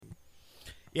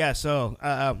Yeah, so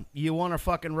you want to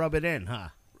fucking rub it in, huh?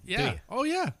 Do Yeah. you? Oh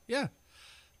yeah, yeah.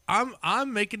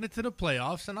 I'm making it to the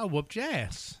playoffs, and I whooped your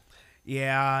ass.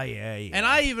 Yeah. And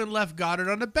I even left Goddard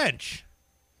on the bench.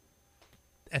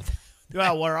 And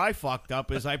Well, where I fucked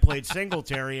up is I played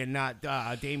Singletary and not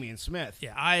Damian Smith.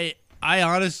 yeah, I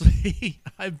honestly,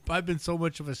 I've been so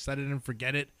much of a set it and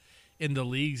forget it in the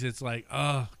leagues. It's like,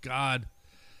 oh God,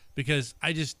 because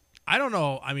I don't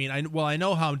know. I mean, I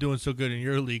know how I'm doing so good in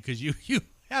your league because you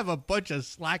have a bunch of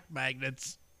slack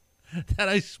magnets that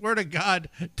I swear to God,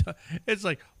 it's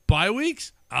like bye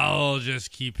weeks. I'll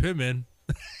just keep him in.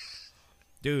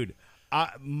 Dude,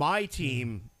 my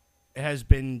team has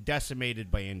been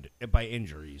decimated by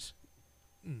injuries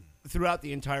throughout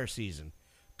the entire season.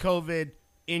 COVID,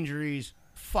 injuries,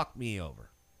 fuck me over.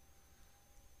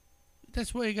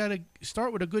 That's why you got to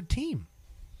start with a good team.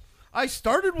 I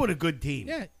started with a good team.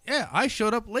 Yeah. I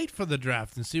showed up late for the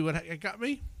draft and see what it got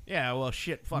me. Yeah, well,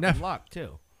 shit, fucking Never. luck,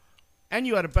 too. And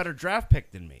you had a better draft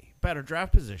pick than me, better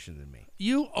draft position than me.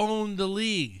 You own the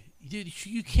league.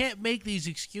 You can't make these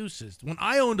excuses. When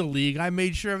I owned a league, I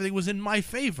made sure everything was in my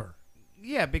favor.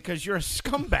 Yeah, because you're a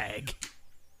scumbag.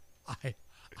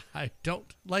 I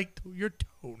don't like your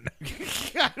tone.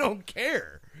 I don't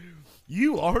care.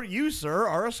 You, sir,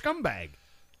 are a scumbag.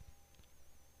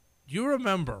 You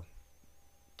remember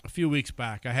a few weeks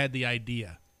back, I had the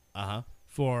idea Uh-huh.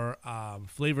 for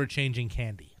flavor changing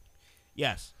candy.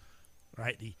 Yes.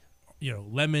 Right?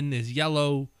 Lemon is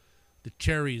yellow, the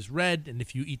cherry is red, and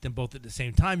if you eat them both at the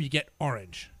same time, you get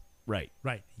orange. Right.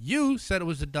 Right. You said it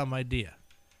was a dumb idea.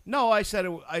 No, I said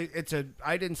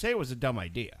I didn't say it was a dumb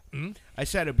idea. Mm-hmm. I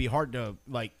said it'd be hard to,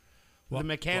 the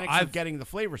mechanics of getting the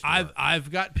flavors to work. I've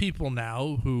got people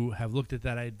now who have looked at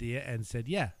that idea and said,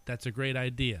 yeah, that's a great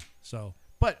idea. So,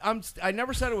 But I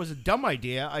never said it was a dumb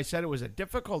idea. I said it was a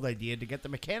difficult idea to get the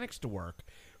mechanics to work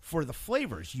for the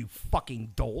flavors, you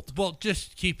fucking dolt. well,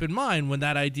 just keep in mind when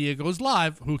that idea goes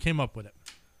live, who came up with it.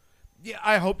 Yeah,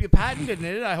 I hope you patented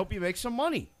it. I hope you make some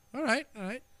money. All right.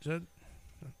 So,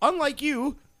 Unlike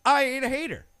you, I ain't a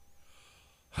hater.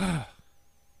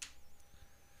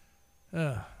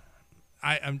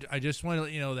 I just want to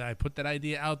let you know that I put that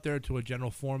idea out there to a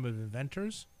general forum of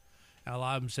inventors. And a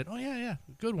lot of them said, "Oh yeah,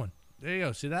 good one. There you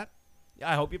go. See that?"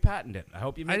 I hope you patent it. I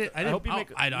hope you make. I hope you make.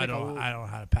 don't know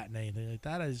how to patent anything like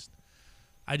that.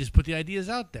 I just put the ideas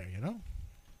out there.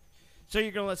 So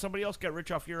you're gonna let somebody else get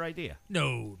rich off your idea?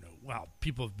 No. Well,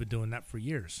 people have been doing that for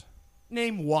years.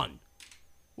 Name one.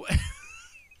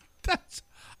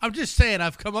 I'm just saying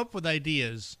I've come up with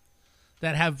ideas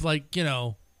that have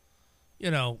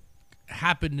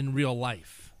happened in real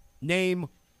life. Name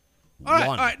All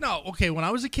one. right, no, okay. When I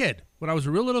was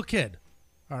a real little kid,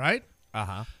 all right,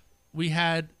 we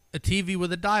had a TV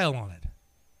with a dial on it,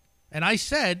 and I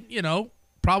said,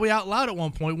 probably out loud at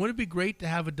one point, wouldn't it be great to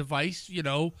have a device,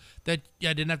 that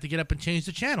I didn't have to get up and change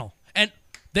the channel? And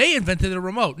they invented a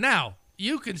remote. Now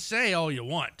you can say all you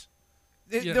want.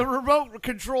 The remote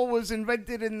control was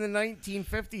invented in the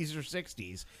 1950s or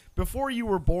 60s, before you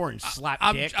were born,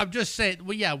 slapdick. I'm just saying,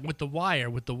 well, yeah, with the wire,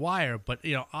 but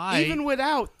Even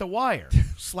without the wire,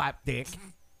 slapdick.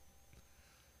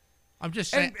 I'm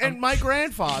just saying, And my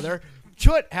grandfather,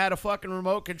 Chut, had a fucking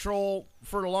remote control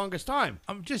for the longest time.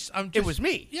 It was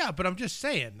me. Yeah, but I'm just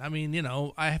saying. I mean,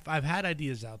 I've had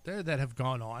ideas out there that have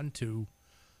gone on to,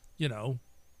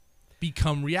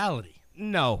 become reality.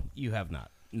 No, you have not.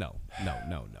 No.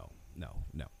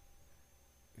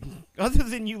 Other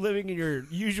than you living in your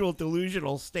usual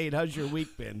delusional state, how's your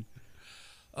week been?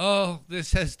 Oh,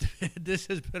 this has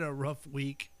been a rough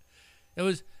week.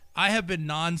 I have been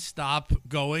nonstop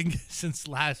going since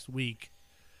last week.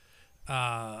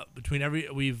 I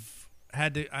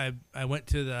went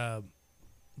to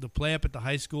the play up at the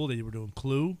high school. They were doing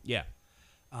Clue. Yeah.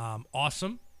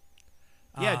 Awesome.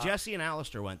 Yeah, Jesse and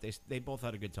Alistair went. They both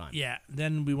had a good time. Yeah.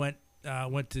 Then we went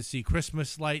to see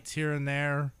Christmas lights here and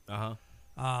there.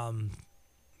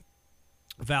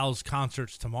 Val's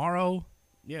concert's tomorrow.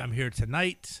 Yeah. I'm here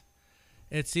tonight.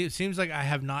 It seems like I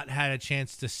have not had a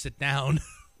chance to sit down.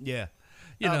 Yeah.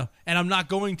 And I'm not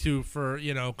going to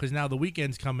because now the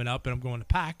weekend's coming up and I'm going to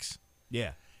PAX.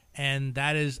 Yeah. And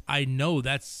I know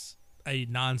that's a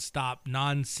nonstop,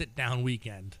 non-sit down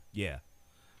weekend. Yeah.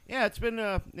 Yeah, it's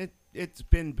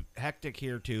been hectic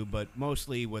here too, but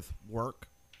mostly with work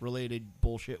related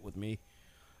bullshit with me.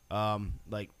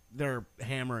 They're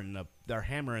hammering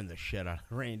the shit out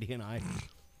of Randy and I.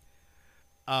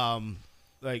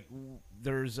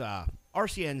 There's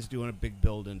RCN's doing a big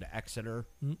build into Exeter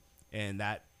and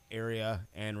that area,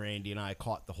 and Randy and I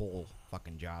caught the whole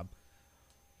fucking job.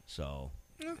 So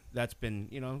that's been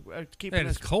keeping And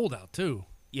it's cold out too.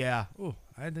 Yeah, Oh,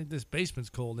 I think this basement's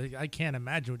cold. I can't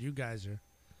imagine what you guys are.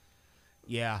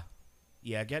 yeah,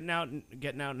 yeah. Getting out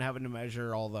and having to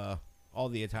measure all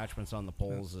the attachments on the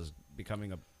poles is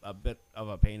becoming a bit of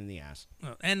a pain in the ass.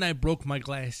 And I broke my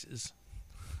glasses.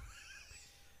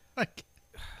 Like,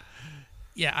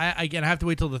 yeah, I have to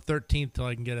wait till the 13th till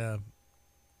I can get a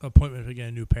appointment to get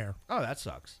a new pair. Oh, that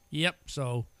sucks. Yep.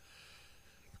 So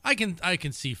I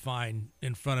can see fine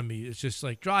in front of me. It's just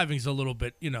like driving's a little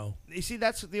bit, You see,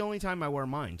 that's the only time I wear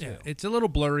mine too. yeah, it's a little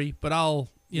blurry, but I'll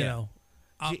Yeah.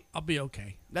 I'll be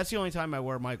okay. That's the only time I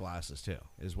wear my glasses too,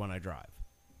 is when I drive.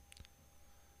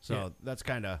 So Yeah. that's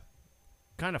kind of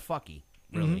fucky,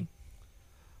 really.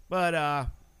 But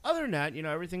other than that,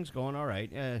 everything's going all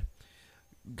right.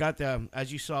 Got the,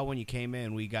 as you saw when you came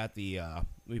in, we got the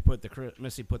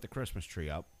Missy put the Christmas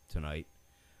tree up tonight.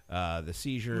 The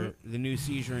new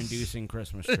seizure-inducing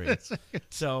Christmas tree.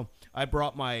 So I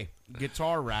brought my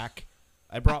guitar rack.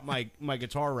 I brought my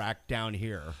guitar rack down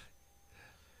here.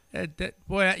 I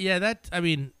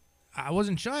mean, I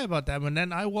wasn't shy about that, but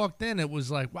then I walked in, it was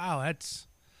like, wow, that's,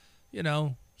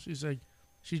 she's like,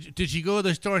 did she go to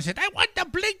the store and said, I want the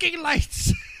blinking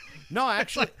lights? No,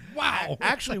 actually, wow.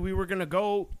 Actually, we were gonna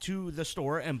go to the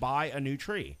store and buy a new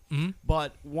tree,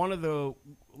 but one of the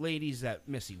ladies that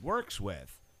Missy works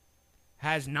with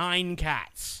has 9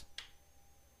 cats.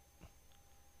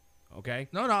 Okay.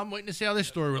 No, I'm waiting to see how this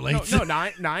story relates. No,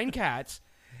 9 cats,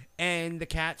 and the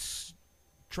cats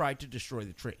tried to destroy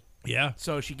the tree. Yeah.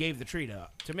 So she gave the tree to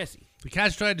Missy. The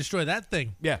cats tried to destroy that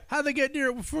thing. Yeah. How'd they get near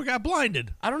it before it got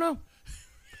blinded? I don't know.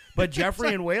 But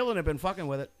Jeffrey and Waylon have been fucking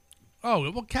with it.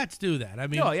 Oh, well, cats do that. I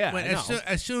mean, Oh, yeah, I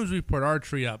as soon as we put our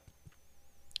tree up,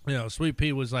 Sweet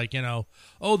Pea was like,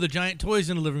 oh, the giant toys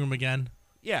in the living room again.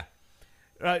 Yeah.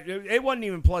 It wasn't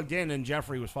even plugged in, and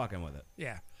Jeffrey was fucking with it.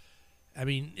 Yeah. I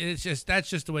mean, that's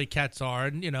just the way cats are,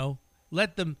 and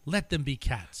let them be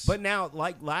cats. But now,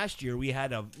 like last year, we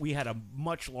had a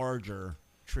much larger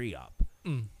tree up,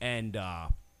 and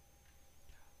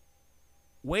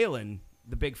Waylon,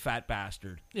 the big fat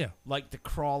bastard, liked to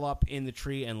crawl up in the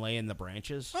tree and lay in the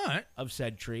branches All right. of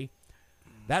said tree.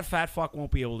 That fat fuck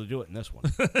won't be able to do it in this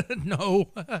one. No.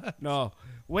 No,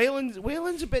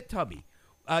 Waylon's a bit tubby.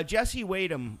 Jesse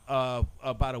weighed him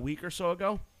about a week or so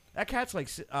ago. That cat's like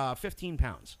 15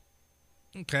 pounds.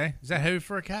 Okay. Is that heavy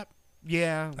for a cat?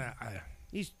 Yeah,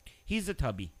 he's a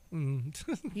tubby.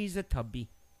 Mm. He's a tubby.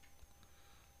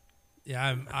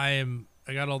 Yeah,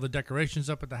 I got all the decorations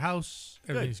up at the house.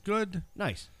 Everything's good.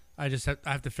 Nice. I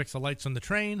have to fix the lights on the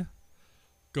train.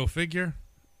 Go figure.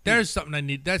 There's something I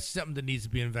need. That's something that needs to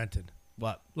be invented.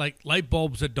 What? Like light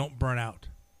bulbs that don't burn out.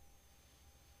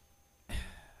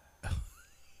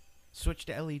 Switch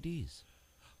to LEDs.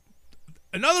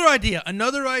 Another idea.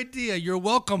 You're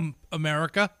welcome,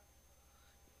 America.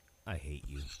 I hate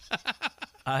you.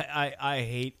 I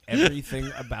hate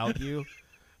everything about you.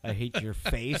 I hate your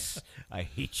face. I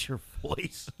hate your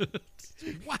voice.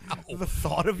 Wow. The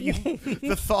thought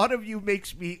of you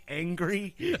makes me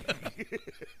angry.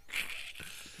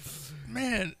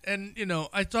 Man, and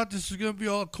I thought this was gonna be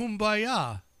all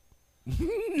kumbaya.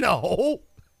 No.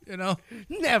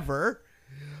 Never.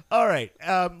 All right.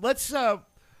 Let's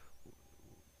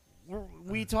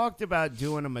we talked about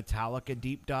doing a Metallica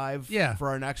deep dive for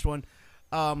our next one.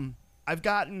 I've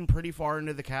gotten pretty far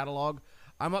into the catalog.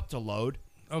 I'm up to Load.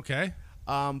 Okay.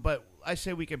 But I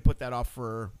say we can put that off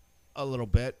for a little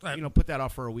bit. Put that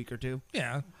off for a week or two.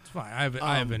 Yeah, it's fine.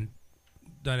 I haven't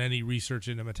done any research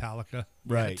into Metallica.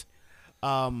 Right.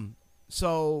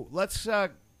 So let's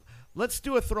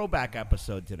do a throwback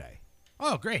episode today.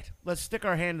 Oh, great. Let's stick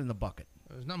our hand in the bucket.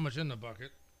 There's not much in the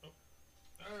bucket. Oh.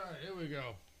 All right, here we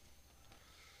go.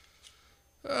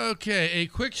 Okay, a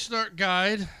quick start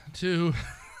guide to.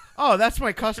 Oh, that's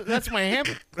my custom. That's my ham.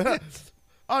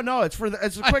 Oh no, it's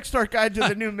a quick start guide to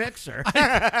the new mixer.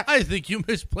 I think you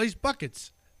misplaced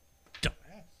buckets.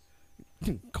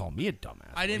 Dumbass. Call me a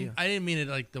dumbass. I didn't mean it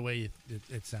like the way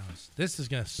it sounds. This is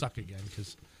gonna suck again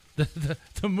because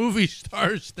the movie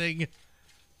stars thing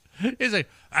is like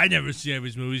I never see any of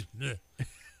his movies.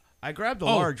 I grabbed the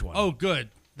large one. Oh, good.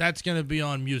 That's gonna be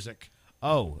on music.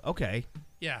 Oh, okay.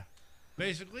 Yeah,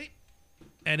 basically,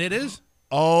 and it is.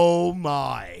 Oh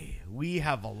my, we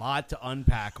have a lot to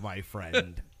unpack, my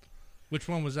friend. Which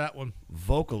one was that one?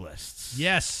 Vocalists.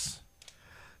 Yes.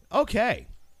 Okay.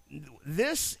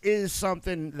 This is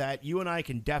something that you and I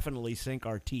can definitely sink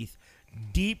our teeth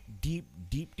deep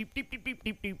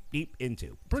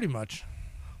into. Pretty much.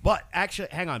 But actually,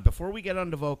 hang on. Before we get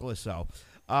on to vocalists, though,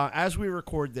 as we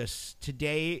record this,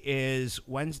 today is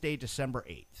Wednesday, December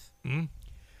 8th. Mm-hmm.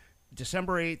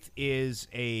 December 8th is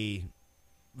a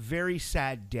very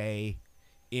sad day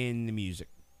in the music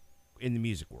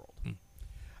world.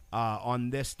 On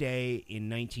this day in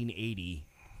 1980,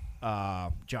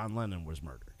 John Lennon was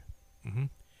murdered. Mm-hmm.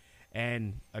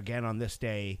 And again on this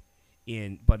day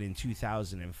in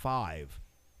 2005,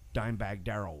 Dimebag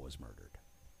Darrell was murdered.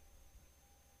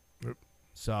 Yep.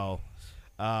 So,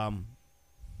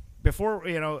 before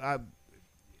you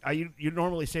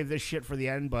normally save this shit for the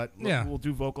end, but we'll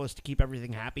do vocalists to keep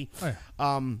everything happy. Oh,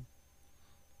 yeah.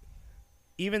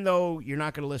 Even though you're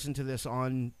not going to listen to this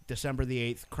on December the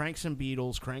 8th, crank some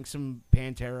Beatles, crank some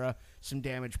Pantera, some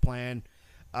Damage Plan.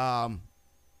 Dime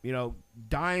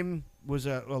was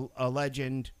a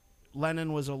legend.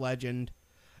 Lennon was a legend.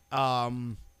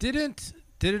 Didn't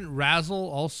Razzle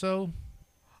also?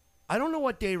 I don't know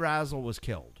what day Razzle was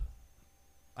killed.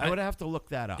 I would have to look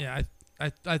that up. Yeah,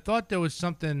 I thought there was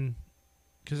something,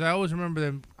 because I always remember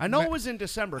them. I know it was in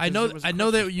December. I know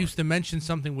they used to mention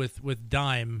something with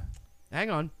Dime. Hang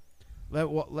on.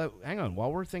 Hang on.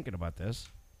 While we're thinking about this.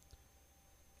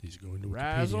 He's going to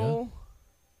Razzle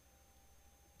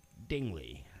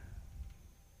Dingley.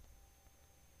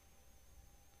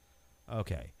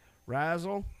 Okay.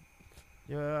 Razzle.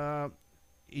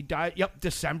 He died. Yep,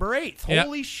 December 8th. Yep.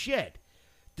 Holy shit.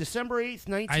 December 8th,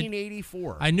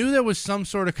 1984. I knew there was some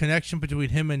sort of connection between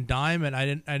him and Dime, and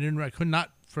I could not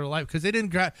for life, because they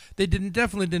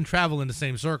definitely didn't travel in the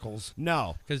same circles.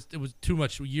 No, because it was too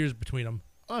much years between them.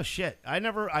 Oh shit! I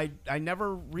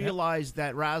never realized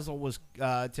that Razzle was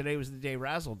today was the day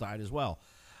Razzle died as well.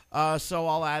 So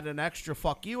I'll add an extra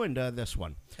fuck you into this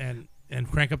one. And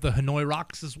crank up the Hanoi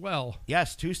Rocks as well.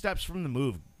 Yes, Two Steps from the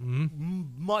Move. Mm-hmm.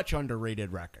 Much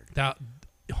underrated record. Now,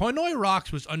 Hanoi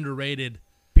Rocks was underrated.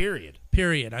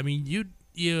 Period. I mean,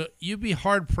 you'd be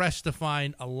hard pressed to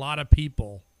find a lot of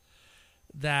people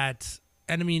that,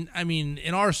 and I mean,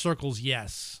 in our circles,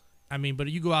 yes. I mean, but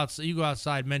you go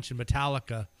outside, mention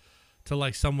Metallica to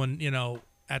like someone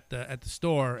at the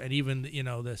store, and even the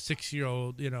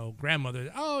 6-year-old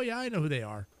grandmother. Oh yeah, I know who they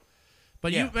are.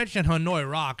 But you mentioned Hanoi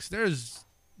Rocks. There's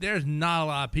not a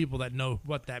lot of people that know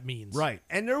what that means. Right,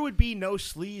 and there would be no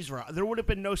sleaze rock. There would have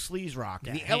been no sleaze rock.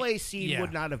 Yeah, the LA scene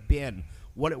would not have been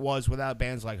what it was without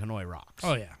bands like Hanoi Rocks.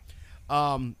 Oh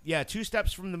yeah. Two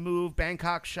Steps from the Move,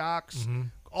 Bangkok Shocks, mm-hmm.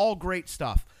 all great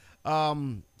stuff.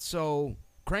 So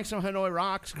crank some Hanoi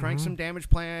Rocks, crank mm-hmm. some Damage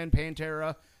Plan,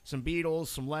 Pantera, some Beatles,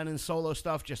 some Lennon solo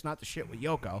stuff, just not the shit with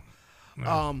Yoko.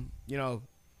 No.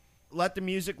 Let the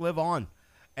music live on.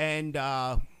 And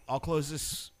I'll close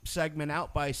this segment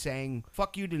out by saying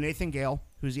fuck you to Nathan Gale,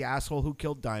 who's the asshole who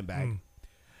killed Dimebag.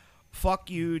 Fuck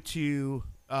you to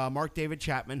Mark David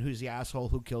Chapman, who's the asshole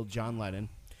who killed John Lennon.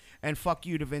 And fuck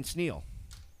you to Vince Neil.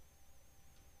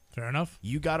 Fair enough.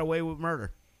 You got away with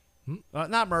murder.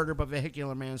 Not murder, but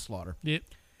vehicular manslaughter. Yep.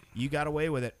 You got away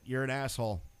with it. You're an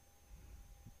asshole.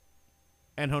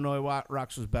 And Hanoi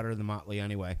Rocks was better than Motley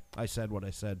anyway. I said what I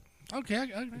said.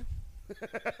 Okay.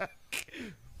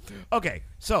 Okay,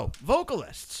 so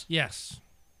vocalists. Yes.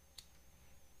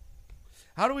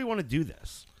 How do we want to do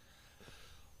this?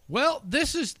 Well,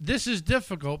 this is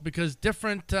difficult because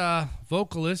different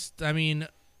vocalists. I mean,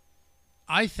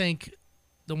 I think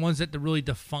the ones that really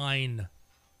define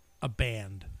a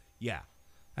band. Yeah.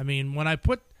 I mean, when I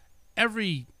put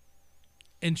every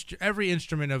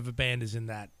instrument of a band is in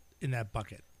that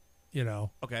bucket,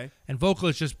 Okay. and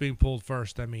vocalists just being pulled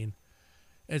first. I mean,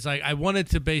 it's like I wanted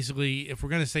to basically, if we're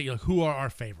gonna say who are our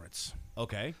favorites,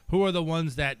 Okay. who are the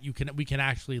ones that we can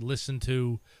actually listen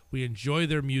to, we enjoy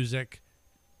their music,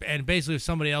 and basically if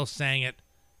somebody else sang it,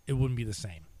 it wouldn't be the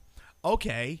same.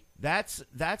 Okay. That's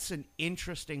an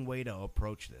interesting way to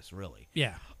approach this, really.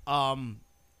 Yeah.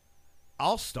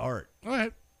 I'll start. All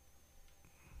right.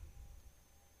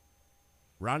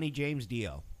 Ronnie James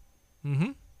Dio.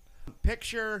 Mm-hmm.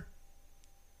 Picture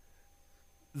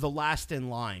The Last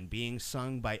in Line being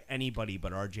sung by anybody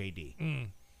but RJD.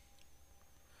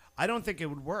 I don't think it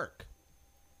would work.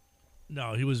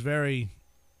 No, he was very,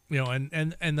 and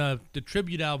the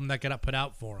tribute album that got put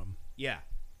out for him. Yeah.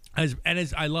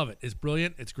 I love it. It's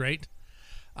brilliant. It's great.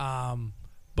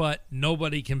 But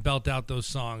nobody can belt out those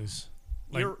songs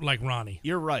like Ronnie.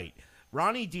 You're right.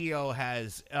 Ronnie Dio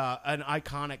has an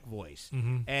iconic voice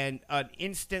and an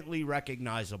instantly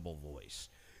recognizable voice.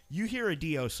 You hear a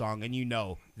Dio song and you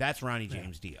know that's Ronnie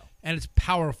James Dio. And it's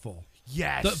powerful.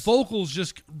 Yes. The vocals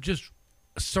just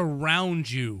surround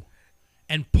you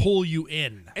and pull you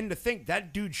in. And to think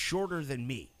that dude's shorter than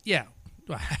me. Yeah.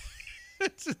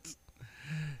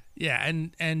 Yeah,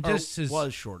 and just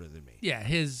was shorter than me. Yeah,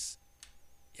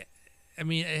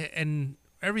 and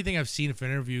everything I've seen from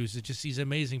interviews, he's an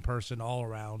amazing person all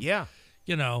around. Yeah.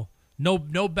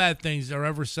 No bad things are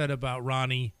ever said about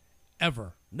Ronnie,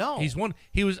 ever. No. I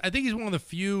think he's one of the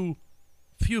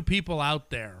few people out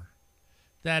there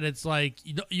that it's like,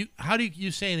 how do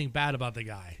you say anything bad about the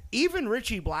guy? Even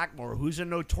Richie Blackmore, who's a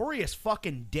notorious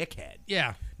fucking dickhead,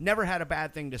 Yeah. never had a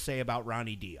bad thing to say about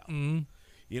Ronnie Dio. Mm-hmm.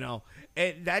 You know,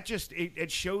 and that just it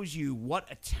shows you what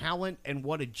a talent and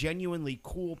what a genuinely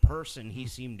cool person he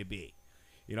seemed to be.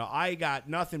 You know, I got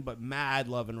nothing but mad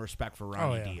love and respect for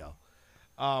Ronnie Dio.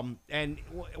 And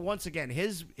once again,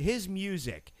 his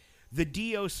music, the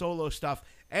Dio solo stuff,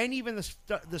 and even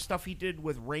the stuff he did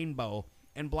with Rainbow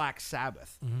and Black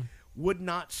Sabbath would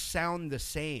not sound the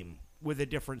same with a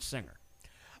different singer.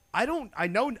 I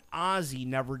know Ozzy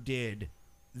never did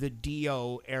the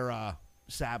Dio era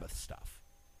Sabbath stuff.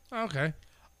 Okay.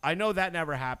 I know that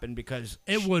never happened because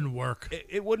It wouldn't work.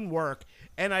 it wouldn't work,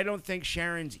 and I don't think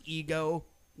Sharon's ego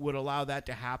would allow that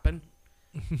to happen.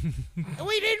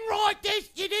 We didn't write this.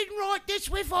 You didn't write this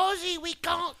with Ozzy. We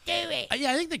can't do it.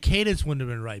 Yeah, I think the cadence wouldn't have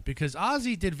been right because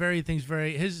Ozzy did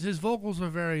his vocals were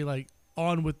very like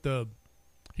on with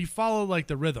he followed like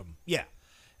the rhythm. Yeah.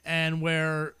 And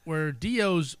where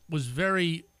Dio's was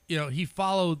very, he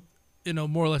followed,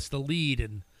 more or less the lead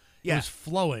and it was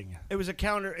flowing. It was a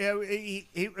counter.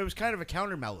 It was kind of a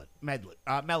counter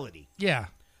melody. Yeah.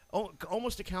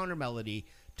 Almost a counter melody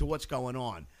to what's going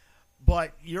on.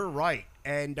 But you're right.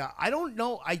 And I don't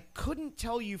know. I couldn't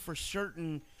tell you for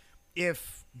certain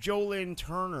if Joe Lynn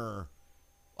Turner,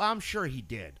 well, I'm sure he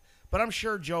did. But I'm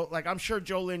sure Joe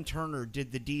Lynn Turner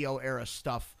did the Dio era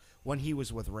stuff when he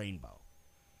was with Rainbow.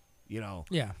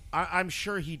 Yeah. I'm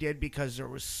sure he did because there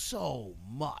was so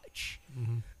much.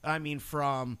 Mm-hmm. I mean,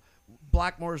 from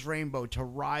Blackmore's Rainbow to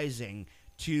Rising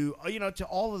to to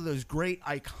all of those great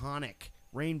iconic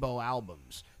Rainbow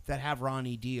albums that have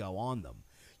Ronnie Dio on them.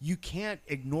 You can't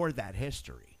ignore that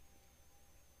history.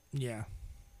 Yeah.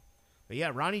 But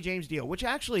yeah, Ronnie James Dio, which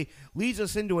actually leads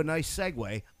us into a nice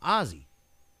segue. Ozzy.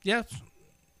 Yes.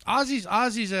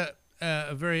 Ozzy's a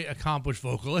very accomplished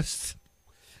vocalist.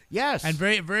 Yes. And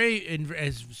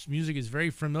his music is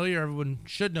very familiar. Everyone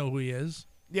should know who he is.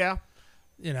 Yeah.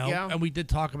 Yeah. And we did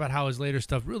talk about how his later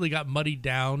stuff really got muddied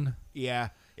down. Yeah.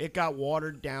 It got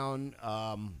watered down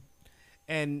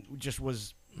and just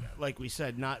was, like we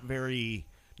said, not very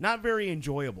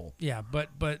enjoyable. Yeah,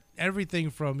 but everything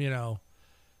from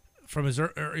from his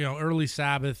early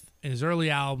Sabbath and his early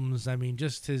albums. I mean,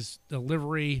 just his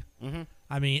delivery. Mm-hmm.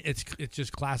 I mean, it's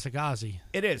just classic Ozzy.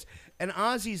 It is, and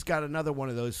Ozzy's got another one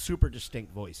of those super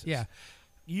distinct voices. Yeah,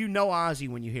 you know Ozzy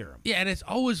when you hear him. Yeah, and it's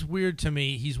always weird to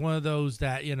me. He's one of those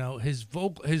that his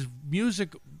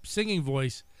music singing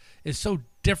voice is so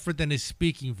different than his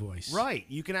speaking voice. Right,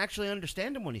 you can actually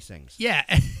understand him when he sings. Yeah,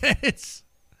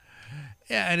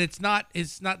 and it's not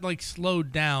like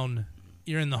slowed down.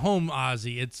 You're in the home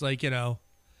Ozzy. It's like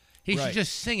he should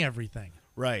just sing everything.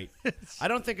 Right. I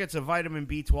don't think it's a vitamin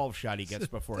B12 shot he gets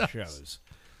before shows.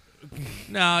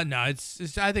 No.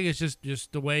 It's. I think it's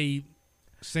just the way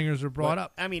singers are brought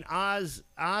up. I mean,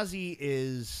 Ozzy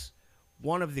is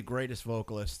one of the greatest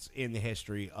vocalists in the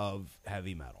history of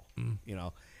heavy metal.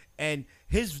 And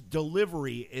his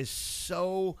delivery is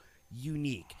so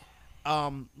unique.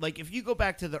 Like if you go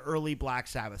back to the early Black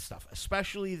Sabbath stuff,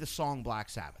 especially the song Black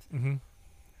Sabbath,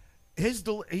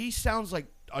 he sounds like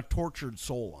a tortured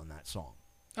soul on that song.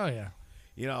 Oh yeah,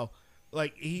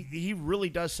 like he really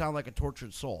does sound like a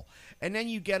tortured soul. And then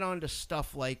you get onto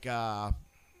stuff like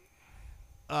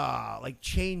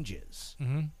Changes.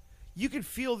 Mm-hmm. You can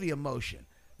feel the emotion.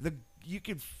 You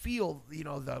can feel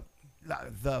the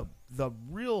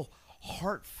real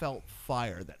heartfelt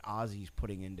fire that Ozzy's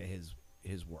putting into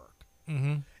his work.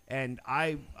 Mm-hmm. And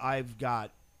I've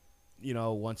got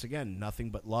once again nothing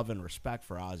but love and respect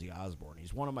for Ozzy Osbourne.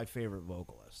 He's one of my favorite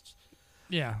vocalists.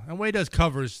 Yeah, and when he does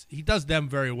covers, he does them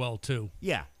very well too.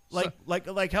 Yeah, like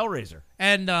Hellraiser,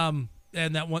 and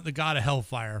that one, the God of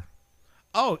Hellfire.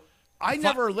 Oh, I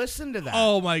never listened to that.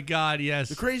 Oh my God, yes,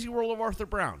 The Crazy World of Arthur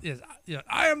Brown. Yes,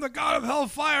 I am the God of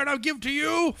Hellfire, and I'll give to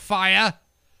you fire.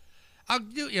 I'll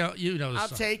I'll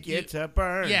take you to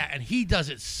burn. Yeah, and he does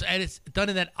it, and it's done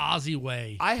in that Ozzy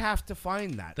way. I have to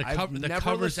find that. The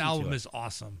covers album is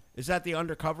awesome. Is that the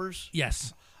Undercovers?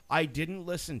 Yes. I didn't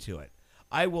listen to it.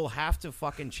 I will have to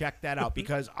fucking check that out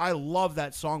because I love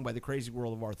that song by The Crazy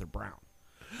World of Arthur Brown.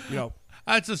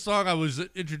 That's a song I was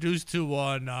introduced to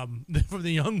on from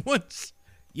the Young Ones.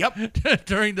 Yep.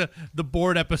 During the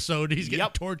board episode, he's getting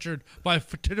tortured by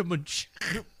Fatimunch.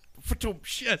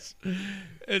 Yes.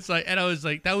 It's like, and I was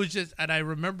like, that was just, and I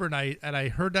remember, and I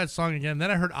heard that song again. And then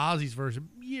I heard Ozzy's version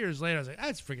years later. I was like,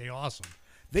 that's freaking awesome.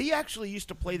 They actually used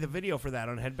to play the video for that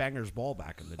on Headbangers Ball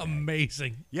back in the day.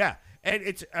 Amazing. Yeah, and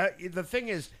it's the thing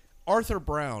is, Arthur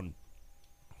Brown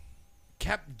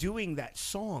kept doing that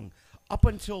song up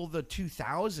until the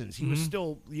 2000s. He was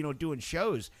still, doing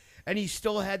shows, and he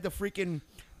still had the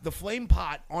flame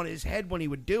pot on his head when he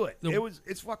would do it.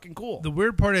 It's fucking cool. The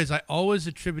weird part is I always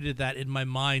attributed that in my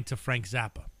mind to Frank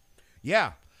Zappa.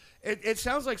 Yeah. It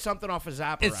sounds like something off of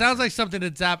Zappa. It sounds like something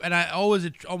that Zappa, and I always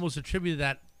almost attributed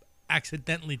that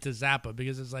accidentally to Zappa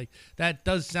because it's like that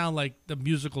does sound like the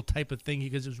musical type of thing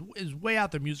because it's way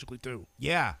out there musically too.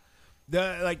 Yeah.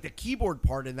 The keyboard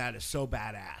part in that is so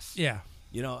badass. Yeah.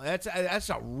 That's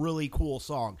a really cool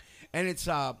song. And it's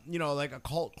like a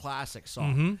cult classic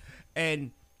song.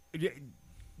 And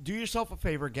do yourself a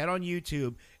favor, get on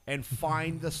YouTube and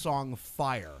find the song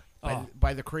Fire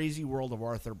by the Crazy World of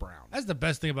Arthur Brown. That's the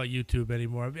best thing about YouTube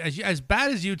anymore. As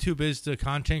bad as YouTube is to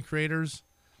content creators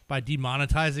by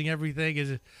demonetizing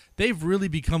everything, they've really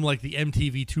become like the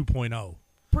MTV 2.0.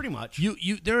 Pretty much.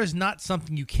 There is not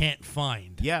something you can't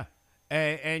find. Yeah.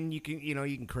 And you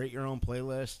can create your own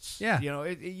playlists. Yeah.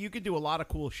 You could do a lot of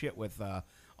cool shit with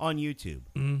on YouTube.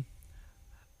 Mm-hmm.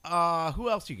 Who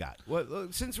else you got?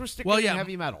 Since we're sticking in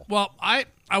heavy metal. Well, I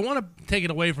want to take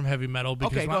it away from heavy metal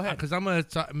because okay, go ahead. Because I'm going to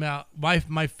talk about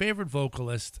my favorite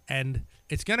vocalist, and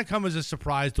it's going to come as a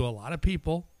surprise to a lot of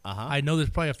people. I know there's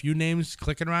probably a few names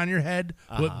clicking around your head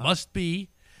who it must be,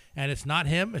 and it's not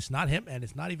him, and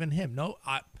it's not even him. No,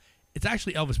 it's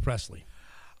actually Elvis Presley.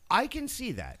 I can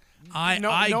see that.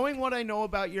 Knowing what I know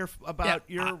about your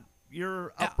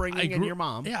upbringing and your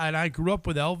mom. Yeah, and I grew up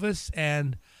with Elvis,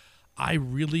 and I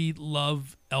really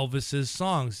love Elvis's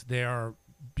songs. They are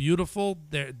beautiful.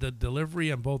 The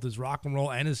delivery on both his rock and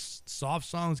roll and his soft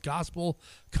songs, gospel,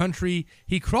 country.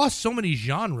 He crossed so many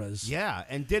genres. Yeah,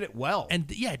 and did it well. And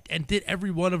did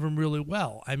every one of them really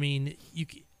well. I mean,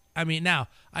 now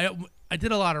I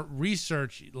did a lot of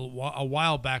research a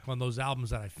while back on those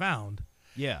albums that I found.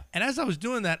 Yeah. And as I was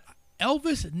doing that,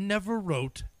 Elvis never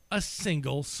wrote a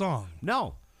single song.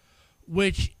 No.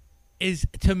 Which is,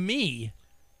 to me,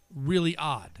 really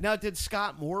odd. Now, did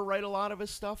Scott Moore write a lot of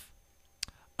his stuff?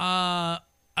 I'm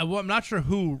not sure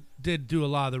who did do a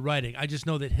lot of the writing. I just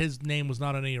know that his name was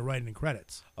not on any writing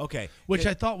credits. Okay. Which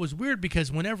I thought was weird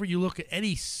because whenever you look at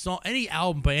any song, any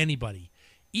album by anybody,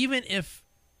 even if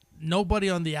nobody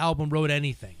on the album wrote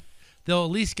anything, they'll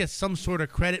at least get some sort of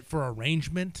credit for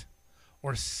arrangement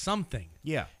or something.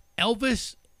 Yeah.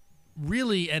 Elvis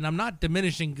really, and I'm not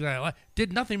diminishing,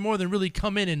 did nothing more than really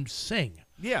come in and sing.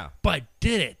 Yeah. But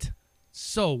did it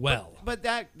so well. But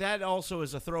that also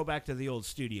is a throwback to the old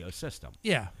studio system.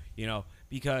 Yeah.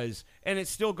 Because, and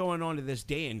it's still going on to this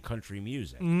day in country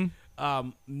music.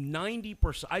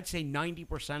 90%, I'd say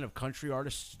 90% of country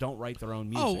artists don't write their own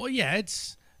music. Oh, well, yeah.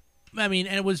 And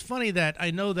it was funny that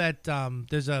I know that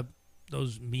there's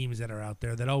those memes that are out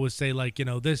there that always say, like,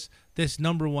 this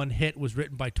number one hit was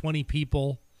written by 20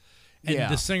 people,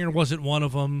 and the singer wasn't one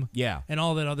of them. Yeah. And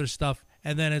all that other stuff.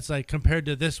 And then it's like compared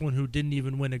to this one who didn't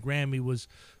even win a Grammy was,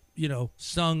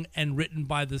 sung and written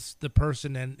by the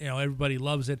person, and everybody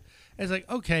loves it. And it's like,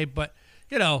 okay, but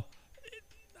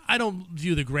I don't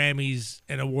view the Grammys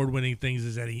and award-winning things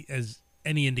as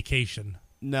any indication.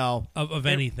 No, of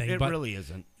anything. It but really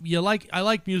isn't. I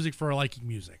like music for liking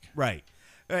music. Right.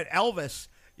 But Elvis,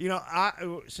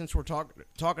 since we're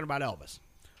talking about Elvis,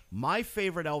 my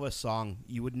favorite Elvis song,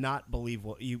 you would not believe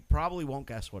you probably won't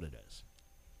guess what it is.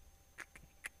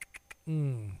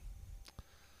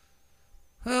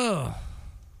 Oh.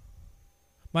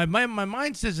 My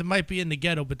mind says it might be In the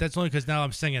Ghetto, but that's only because now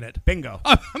I'm singing it. Bingo.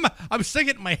 I'm singing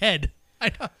it in my head.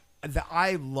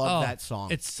 I love that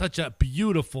song. It's such a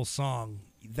beautiful song.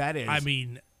 That is. I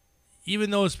mean,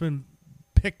 even though it's been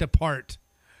picked apart,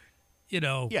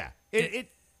 Yeah. In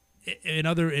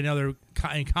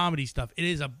comedy stuff, it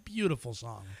is a beautiful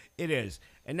song. It is,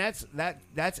 and that's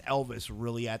Elvis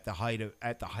really at the height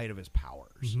of his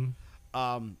powers.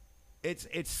 Mm-hmm.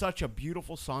 It's such a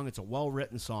beautiful song. It's a well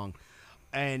written song,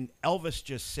 and Elvis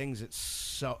just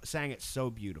sang it so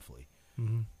beautifully.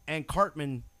 Mm-hmm. And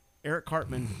Eric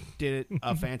Cartman did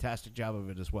a fantastic job of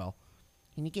it as well.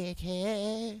 Can you get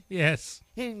her? Yes.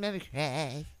 And never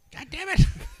cry. God damn it!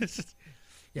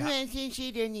 Yeah.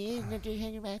 She didn't need to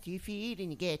hang about your feet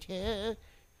and you get her.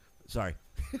 Sorry.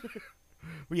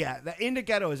 Yeah, the In the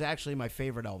Ghetto is actually my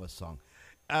favorite Elvis song.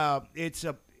 It's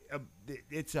a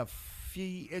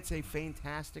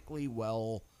fantastically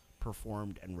well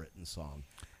performed and written song.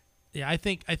 Yeah, I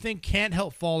think Can't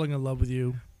Help Falling in Love with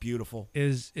You. Beautiful.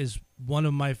 Is one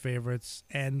of my favorites,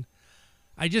 and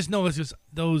I just know it's just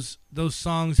those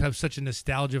songs have such a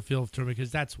nostalgia feel to me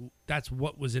because that's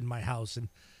what was in my house, and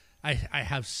I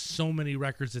have so many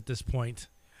records at this point.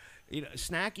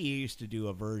 Snacky used to do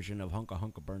a version of Hunka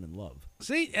Hunka Burnin' Love.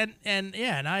 See, and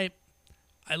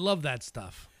I love that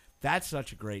stuff. That's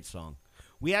such a great song.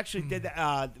 We actually did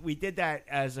that. We did that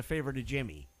as a favor to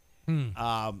Jimmy,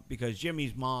 because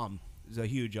Jimmy's mom is a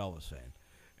huge Elvis fan,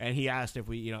 and he asked if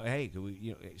we, hey, could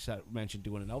we, mentioned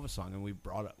doing an Elvis song, and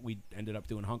we ended up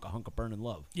doing "Hunk of Burnin'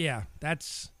 Love." Yeah,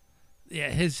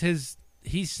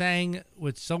 he sang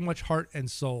with so much heart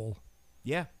and soul.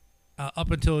 Yeah,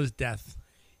 up until his death.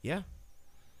 Yeah,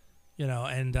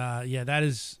 and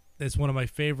that's one of my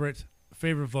favorite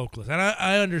vocalists, and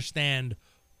I understand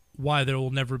why there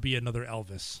will never be another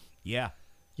Elvis. Yeah,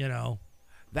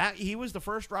 that he was the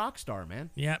first rock star, man.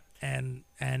 Yeah, and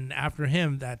after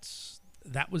him, that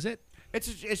was it.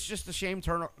 It's just a shame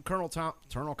Colonel Tom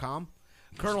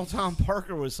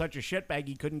Parker was such a shitbag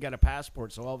he couldn't get a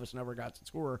passport, so Elvis never got to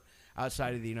tour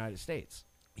outside of the United States.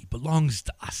 He belongs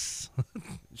to us.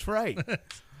 That's right.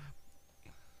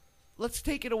 Let's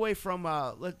take it away from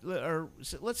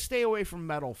let's stay away from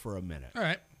metal for a minute. All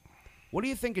right. What do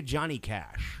you think of Johnny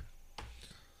Cash?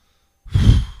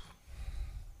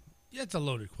 Yeah, it's a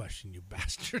loaded question, you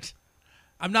bastard.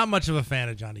 I'm not much of a fan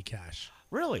of Johnny Cash.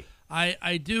 Really?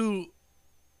 I do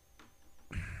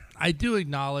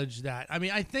acknowledge that. I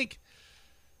mean, I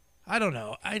don't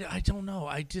know. I don't know.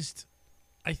 I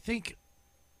think,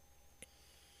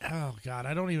 oh God,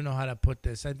 I don't even know how to put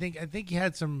this. I think he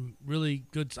had some really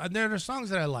good, there are songs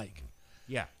that I like.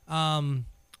 Yeah. One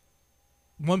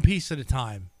Piece at a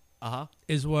Time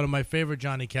is one of my favorite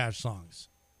Johnny Cash songs.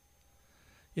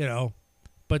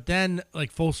 But then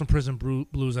like Folsom Prison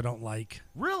Blues I don't like.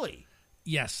 Really?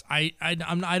 Yes,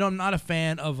 I'm not a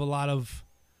fan of a lot of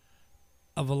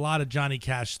Johnny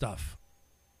Cash stuff.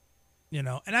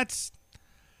 And that's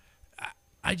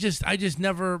I just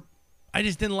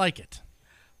didn't like it.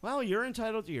 Well, you're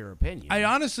entitled to your opinion. I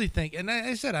honestly think, and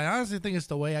I honestly think it's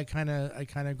the way I kind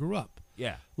of grew up.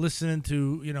 Yeah. Listening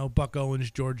to Buck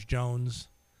Owens, George Jones,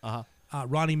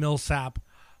 Ronnie Millsap.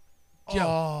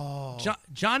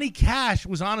 Johnny Cash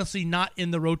was honestly not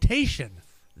in the rotation.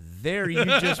 There, you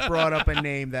just brought up a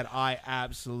name that I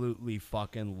absolutely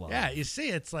fucking love. Yeah, you see,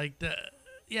 it's like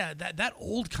that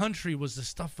old country was the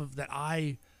stuff that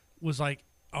I was like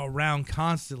around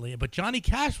constantly, but Johnny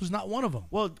Cash was not one of them.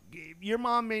 Well, your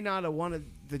mom may not have wanted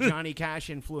the Johnny Cash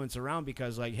influence around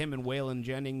because like him and Waylon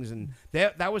Jennings and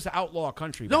that was the outlaw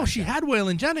country. No, she had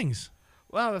Waylon Jennings.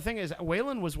 Well, the thing is,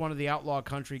 Waylon was one of the outlaw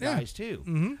country guys too.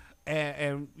 Mm-hmm.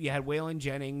 And you had Waylon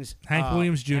Jennings, Hank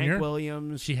Williams Jr. Hank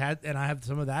Williams. She had, and I have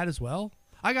some of that as well.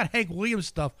 I got Hank Williams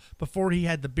stuff before he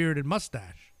had the bearded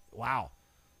mustache. Wow.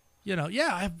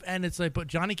 And it's like, but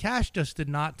Johnny Cash just did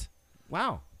not.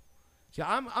 Wow. See,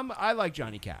 I like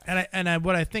Johnny Cash. And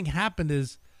what I think happened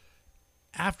is,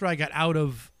 after I got out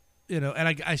of, and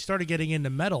I started getting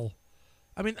into metal.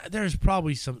 I mean, there's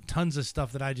probably tons of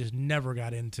stuff that I just never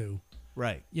got into.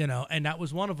 Right. And that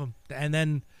was one of them. And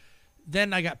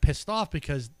then I got pissed off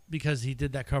because he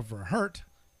did that cover of Hurt.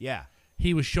 Yeah.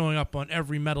 He was showing up on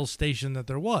every metal station that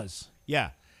there was.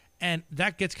 Yeah. And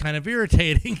that gets kind of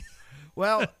irritating.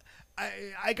 Well,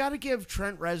 I got to give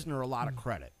Trent Reznor a lot of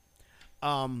credit.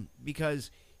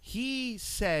 Because he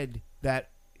said that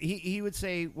he would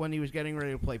say when he was getting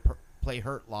ready to play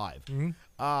Hurt live,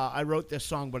 I wrote this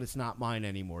song, but it's not mine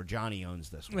anymore. Johnny owns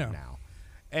this one now.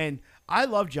 And I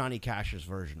love Johnny Cash's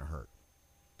version of Hurt.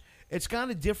 It's got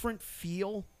a different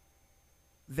feel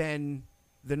than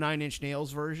the Nine Inch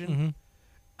Nails version.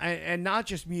 And not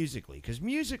just musically, because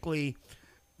musically,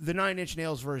 the Nine Inch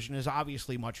Nails version is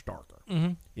obviously much darker.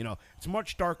 It's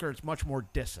much darker. It's much more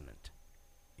dissonant.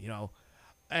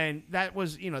 And that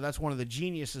was, that's one of the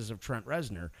geniuses of Trent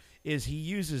Reznor is he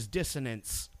uses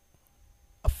dissonance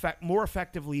more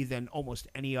effectively than almost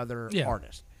any other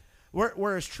artist.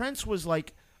 Whereas Trent's was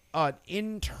like an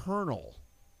internal,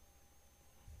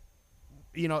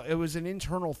 it was an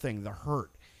internal thing, the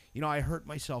hurt. I hurt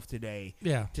myself today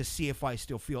to see if I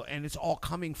still feel, and it's all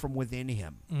coming from within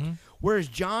him. Whereas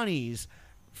Johnny's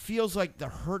feels like the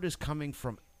hurt is coming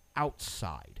from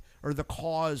outside, or the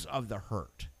cause of the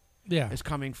hurt is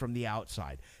coming from the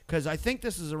outside. Because I think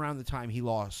this is around the time he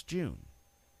lost June.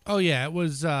 Oh, yeah. It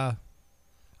was, I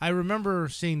remember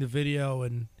seeing the video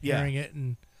and hearing it.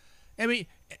 And I mean,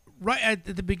 right at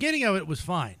the beginning of it was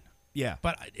fine. Yeah.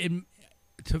 But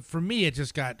for me, it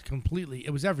just got completely,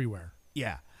 it was everywhere.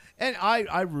 Yeah. And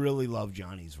I really love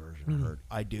Johnny's version of Hurt.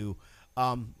 I do.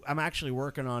 I'm actually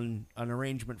working on an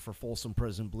arrangement for Folsom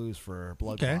Prison Blues for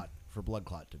Blood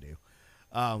Clot to do.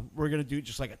 We're gonna do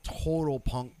just like a total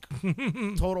punk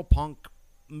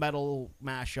metal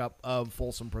mashup of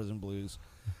Folsom Prison Blues.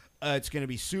 It's gonna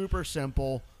be super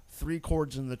simple, 3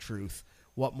 chords and the truth.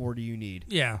 What more do you need?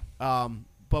 Yeah.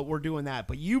 But we're doing that.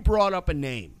 But you brought up a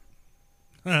name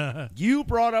You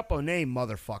brought up a name,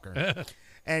 motherfucker.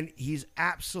 And he's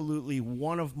absolutely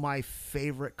one of my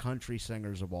favorite country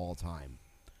singers of all time.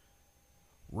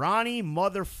 Ronnie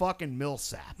motherfucking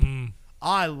Millsap.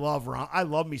 I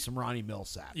love me some Ronnie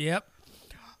Millsap. Yep.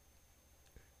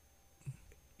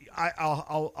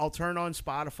 I'll turn on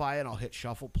Spotify and I'll hit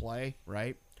shuffle play,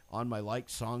 right, on my liked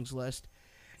songs list.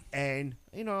 And,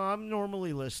 I'm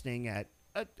normally listening at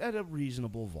a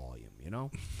reasonable volume,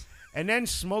 And then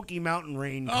Smoky Mountain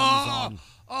Rain comes on.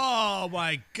 Oh,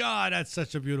 my God. That's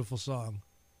such a beautiful song.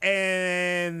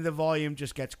 And the volume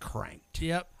just gets cranked.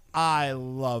 Yep. I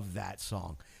love that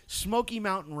song. Smoky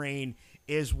Mountain Rain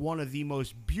is one of the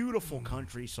most beautiful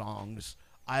country songs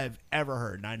I've ever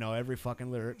heard. And I know every fucking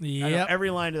lyric. Yep. I know every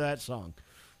line of that song.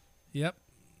 Yep.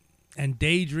 And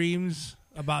Daydreams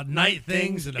about night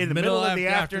things in the middle of the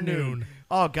afternoon.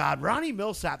 Oh, God. Ronnie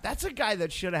Millsap, that's a guy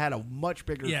that should have had a much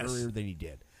bigger career than he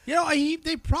did.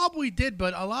 They probably did,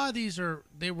 but a lot of these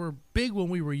they were big when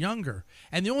we were younger.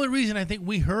 And the only reason I think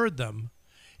we heard them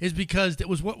is because it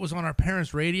was what was on our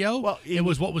parents' radio. Well, it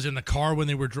was what was in the car when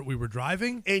we were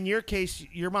driving. In your case,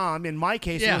 your mom. In my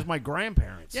case, Yeah. it was my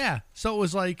grandparents. Yeah. So it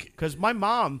was like, Because my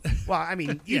mom, well, I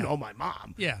mean, you know my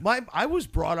mom. Yeah. I was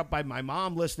brought up by my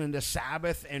mom listening to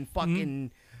Sabbath and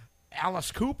fucking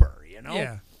Alice Cooper,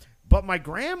 Yeah. But my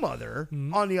grandmother,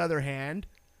 on the other hand,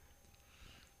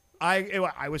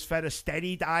 I was fed a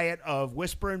steady diet of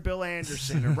Whisperin' Bill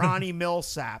Anderson and Ronnie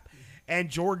Millsap and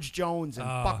George Jones and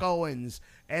Buck Owens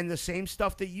and the same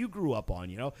stuff that you grew up on,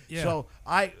 Yeah. So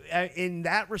I in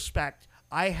that respect,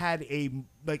 I had a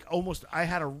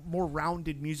more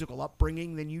rounded musical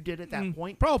upbringing than you did at that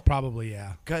point. Probably,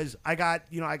 yeah. Because I got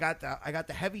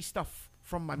the heavy stuff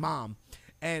from my mom,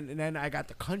 and then I got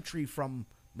the country from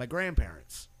my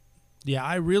grandparents. Yeah,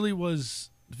 I really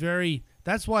was very.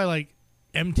 That's why like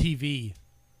MTV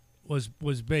was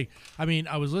big. I mean,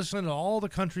 I was listening to all the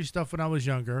country stuff when I was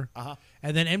younger,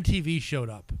 and then MTV showed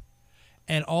up,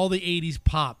 and all the '80s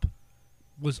pop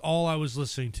was all I was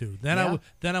listening to. Then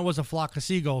I was a Flock of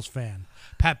Seagulls fan.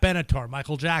 Pat Benatar,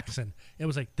 Michael Jackson. It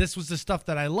was like this was the stuff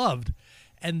that I loved,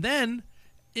 and then,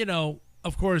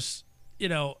 of course,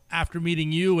 after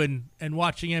meeting you and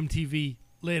watching MTV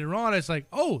later on, it's like,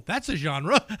 oh, that's a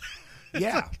genre.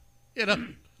 Yeah,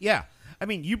 yeah. I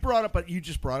mean, you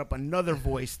just brought up another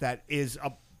voice that is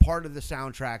a part of the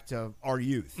soundtrack to our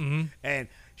youth, and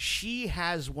she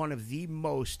has one of the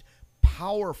most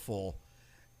powerful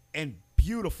and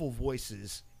beautiful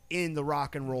voices in the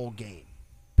rock and roll game,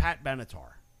 Pat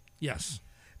Benatar. Yes.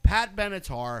 Pat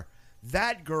Benatar,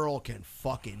 that girl can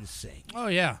fucking sing. Oh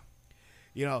yeah.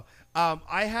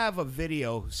 I have a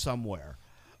video somewhere.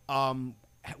 When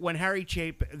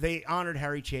they honored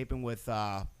Harry Chapin with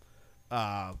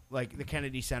like the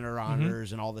Kennedy Center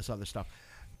honors and all this other stuff,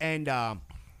 and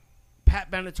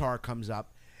Pat Benatar comes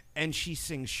up and she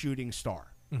sings "Shooting Star,"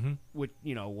 with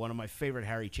one of my favorite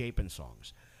Harry Chapin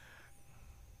songs.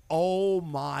 Oh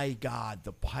my God,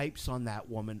 the pipes on that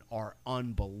woman are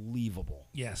unbelievable.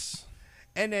 Yes.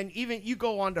 And then even you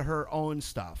go on to her own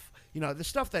stuff, the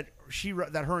stuff that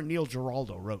that her and Neil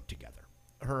Giraldo wrote together,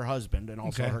 her husband and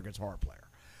also her guitar player,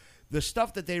 the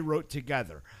stuff that they wrote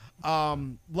together.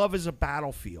 Love Is a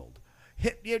Battlefield.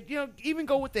 Even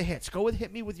go with the hits. Go with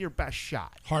Hit Me With Your Best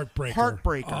Shot.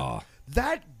 Heartbreaker. Oh.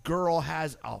 That girl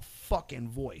has a fucking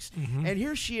voice. And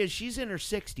here she is. She's in her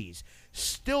 60s,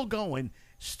 still going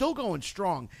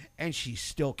strong, and she's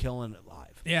still killing it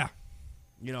live. Yeah.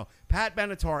 Pat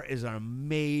Benatar is an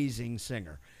amazing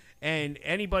singer. And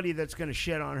anybody that's going to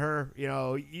shit on her,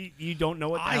 you don't know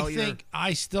what the hell you're...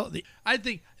 I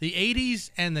think the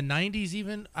 80s and the 90s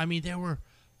even, I mean, there were...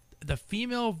 The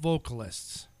female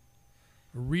vocalists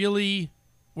really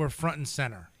were front and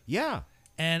center. Yeah.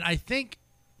 And I think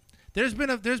there's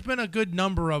been a good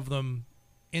number of them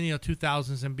in the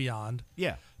 2000s and beyond.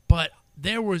 Yeah. But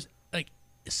there was like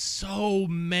so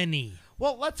many.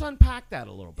 Well, let's unpack that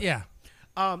a little bit. Yeah.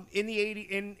 In the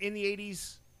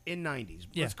 80s, in 90s.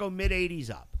 Yeah. Let's go mid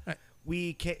 80s up. Right.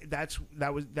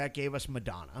 That gave us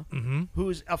Madonna,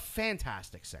 who's a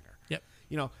fantastic singer. Yep.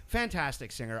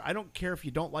 Fantastic singer. I don't care if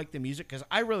you don't like the music because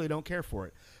I really don't care for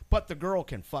it. But the girl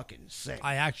can fucking sing.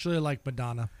 I actually like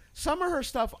Madonna. Some of her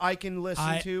stuff I can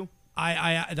listen to.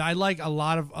 I like a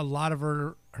lot of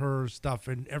her stuff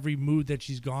and every mood that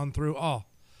she's gone through. Oh,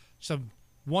 some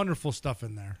wonderful stuff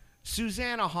in there.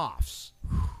 Susanna Hoffs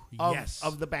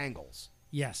of the Bangles.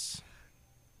 Yes.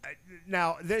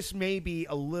 Now this may be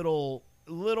a little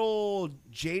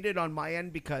jaded on my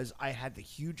end because I had the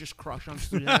hugest crush on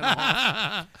Susanna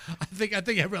Hoffs. I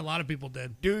think a lot of people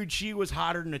did. Dude, she was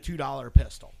hotter than a $2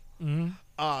 pistol.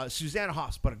 Susanna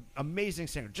Hoffs, but an amazing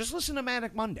singer. Just listen to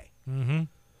Manic Monday. Mm-hmm.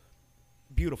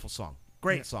 Beautiful song.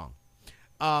 Great song.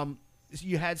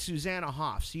 You had Susanna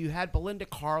Hoffs. You had Belinda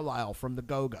Carlisle from the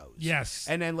Go-Go's. Yes.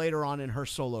 And then later on in her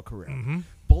solo career. Mm-hmm.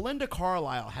 Belinda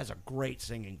Carlisle has a great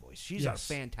singing voice. She's a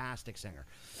fantastic singer.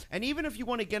 And even if you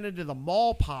want to get into the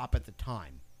mall pop at the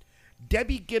time,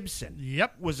 Debbie Gibson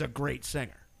was a great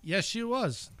singer. Yes, she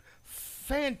was.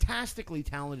 Fantastically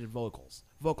talented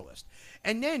vocalist.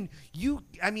 And then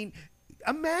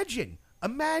imagine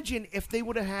if they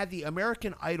would have had the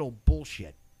American Idol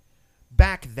bullshit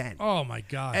back then. Oh my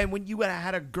God. And when you would have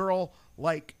had a girl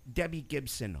like Debbie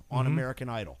Gibson on American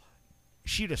Idol,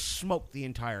 she'd have smoked the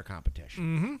entire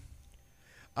competition.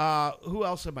 Mm-hmm. Who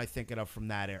else am I thinking of from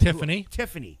that era? Tiffany.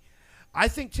 Tiffany. I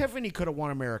think Tiffany could have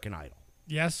won American Idol.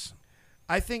 Yes.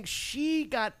 I think she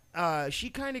kind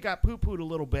of got poo-pooed a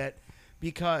little bit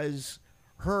because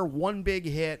her one big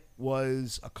hit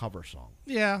was a cover song.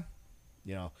 Yeah.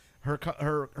 You know, her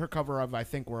cover of I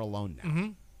Think We're Alone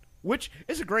Now, which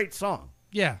is a great song.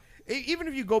 Yeah. Even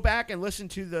if you go back and listen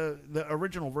to the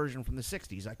original version from the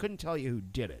 60s, I couldn't tell you who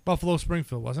did it. Buffalo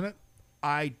Springfield, wasn't it?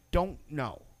 I don't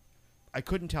know. I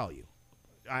couldn't tell you.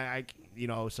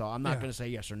 So I'm not going to say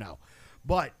yes or no.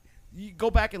 But you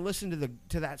go back and listen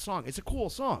to that song. It's a cool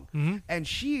song. And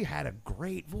she had a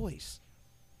great voice.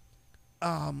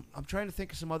 I'm trying to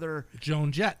think of some other.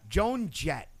 Joan Jett.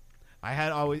 I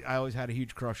always had a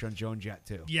huge crush on Joan Jett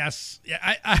too. Yes. Yeah,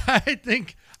 I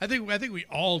think we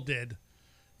all did.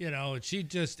 You know,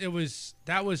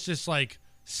 that was just like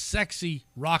sexy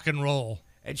rock and roll.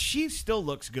 And she still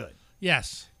looks good.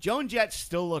 Yes. Joan Jett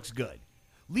still looks good.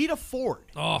 Lita Ford.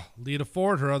 Oh, Lita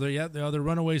Ford, the other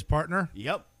Runaways partner.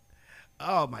 Yep.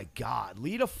 Oh my God,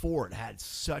 Lita Ford had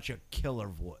such a killer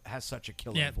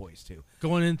voice too.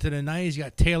 Going into the 90s, you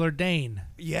got Taylor Dane.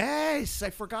 Yes, I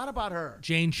forgot about her.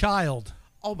 Jane Child.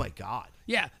 Oh my God.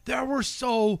 Yeah, there were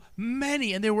so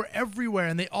many, and they were everywhere,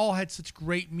 and they all had such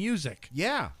great music.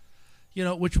 Yeah. You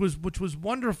know, which was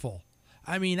wonderful.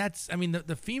 I mean,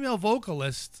 the female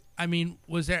vocalist,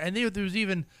 was there, and there was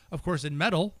even, of course, in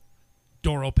metal,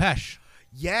 Doro Pesch.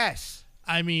 Yes.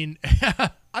 I mean,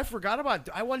 I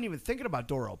wasn't even thinking about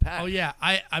Doro Pesch. Oh yeah,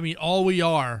 All We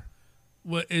Are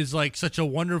is like such a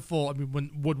wonderful. When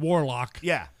Wood Warlock.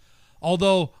 Yeah.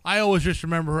 Although I always just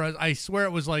remember her. I swear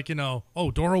it was like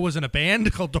Doro was in a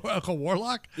band called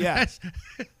Warlock. Yeah.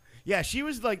 Yeah, she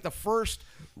was like the first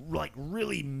like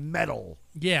really metal.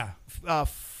 Yeah.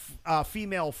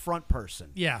 Female front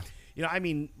person. Yeah. You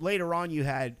know, later on you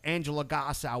had Angela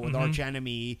Gossow with Arch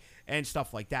Enemy and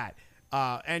stuff like that.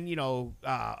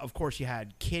 Of course you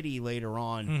had Kitty later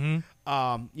on,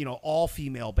 all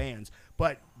female bands.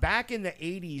 But back in the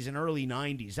 80s and early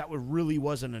 90s, that really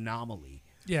was an anomaly.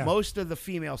 Yeah. Most of the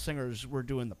female singers were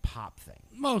doing the pop thing.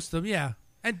 Most of them, yeah.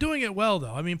 And doing it well,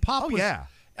 though. Pop was... yeah.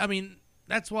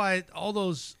 That's why all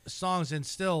those songs and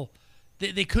still...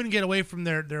 They couldn't get away from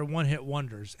their one-hit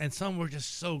wonders. And some were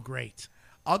just so great.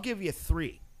 I'll give you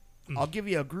three. I'll give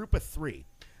you a group of three.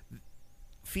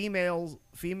 Female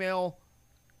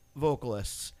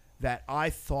vocalists that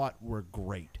I thought were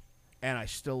great, and I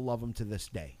still love them to this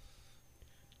day.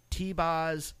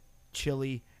 T-Boz,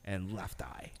 Chili, and Left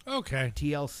Eye. Okay.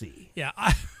 TLC. Yeah,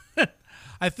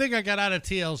 I think I got out of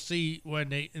TLC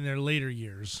in their later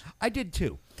years. I did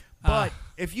too. But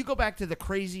if you go back to the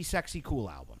Crazy Sexy Cool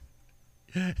album.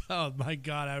 Oh my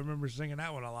God, I remember singing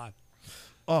that one a lot.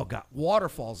 Oh God,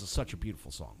 Waterfalls is such a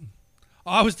beautiful song.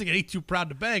 Oh, I was thinking Ain't Too Proud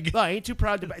to Beg. No, I Ain't Too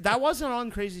Proud to Beg. That wasn't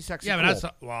on Crazy Sexy Cool. Yeah,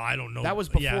 but I don't know. That was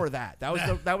before that.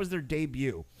 That was their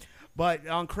debut. But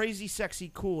on Crazy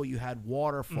Sexy Cool, you had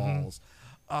Waterfalls.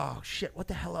 Oh, shit. What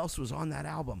the hell else was on that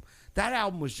album? That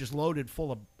album was just loaded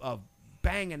full of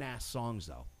banging-ass songs,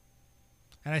 though.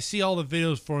 And I see all the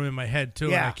videos for him in my head, too,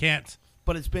 and I can't.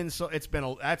 But that's been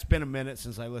a minute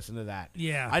since I listened to that.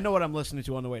 Yeah. I know what I'm listening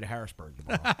to on the way to Harrisburg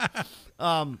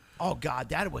tomorrow. Oh, God.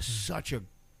 That was such a...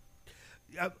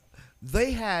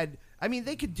 they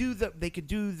could do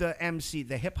the MC,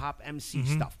 the hip hop MC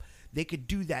stuff. They could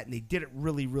do that, and they did it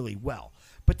really, really well.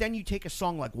 But then you take a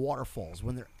song like Waterfalls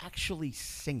when they're actually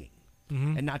singing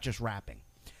and not just rapping.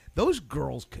 Those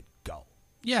girls could go.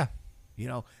 Yeah.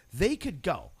 They could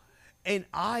go. And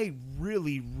I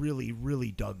really, really,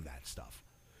 really dug that stuff.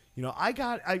 A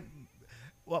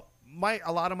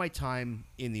lot of my time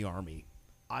in the Army,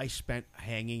 I spent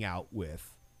hanging out with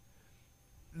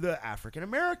the African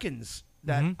Americans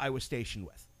that I was stationed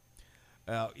with.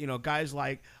 Guys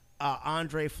like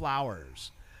Andre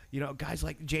Flowers, guys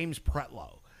like James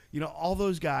Pretlow, all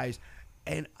those guys.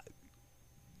 And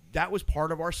that was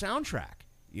part of our soundtrack,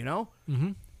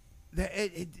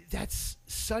 That's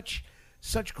such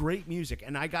such great music,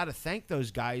 and I got to thank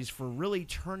those guys for really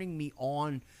turning me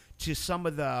on to some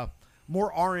of the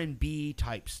more R&B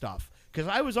type stuff, because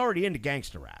I was already into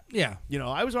gangster rap. Yeah.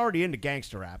 I was already into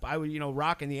gangster rap. I was,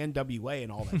 rocking the NWA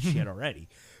and all that shit already.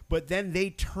 But then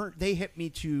they hit me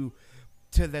to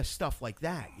the stuff like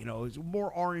that. It was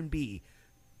more R&B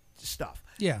stuff.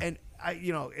 Yeah. And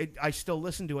I still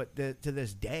listen to it to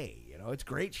this day. It's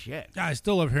great shit. I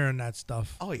still love hearing that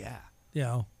stuff. Oh yeah.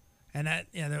 And that,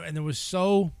 and there was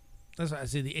that's why I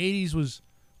say the 80s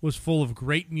was full of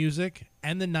great music,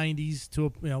 and the 90s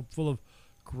full of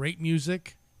great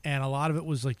music, and a lot of it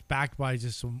was like backed by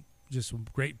just some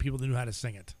great people that knew how to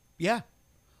sing it. Yeah.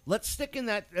 Let's stick in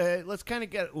that. Let's kind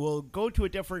of we'll go to a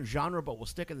different genre, but we'll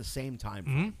stick in the same time.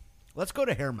 Mm-hmm. Let's go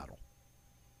to hair metal.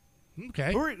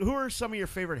 Okay. Who are some of your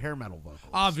favorite hair metal vocalists?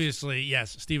 Obviously,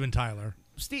 yes, Steven Tyler.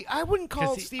 I wouldn't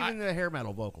call Steven the hair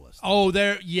metal vocalist. Oh,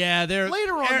 they're later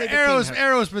on.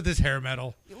 Aerosmith is hair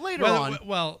metal. Later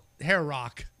on, hair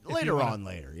rock.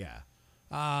 Later,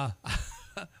 yeah.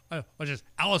 Which is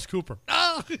Alice Cooper.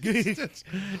 I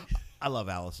love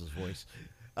Alice's voice.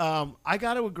 I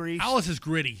got to agree. Alice is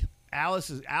gritty. Alice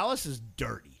is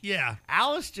dirty. Yeah.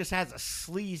 Alice just has a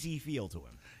sleazy feel to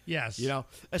him. Yes.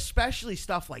 Especially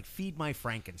stuff like "Feed My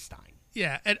Frankenstein."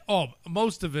 Yeah, and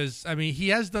most of his. I mean, he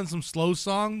has done some slow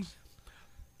songs.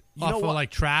 Off of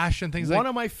like Trash and things like that. One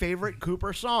of my favorite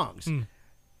Cooper songs,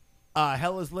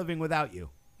 "Hell Is Living Without You,"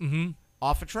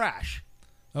 off of Trash.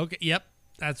 Okay, yep,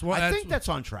 that's one. I think that's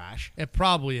on Trash. It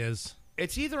probably is.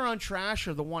 It's either on Trash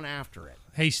or the one after it.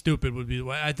 Hey Stupid would be the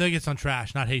way. I think it's on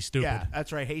Trash, not Hey Stupid. Yeah,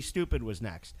 that's right. Hey Stupid was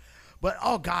next. But,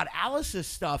 oh, God, Alice's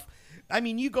stuff. I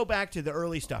mean, you go back to the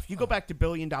early stuff. You go back to $1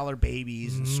 Billion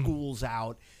Babies and School's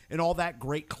Out and all that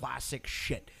great classic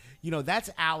shit. That's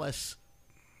Alice.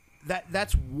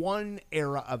 That's one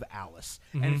era of Alice,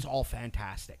 and it's all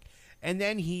fantastic. And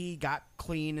then he got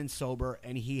clean and sober,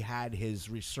 and he had his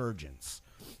resurgence,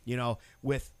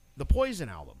 with the Poison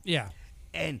album. Yeah.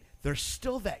 And there's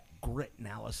still that grit in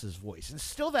Alice's voice, and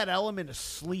still that element of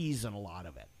sleaze in a lot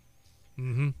of it.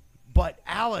 Mm-hmm. But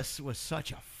Alice was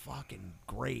such a fucking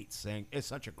great singer. It's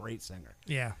such a great singer.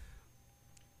 Yeah.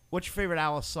 What's your favorite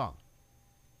Alice song?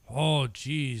 Oh,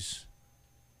 geez.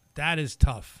 That is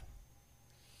tough.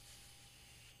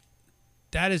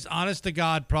 That is, honest to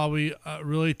God, probably a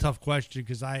really tough question,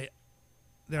 because there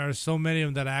are so many of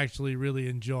them that I actually really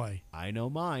enjoy. I know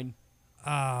mine.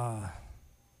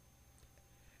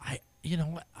 You know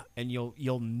what? And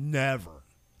you'll never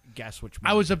guess which.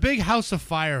 I was a big House of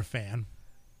Fire fan.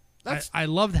 I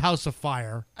loved House of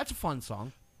Fire. That's a fun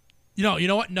song. You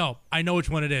know what? No, I know which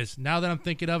one it is. Now that I'm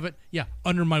thinking of it, yeah,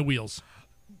 Under My Wheels.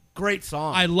 Great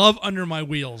song. I love Under My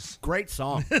Wheels. Great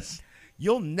song.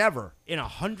 You'll never, in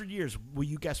 100 years, will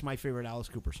you guess my favorite Alice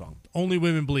Cooper song? Only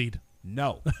Women Bleed.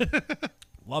 No.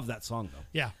 Love that song, though.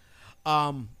 Yeah.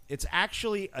 It's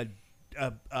actually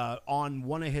on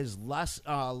one of his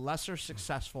lesser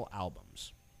successful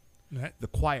albums, Right. The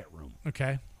Quiet Room.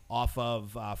 Okay. Off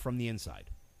of From the Inside,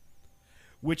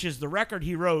 which is the record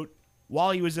he wrote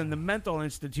while he was in the mental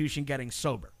institution getting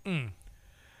sober.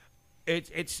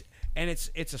 It's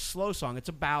a slow song. It's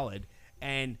a ballad,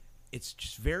 and it's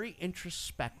just very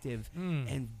introspective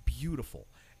and beautiful.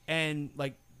 And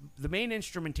like the main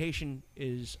instrumentation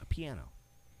is a piano.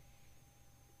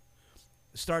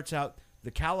 It starts out,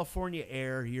 the California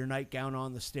air, your nightgown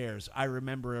on the stairs. I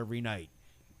remember every night.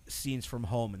 Scenes from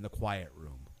home in the quiet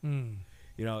room.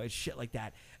 It's shit like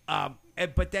that.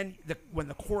 But then when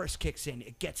the chorus kicks in,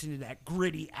 it gets into that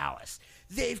gritty Alice.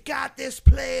 They've got this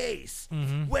place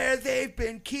where they've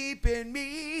been keeping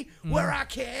me, where I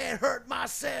can't hurt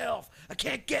myself. I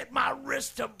can't get my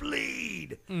wrist to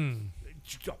bleed.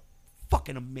 It's a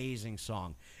fucking amazing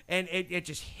song. And it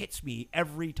just hits me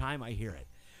every time I hear it.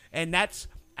 And that's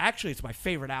actually, it's my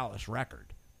favorite Alice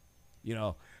record.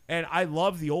 And I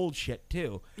love the old shit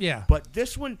too. Yeah. But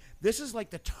this is like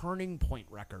the turning point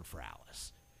record for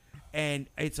Alice. And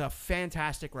it's a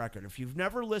fantastic record. If you've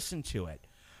never listened to it,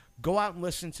 go out and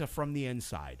listen to From the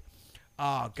Inside.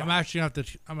 God. I'm gonna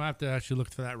have to actually look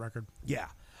for that record. Yeah.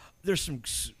 There's some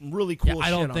really cool shit I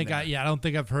don't on think there. I don't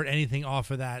think I've heard anything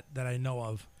off of that I know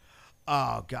of.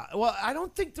 Oh God! Well, I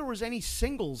don't think there was any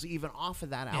singles even off of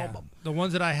that album. The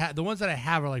ones that I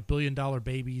have are like $1 Billion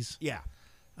Babies. Yeah.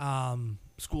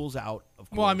 School's Out, of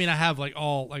course. Well, I mean, I have like a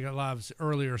lot of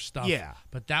earlier stuff. Yeah.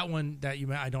 But that one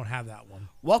I don't have that one.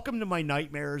 Welcome to My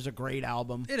Nightmare is a great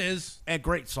album. It is. And a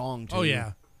great song too. Oh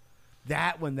yeah.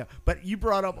 That one, but you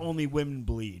brought up Only Women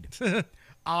Bleed.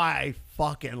 I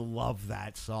fucking love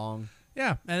that song.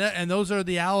 Yeah, and those are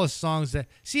the Alice songs that.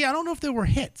 See, I don't know if they were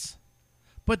hits,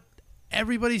 but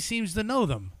everybody seems to know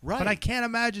them. Right. But I can't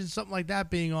imagine something like that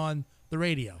being on the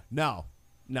radio. No.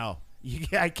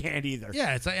 I can't either.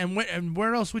 Yeah, it's like, and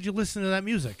where else would you listen to that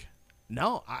music?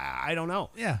 No, I don't know.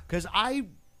 Yeah. Because I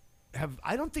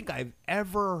don't think I've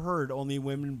ever heard Only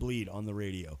Women Bleed on the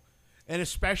radio. And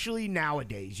especially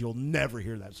nowadays, you'll never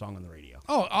hear that song on the radio.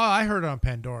 Oh, I heard it on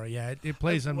Pandora. Yeah, it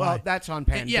plays on Well, my... that's on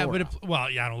Pandora. Yeah, but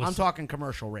I don't listen. I'm talking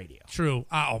commercial radio. True.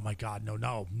 Oh my God, no,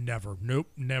 never, nope,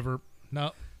 never,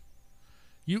 no.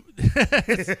 You,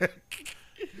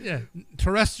 yeah,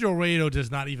 terrestrial radio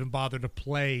does not even bother to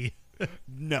play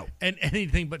No. and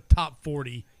anything but top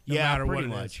 40, no matter what pretty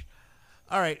it much. is.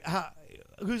 All right,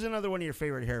 who's another one of your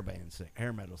favorite hair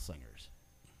metal singers?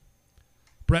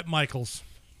 Bret Michaels.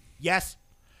 Yes.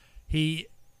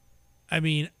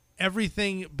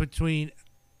 Everything between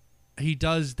he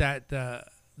does that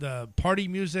the party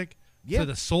music to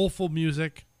the soulful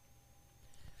music,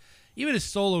 even his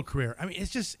solo career. I mean,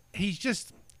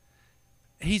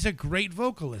 he's a great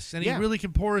vocalist, and he really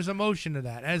can pour his emotion to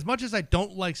that. As much as I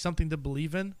don't like Something to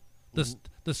Believe in,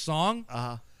 the song,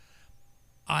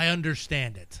 I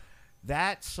understand it.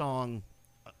 That song,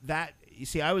 you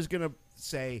see, I was gonna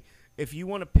say if you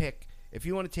want to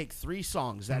take 3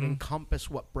 songs that encompass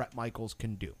what Bret Michaels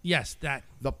can do. Yes, that.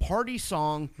 The party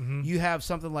song, you have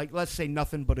something like, let's say,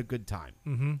 Nothing But a Good Time.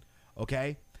 Mm-hmm.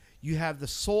 Okay? You have the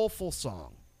soulful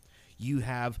song. You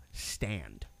have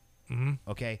Stand. Mm-hmm.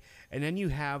 Okay? And then you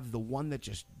have the one that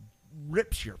just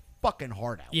rips your fucking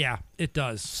heart out. Yeah, it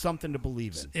does. Something to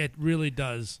Believe in. It really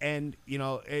does. And, you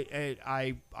know,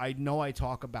 I know I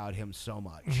talk about him so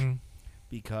much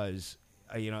because,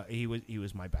 you know, he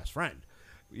was my best friend.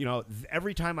 You know,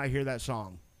 every time I hear that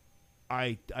song,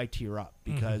 I tear up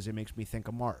because it makes me think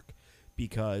of Mark,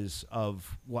 because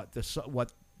of what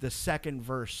the second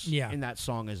verse in that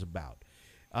song is about.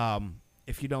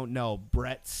 If you don't know,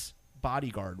 Bret's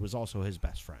bodyguard was also his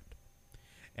best friend,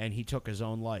 and he took his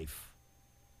own life.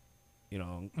 You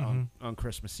know, on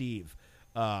Christmas Eve.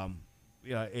 In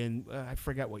I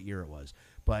forget what year it was,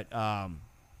 but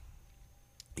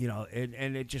you know,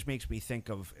 and it just makes me think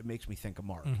of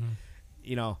Mark.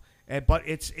 You know, but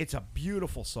it's a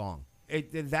beautiful song.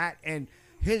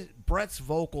 Bret's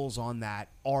vocals on that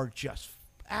are just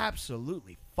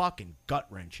absolutely fucking gut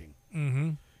wrenching. Mm-hmm.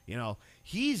 You know,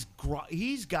 he's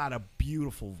got a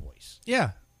beautiful voice.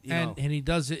 Yeah, and he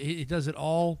does it. He does it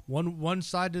all one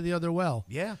side to the other well.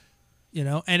 Yeah, you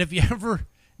know. And if you ever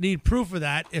need proof of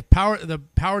that, the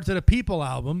Power to the People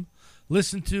album,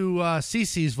 listen to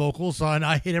CeCe's vocals on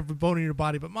 "I Hate Every Bone in Your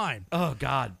Body But Mine." Oh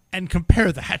God. And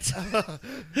compare that.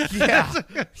 Yeah.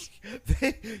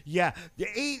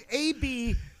 The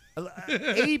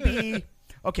AB.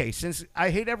 Okay, since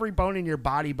 "I Hate Every Bone in Your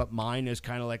Body But Mine" is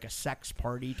kind of like a sex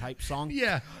party type song.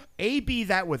 Yeah. AB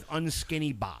that with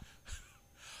 "Unskinny Bop."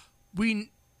 Did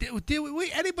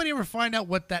anybody ever find out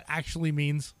what that actually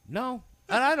means? No,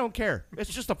 and I don't care.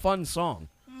 It's just a fun song.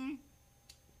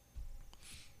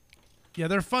 Yeah,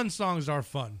 their fun songs are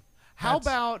fun. How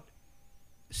about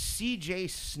CJ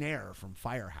Snare from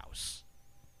Firehouse?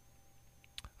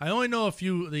 I only know a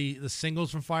few the singles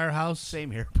from Firehouse.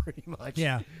 Same here, pretty much.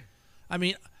 Yeah. I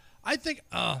mean, I think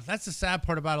that's the sad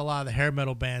part about a lot of the hair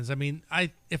metal bands. I mean,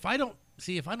 if I don't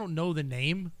know the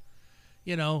name,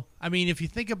 you know, I mean, if you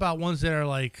think about ones that are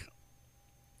like,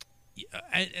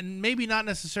 and maybe not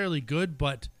necessarily good,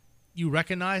 but you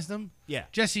recognize them. Yeah.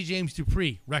 Jesse James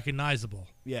Dupree, recognizable.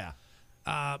 Yeah.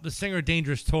 The singer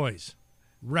Dangerous Toys,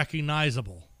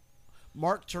 recognizable.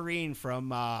 Mark Tureen from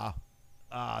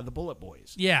the Bullet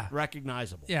Boys. Yeah.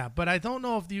 Recognizable. Yeah, but I don't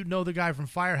know if you know the guy from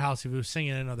Firehouse if he was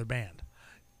singing in another band.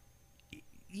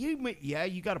 You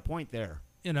got a point there.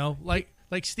 You know, like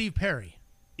Steve Perry.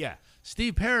 Yeah.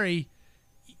 Steve Perry,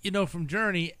 you know, from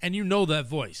Journey, and you know that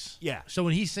voice. Yeah. So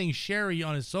when he sings Sherry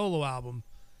on his solo album,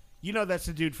 you know that's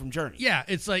the dude from Journey. Yeah,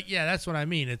 it's like, yeah, that's what I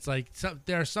mean. It's like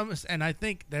there are some, and I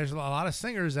think there's a lot of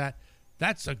singers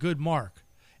that's a good mark.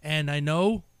 And I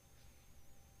know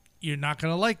you're not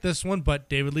going to like this one, but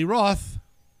David Lee Roth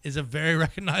is a very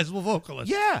recognizable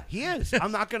vocalist. Yeah, he is.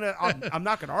 I'm not gonna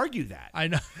argue that. I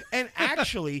know. And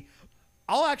actually,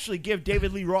 I'll actually give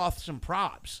David Lee Roth some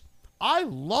props. I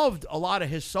loved a lot of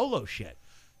his solo shit.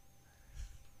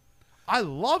 I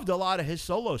loved a lot of his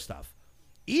solo stuff.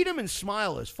 Eat 'Em and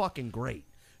Smile is fucking great.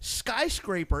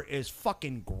 Skyscraper is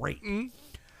fucking great.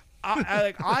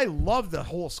 I love the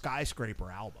whole Skyscraper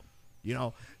album. You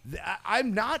know,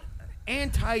 I'm not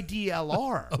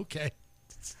anti-DLR. Okay.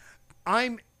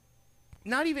 I'm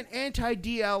not even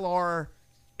anti-DLR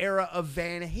era of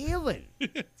Van Halen.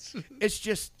 It's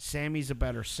just Sammy's a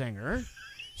better singer.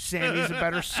 Sammy's a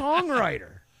better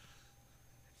songwriter.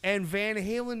 and Van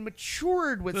Halen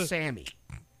matured with Sammy.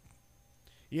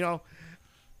 You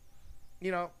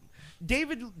know,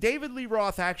 David Lee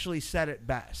Roth actually said it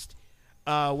best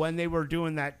when they were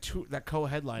doing that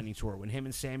co-headlining tour, when him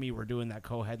and Sammy were doing that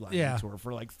co-headlining tour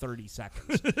for like 30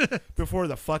 seconds before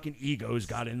the fucking egos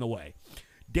got in the way.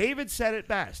 David said it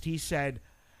best. He said,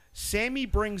 "Sammy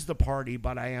brings the party,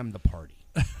 but I am the party."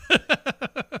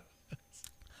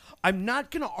 I'm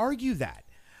not going to argue that.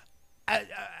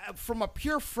 From a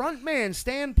pure frontman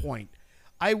standpoint,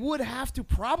 I would have to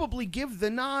probably give the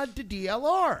nod to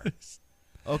DLR.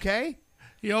 Okay?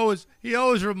 He always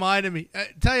reminded me.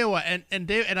 Tell you what, and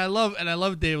Dave, and I love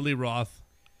David Lee Roth.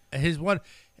 His Little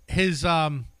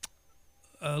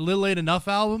Ain't Enough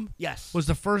album, Yes, was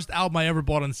the first album I ever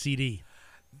bought on CD.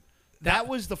 That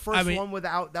was the first one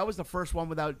without. That was the first one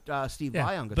without Steve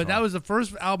Vai on guitar. But that was the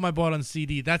first album I bought on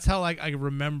CD. That's how I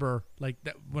remember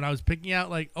that when I was picking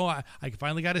out I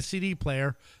finally got a CD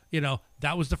player.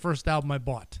 That was the first album I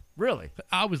bought. Really,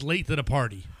 I was late to the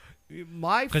party.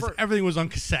 Because everything was on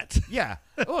cassette. Yeah.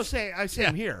 Oh,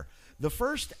 same here. The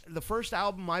first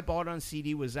album I bought on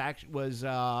CD was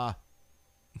And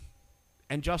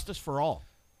Justice for All.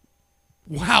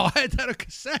 Wow, I had that on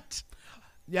cassette.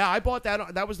 Yeah, I bought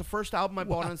that. That was the first album I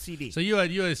bought on CD. So you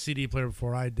had a CD player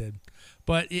before I did,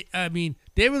 but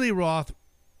David Lee Roth,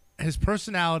 his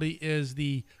personality is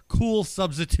the cool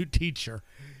substitute teacher.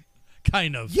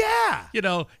 Kind of. Yeah.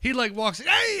 He walks in,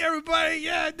 "Hey, everybody,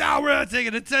 yeah, now we're not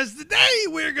taking a test today.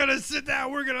 We're going to sit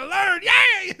down. We're going to learn.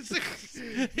 Yeah."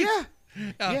 Yeah.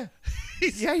 Yeah.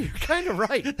 Yeah, you're kind of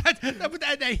right.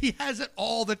 He has it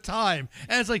all the time.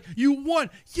 And it's like,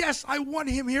 yes, I want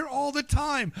him here all the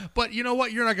time. But you know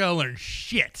what? You're not going to learn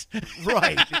shit.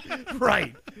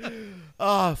 Right.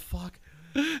 Oh, fuck.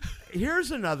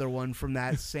 Here's another one from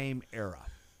that same era.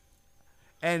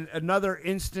 And another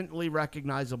instantly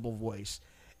recognizable voice,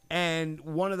 and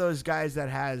one of those guys that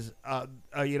has, a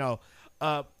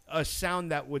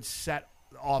sound that would set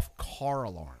off car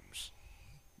alarms.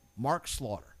 Mark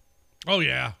Slaughter. Oh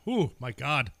yeah! Ooh, my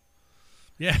God.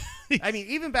 Yeah. I mean,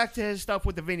 even back to his stuff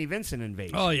with the Vinnie Vincent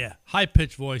invasion. Oh yeah, high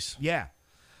pitched voice. Yeah,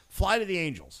 "Fly to the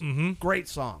Angels." Mm-hmm. Great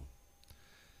song.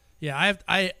 Yeah,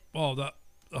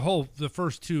 the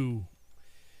first two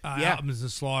albums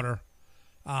of Slaughter.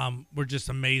 Were just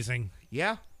amazing.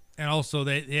 Yeah. And also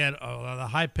they had the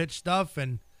high pitched stuff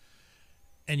and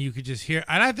you could just hear,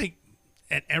 and I think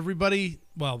everybody,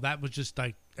 that was just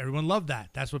everyone loved that.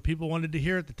 That's what people wanted to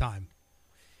hear at the time.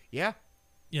 Yeah.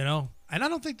 And I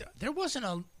don't think there wasn't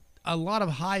a lot of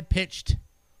high pitched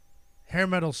hair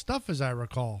metal stuff as I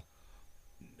recall.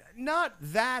 Not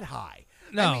that high.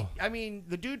 No. I mean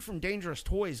the dude from Dangerous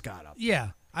Toys got up.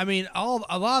 Yeah. I mean a lot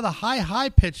of the high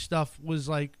pitched stuff was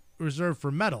reserved for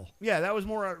metal. Yeah, that was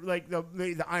more like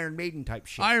the Iron Maiden type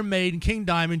shit. Iron Maiden, King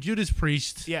Diamond, Judas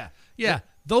Priest. Yeah.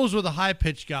 Those were the high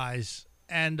pitched guys.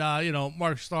 And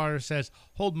Mark Slaughter says,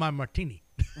 "Hold my martini."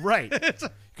 Right,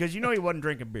 because he wasn't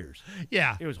drinking beers.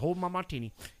 Yeah, it was "Hold my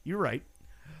martini." You're right.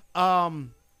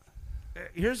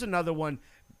 Here's another one,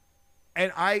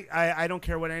 and I don't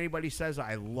care what anybody says.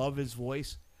 I love his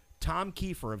voice. Tom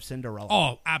Kiefer of Cinderella.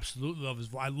 Oh, absolutely love his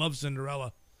voice. I love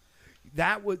Cinderella.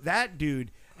 That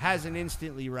dude has an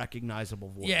instantly recognizable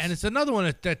voice. Yeah, and it's another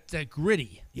one that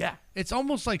gritty. Yeah. It's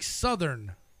almost like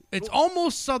Southern. It's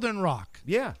almost Southern rock.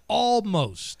 Yeah.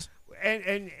 Almost.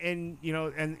 And and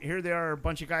here there are a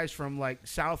bunch of guys from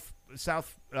South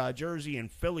Jersey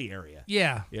and Philly area.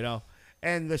 Yeah.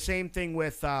 And the same thing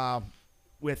with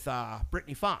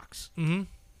Brittany Fox. Mm-hmm.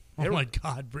 Oh my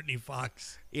God, Brittany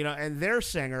Fox. And their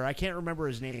singer, I can't remember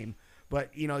his name, but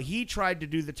he tried to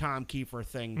do the Tom Kiefer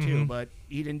thing too, but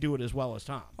he didn't do it as well as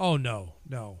Tom. Oh no.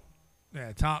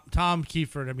 Yeah, Tom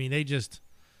Kiefer. I mean, they just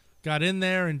got in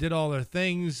there and did all their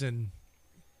things, and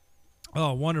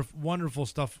wonderful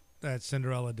stuff that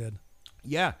Cinderella did.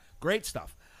 Yeah, great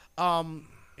stuff.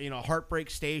 Heartbreak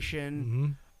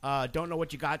Station. Mm-hmm. Don't Know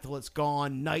What You Got Till It's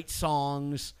Gone. Night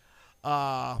Songs.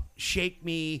 Shake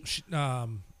Me.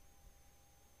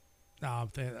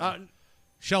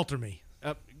 Shelter Me.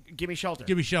 Give Me Shelter.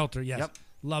 Give Me Shelter. Yes. Yep.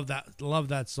 Love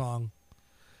that song.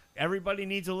 Everybody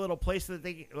needs a little place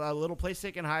they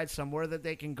can hide, somewhere that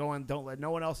they can go and don't let no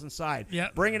one else inside. Yeah.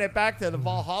 Bringing it back to the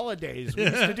Valhalla days. We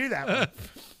used to do that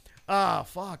one.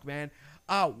 Fuck, man.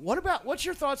 What's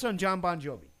your thoughts on John Bon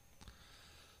Jovi?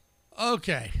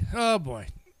 Okay. Oh boy.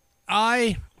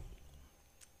 I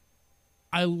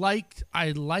like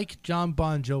John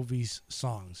Bon Jovi's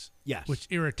songs. Yes. Which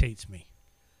irritates me.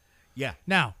 Yeah.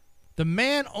 Now, the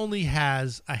man only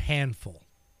has a handful.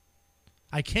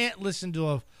 I can't listen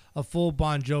to a full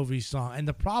Bon Jovi song. And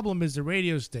the problem is the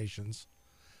radio stations,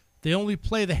 they only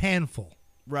play the handful.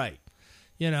 Right.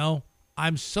 You know,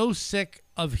 I'm so sick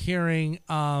of hearing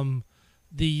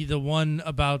the one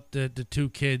about the two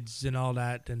kids and all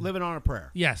that. And Living on a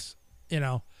Prayer. yes, you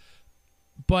know,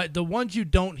 but the ones you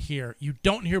don't hear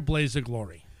Blaze of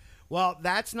Glory. Well,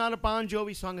 that's not a Bon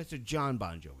Jovi song. It's a John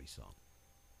Bon Jovi song.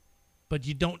 But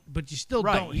you still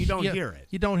Right, don't. you don't hear it.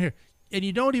 You don't hear, and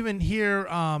you don't even hear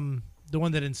the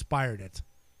one that inspired it.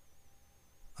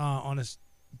 On his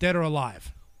Dead or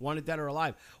Alive. Wanted Dead or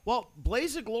Alive. Well,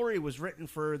 Blaze of Glory was written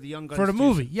for the Young Guns For the 2,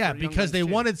 movie, for yeah, the Young because Guns they 2.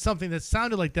 wanted something that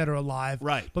sounded like Dead or Alive.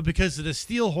 Right. But because of the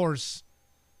Steel Horse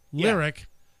lyric,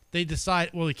 they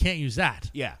decide, well, we can't use that.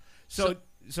 Yeah. So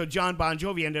John Bon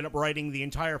Jovi ended up writing the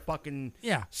entire fucking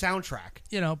soundtrack.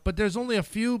 You know, but there's only a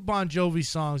few Bon Jovi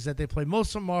songs that they play.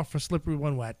 Most of them are for Slippery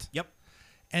When Wet. Yep.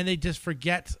 And they just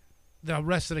forget the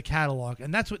rest of the catalog.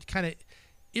 And that's what kind of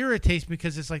irritates me,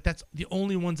 because it's like that's the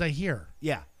only ones I hear.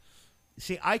 Yeah.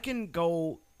 See,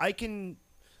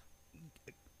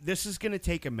 this is going to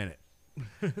take a minute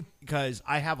because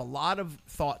I have a lot of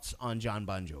thoughts on John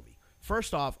Bon Jovi.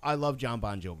 First off, I love John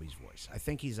Bon Jovi's voice. I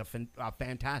think he's a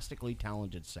fantastically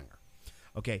talented singer.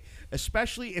 Okay,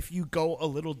 especially if you go a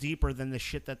little deeper than the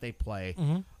shit that they play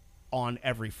on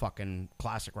every fucking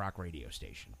classic rock radio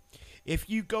station. If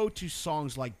you go to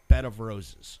songs like Bed of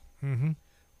Roses,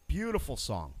 beautiful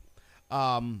song.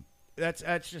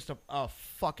 That's just a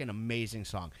fucking amazing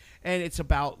song. And it's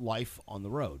about life on the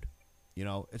road. You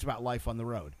know, it's about life on the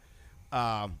road.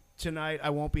 Tonight I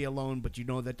won't be alone, but you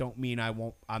know that don't mean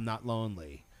I'm not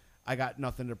lonely. I got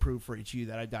nothing to prove for each you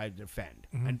that I died to defend.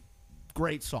 And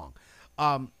great song.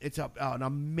 It's an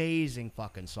amazing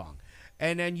fucking song.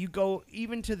 And then you go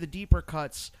even to the deeper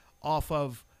cuts off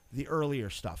of the earlier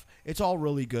stuff. It's all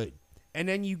really good. And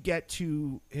then you get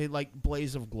to like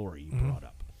Blaze of Glory you brought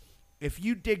up. If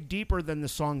you dig deeper than the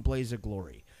song Blaze of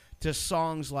Glory to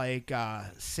songs like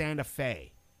Santa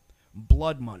Fe,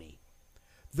 Blood Money,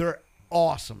 they're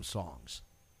awesome songs.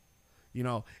 You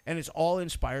know, and it's all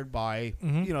inspired by,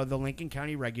 you know, the Lincoln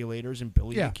County Regulators and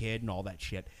Billy the Kid and all that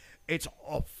shit. It's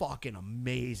a fucking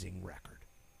amazing record.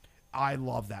 I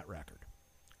love that record.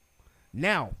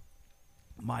 Now,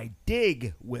 my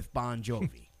dig with Bon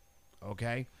Jovi,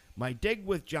 okay? My dig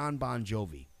with John Bon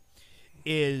Jovi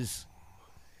is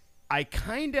I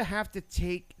kind of have to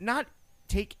not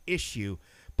take issue,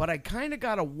 but I kind of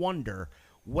got to wonder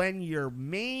when your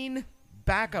main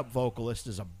backup vocalist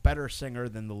is a better singer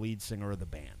than the lead singer of the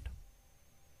band.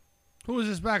 Who was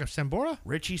his backup? Sambora?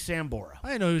 Richie Sambora. I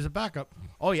didn't know he was a backup.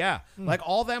 Oh, yeah. Like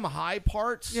all them high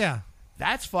parts. Yeah.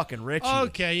 That's fucking Richie.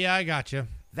 Okay, yeah, I got you.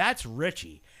 That's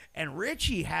Richie. And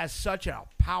Richie has such a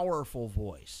powerful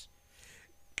voice.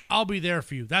 I'll be there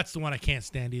for you. That's the one I can't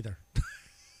stand either.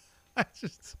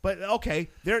 But okay,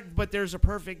 there's a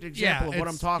perfect example of what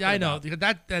I'm talking about. Yeah, I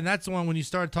know. That's the one when you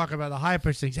start talking about the high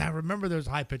pitched things. I remember there's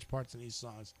high pitched parts in these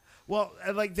songs. Well,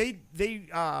 like they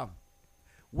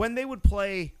when they would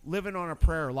play "Living on a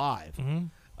Prayer" live,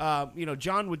 you know,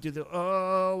 John would do the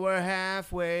 "Oh, we're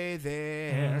halfway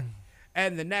there,"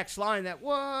 and the next line that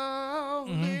 "Whoa,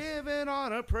 living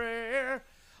on a prayer"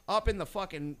 up in the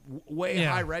fucking way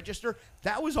high register.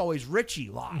 That was always Richie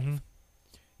live,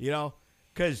 you know.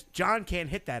 Because John can't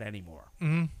hit that anymore.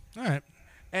 All right.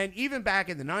 And even back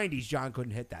in the 90s, John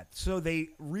couldn't hit that. So they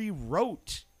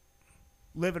rewrote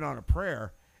Living on a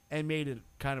Prayer and made it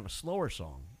kind of a slower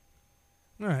song.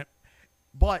 All right.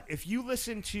 But if you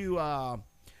listen to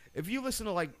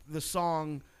like the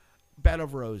song Bed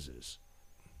of Roses,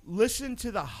 listen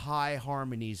to the high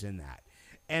harmonies in that.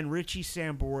 And Richie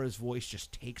Sambora's voice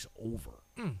just takes over.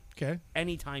 Okay.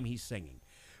 Anytime he's singing.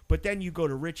 But then you go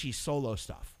to Richie's solo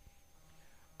stuff.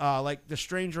 Like the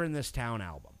Stranger in This Town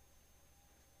album.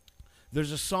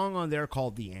 There's a song on there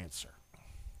called The Answer.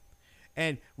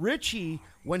 And Richie,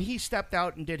 when he stepped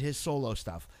out and did his solo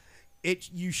stuff,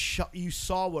 you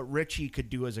saw what Richie could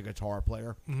do as a guitar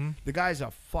player. The guy's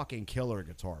a fucking killer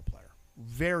guitar player.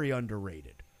 Very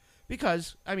underrated.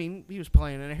 Because, I mean, he was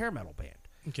playing in a hair metal band.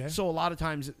 Okay. So a lot of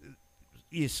times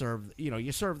you serve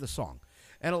the song.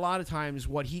 And a lot of times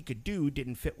what he could do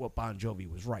didn't fit what Bon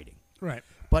Jovi was writing. Right.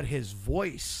 But his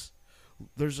voice,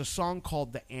 there's a song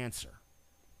called The Answer.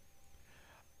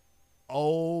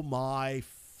 Oh my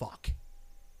fuck.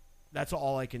 That's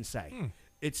all I can say.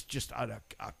 It's just a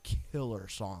killer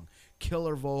song.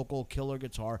 Killer vocal, killer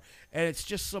guitar. And it's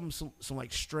just some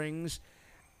like strings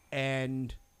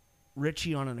and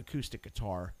Richie on an acoustic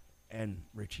guitar and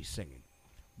Richie singing.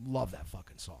 Love that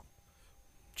fucking song.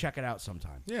 Check it out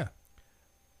sometime. Yeah.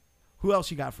 Who else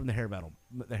you got from the hair metal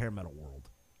world?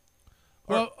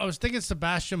 Well, I was thinking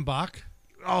Sebastian Bach.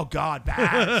 Oh, God,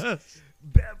 bad.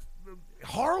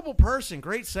 Horrible person,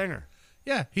 great singer.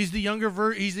 Yeah, he's the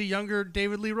younger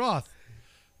David Lee Roth.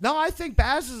 No, I think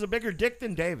Baz is a bigger dick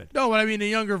than David. No, but I mean the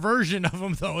younger version of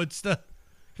him though. It's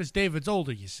because David's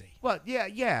older, you see. Well,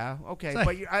 yeah, okay.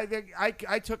 Like- but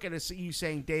I took it as you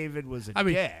saying David was a I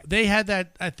mean, dick. they had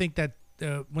that. I think that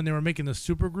when they were making the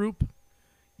supergroup,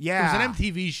 Yeah. it was an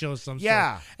MTV show of some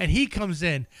Yeah. sort. And he comes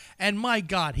in, and my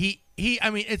God, he. I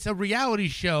mean, it's a reality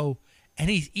show, and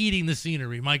he's eating the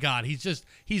scenery. My God,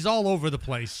 he's all over the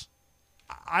place.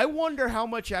 I wonder how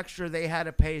much extra they had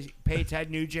to pay Ted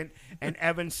Nugent and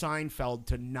Evan Seinfeld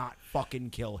to not fucking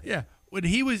kill him. Yeah, when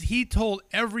he told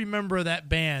every member of that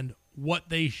band what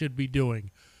they should be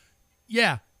doing.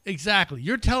 Yeah, exactly.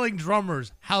 You're telling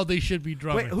drummers how they should be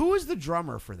drumming. Wait, who was the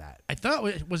drummer for that? I thought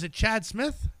was it Chad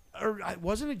Smith? Or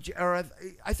wasn't it? Or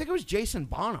I think it was Jason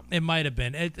Bonham. It might have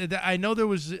been. I know there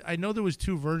was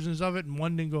two versions of it, and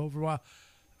one didn't go over well.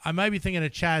 I might be thinking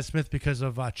of Chad Smith because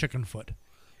of Chickenfoot.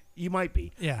 You might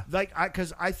be. Yeah.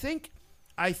 Because I think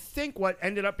what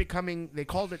ended up becoming, they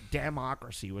called it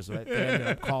Damocracy, was what they ended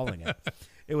up calling it.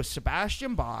 It was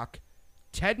Sebastian Bach,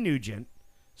 Ted Nugent,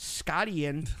 Scott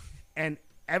Ian, and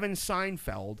Evan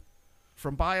Seinfeld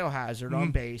from Biohazard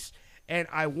on bass. And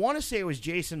I want to say it was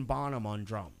Jason Bonham on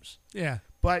drums. Yeah.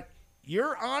 But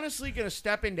you're honestly going to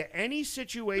step into any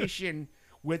situation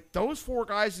with those four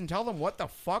guys and tell them what the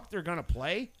fuck they're going to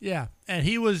play? Yeah, and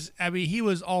he was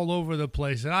all over the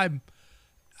place, and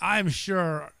I'm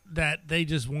sure that they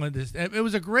just wanted this. It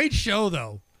was a great show,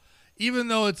 though, even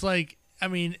though it's like, I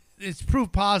mean, it's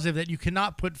proof positive that you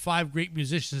cannot put five great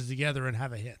musicians together and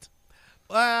have a hit.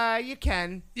 You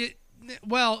can.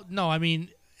 Well, no, I mean,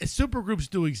 supergroups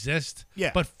do exist, Yeah.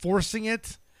 but forcing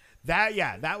it,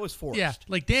 That was forced. yeah,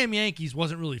 like Damn Yankees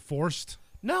wasn't really forced.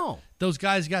 No. Those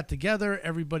guys got together.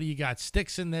 Everybody, you got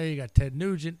Styx in there. You got Ted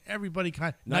Nugent. Everybody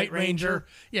Night Ranger.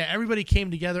 Yeah, everybody came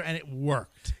together and it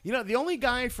worked. You know,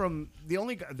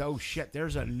 oh shit,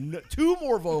 there's two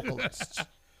more vocalists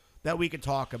that we could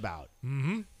talk about.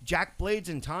 Mm-hmm. Jack Blades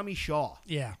and Tommy Shaw.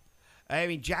 Yeah. I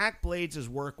mean, Jack Blades'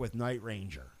 work with Night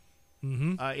Ranger.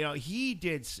 Mm-hmm. You know,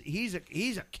 he's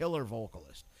a killer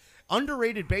vocalist.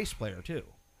 Underrated bass player, too.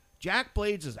 Jack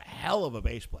Blades is a hell of a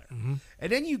bass player. Mm-hmm.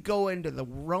 And then you go into the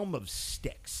realm of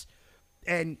Styx.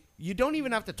 And you don't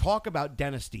even have to talk about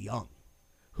Dennis DeYoung,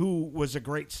 who was a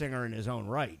great singer in his own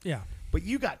right. Yeah. But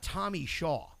you got Tommy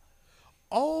Shaw.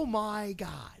 Oh, my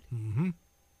God. Mm-hmm.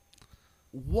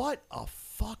 What a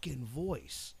fucking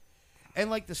voice. And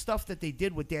like the stuff that they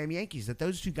did with Damn Yankees, that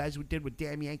those two guys did with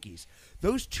Damn Yankees,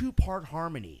 those two-part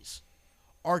harmonies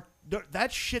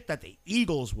that's shit that the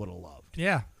Eagles would have loved.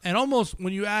 Yeah. And almost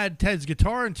when you add Ted's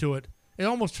guitar into it, it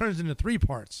almost turns into three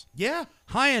parts. Yeah.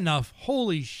 High enough.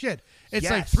 Holy shit. It's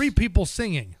like Yes. three people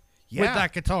singing with Yeah.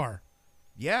 that guitar.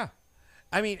 Yeah.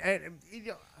 I mean,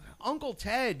 Uncle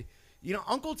Ted,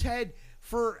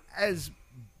 for as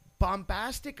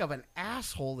bombastic of an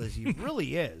asshole as he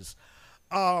really is,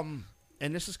 and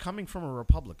this is coming from a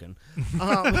Republican,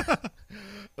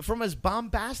 from as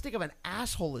bombastic of an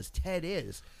asshole as Ted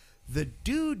is, the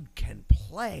dude can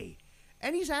play,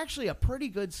 and he's actually a pretty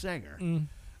good singer.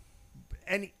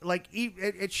 And like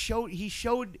he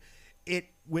showed it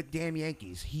with Damn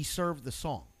Yankees. He served the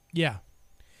song. Yeah.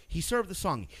 He served the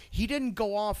song. He didn't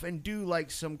go off and do like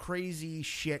some crazy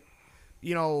shit.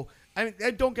 You know, I mean,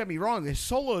 don't get me wrong. The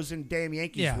solos in Damn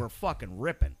Yankees were fucking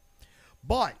ripping,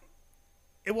 but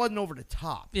it wasn't over the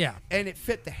top. Yeah. And it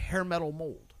fit the hair metal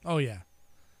mold. Oh yeah.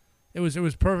 It was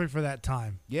perfect for that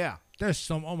time. Yeah.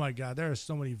 Oh my God, there are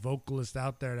so many vocalists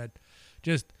out there that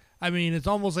just, I mean, it's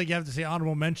almost like you have to say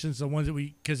honorable mentions, the ones that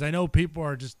because I know people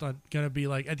are just going to be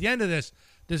like, at the end of this,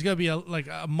 there's going to be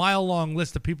a mile-long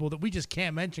list of people that we just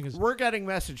can't mention. We're getting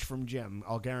message from Jim.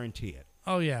 I'll guarantee it.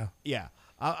 Oh, yeah. Yeah.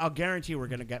 I'll guarantee we're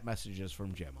going to get messages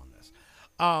from Jim on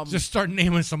this. Just start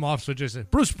naming some off, so just say,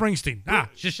 Bruce Springsteen.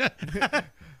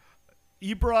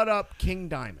 You brought up King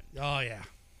Diamond. Oh, yeah.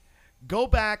 Go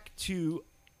back to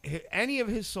any of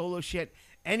his solo shit,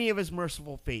 any of his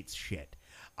Merciful Fates shit.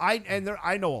 I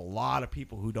know a lot of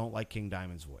people who don't like King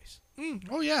Diamond's voice.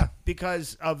 Oh, yeah.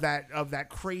 Because of that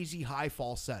crazy high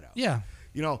falsetto. Yeah.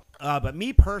 You know, but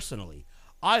me personally,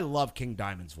 I love King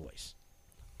Diamond's voice.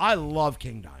 I love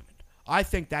King Diamond. I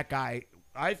think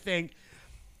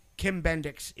Kim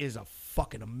Bendix is a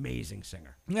fucking amazing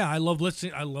singer. Yeah, I love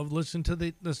listening to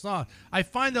the song. I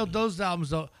find out those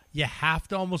albums, though, you have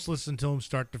to almost listen to them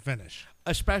start to finish.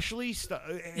 Especially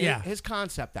his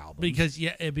concept album. Because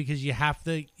you have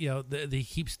to, he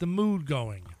keeps the mood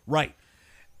going. Right.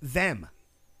 Them.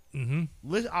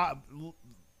 Mm-hmm.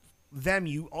 Them,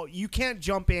 you can't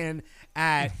jump in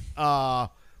at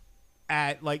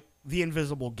like The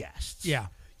Invisible Guests. Yeah.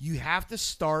 You have to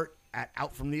start at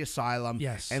Out from the Asylum.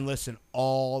 Yes. And listen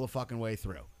all the fucking way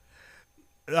through.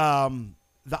 The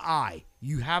Eye,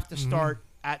 you have to start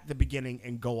at the beginning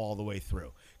and go all the way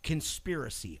through.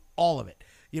 Conspiracy, all of it.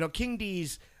 King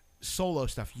D's solo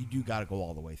stuff, you do got to go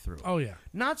all the way through. Oh, yeah.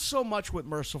 Not so much with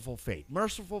Merciful Fate.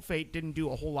 Merciful Fate didn't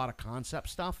do a whole lot of concept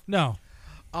stuff. No.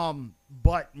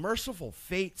 But Merciful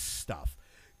Fate's stuff,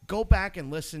 go back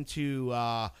and listen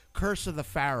to Curse of the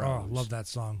Pharaohs. Oh, love that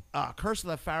song. Curse of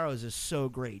the Pharaohs is so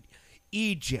great.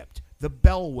 Egypt, The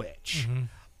Bell Witch.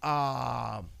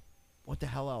 What the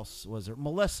hell else was there?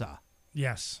 Melissa.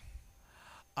 Yes.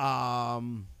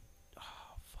 No,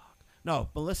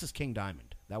 Melissa's King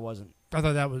Diamond. That wasn't. I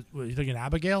thought that was you thinking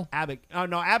Abigail?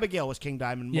 No, Abigail was King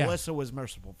Diamond. Yeah. Melissa was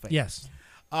Merciful Fate. Yes.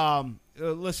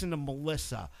 Listen to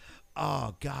Melissa.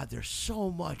 Oh, God, there's so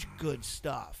much good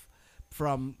stuff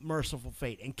from Merciful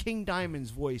Fate. And King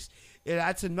Diamond's voice,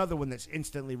 that's another one that's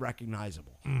instantly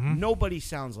recognizable. Nobody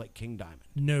sounds like King Diamond.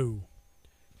 No.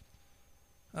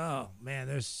 Oh, man,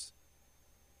 there's...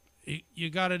 You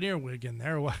got an earwig in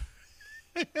there.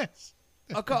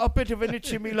 I got a bit of an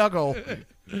itchy me luggo.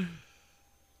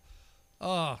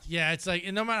 Oh, yeah, it's like,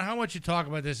 and no matter how much you talk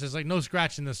about this, it's like no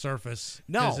scratching the surface.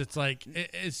 No. 'Cause it's like,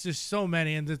 it's just so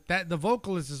many. And the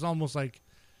vocalist is almost like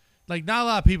not a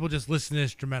lot of people just listen to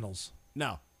instrumentals.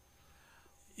 No.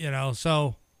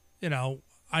 So,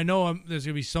 I know there's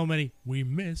going to be so many we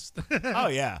missed. Oh,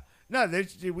 yeah. No,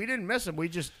 we didn't miss them. We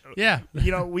just, Yeah.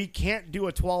 We can't do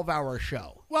a 12-hour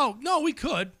show. Well, no, we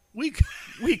could. We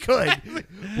could.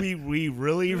 we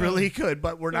really, really could,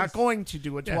 but we're not going to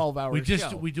do a 12-hour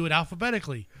show. We do it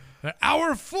alphabetically.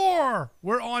 Hour 4,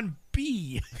 we're on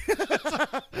B.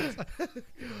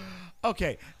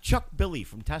 Okay, Chuck Billy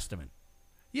from Testament.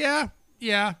 Yeah.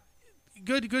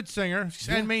 Good singer.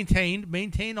 Yeah. And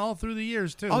maintained all through the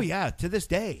years, too. Oh, yeah, to this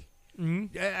day.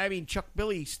 Mm-hmm. I mean, Chuck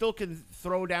Billy still can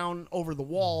throw down over the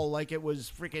wall like it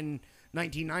was freaking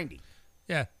 1990.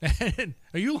 Yeah.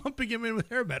 Are you lumping him in with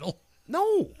hair metal?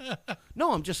 No,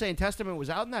 I'm just saying Testament was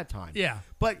out in that time. Yeah.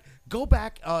 But go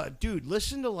back, dude,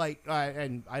 listen to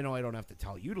and I know I don't have to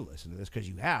tell you to listen to this because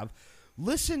you have.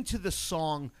 Listen to the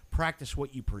song Practice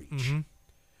What You Preach.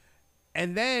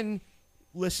 And then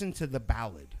listen to the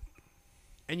ballad.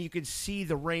 And you can see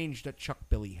the range that Chuck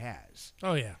Billy has.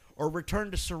 Oh, yeah. Or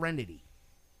Return to Serenity.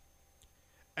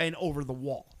 And Over the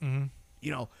Wall.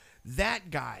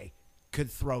 That guy could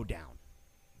throw down.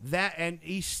 That, and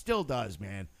he still does,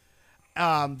 man.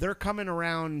 They're coming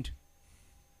around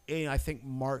in, I think,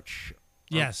 March.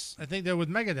 Yes. I think they're with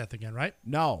Megadeth again, right?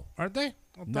 No. Aren't they?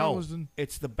 No.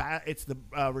 It's the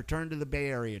Return to the Bay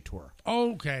Area tour.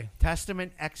 Oh, okay.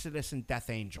 Testament, Exodus, and Death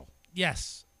Angel.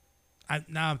 Yes.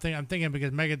 I'm thinking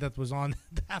because Megadeth was on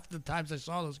half the times I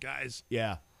saw those guys.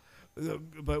 Yeah.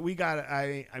 But we got,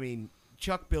 I mean,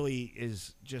 Chuck Billy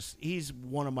is just, he's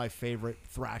one of my favorite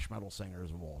thrash metal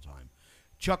singers of all time.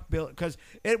 Chuck Billy, because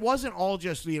it wasn't all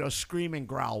just, scream and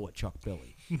growl with Chuck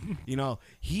Billy.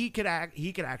 He could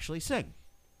actually sing.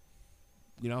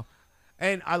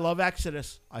 And I love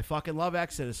Exodus. I fucking love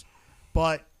Exodus.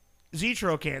 But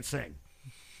Zetro can't sing.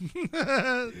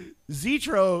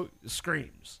 Zetro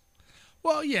screams.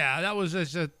 Well, yeah, that was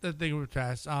just the thing with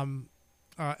past.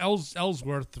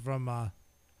 Ellsworth from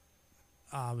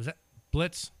was that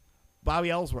Blitz?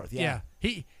 Bobby Ellsworth, yeah.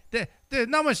 There's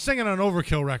not much singing on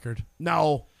Overkill record.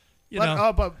 No.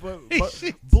 But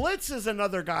Blitz is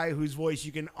another guy whose voice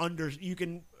you can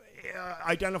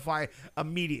identify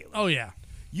immediately. Oh yeah.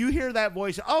 You hear that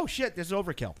voice, oh shit, this is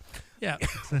Overkill. Yeah.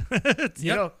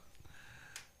 Yep.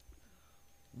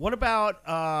 What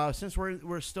about since we're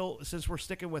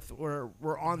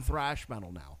on thrash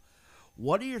metal now?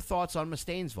 What are your thoughts on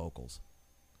Mustaine's vocals?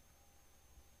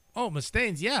 Oh,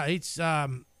 Mustaine's, yeah, he's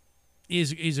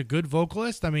a good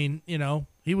vocalist. I mean,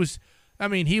 he was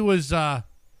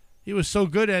so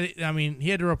good at it. I mean, he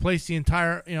had to replace the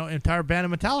entire band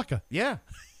of Metallica. Yeah.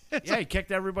 Yeah, he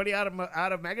kicked everybody out of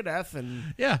Megadeth,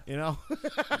 and yeah, no,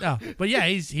 but yeah,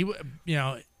 he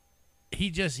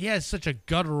has such a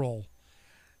guttural,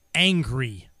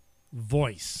 angry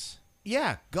voice.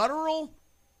 Yeah, guttural,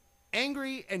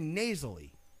 angry, and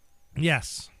nasally.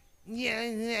 Yes. Yeah,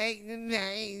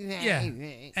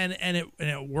 and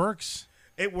it works.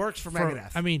 It works for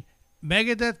Megadeth. I mean,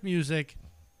 Megadeth music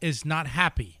is not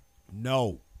happy.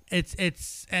 No,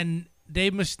 it's and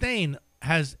Dave Mustaine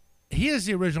has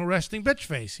the original resting bitch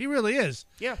face. He really is.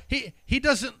 Yeah. He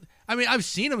doesn't. I mean, I've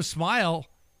seen him smile.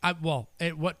 What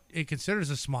it considers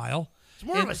a smile. It's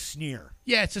more of a sneer.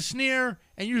 Yeah, it's a sneer,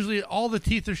 and usually all the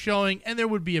teeth are showing, and there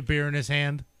would be a beer in his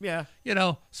hand. Yeah.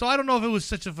 So I don't know if it was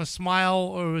such of a smile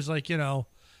or it was like,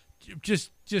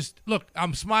 just look.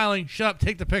 I'm smiling. Shut up.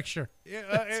 Take the picture.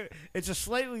 It's a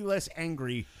slightly less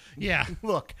angry Yeah.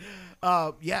 look.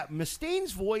 Yeah,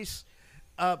 Mustaine's voice,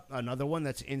 another one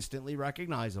that's instantly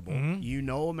recognizable. Mm-hmm. You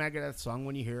know a Megadeth song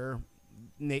when you hear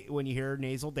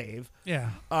Nasal Dave.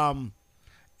 Yeah. And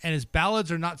his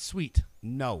ballads are not sweet.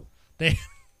 No, They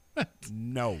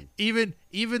no. even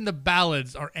the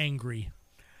ballads are angry.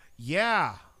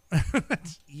 Yeah.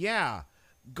 Yeah.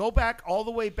 Go back all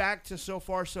the way back to So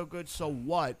Far So Good, So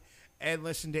What, and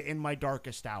listen to In My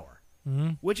Darkest Hour,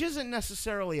 which isn't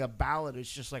necessarily a ballad.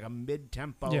 It's just like a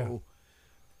mid-tempo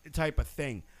type of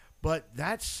thing. But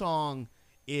that song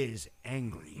is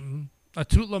angry. A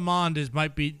Tout Le Monde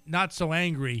might be not so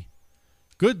angry.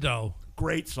 Good, though.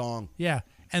 Great song. Yeah.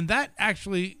 And that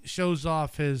actually shows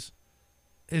off his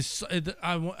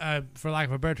for lack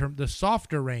of a better term, the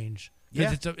softer range.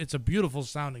 Yeah. It's a beautiful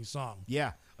sounding song.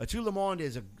 Yeah. A Tout Le Monde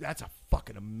that's a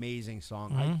fucking amazing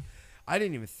song. I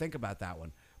didn't even think about that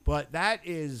one. But that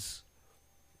is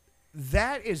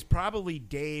probably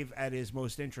Dave at his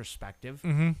most introspective.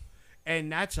 Mm-hmm.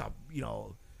 And that's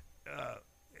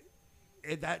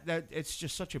it's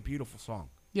just such a beautiful song.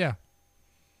 Yeah.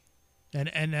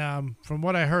 And from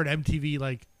what I heard,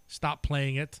 MTV stopped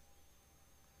playing it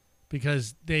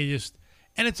because they just,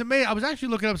 and it's amazing. I was actually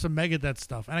looking up some Megadeth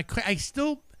stuff, and I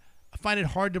still find it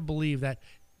hard to believe that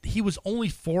he was only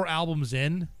 4 albums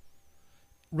in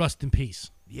Rust in Peace.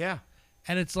 Yeah.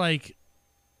 And it's like,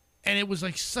 and it was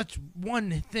like such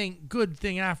one good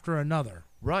thing after another.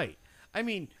 Right. I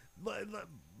mean, but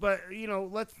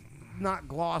let's not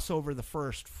gloss over the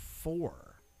first 4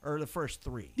 or the first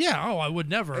 3. Yeah. Oh, I would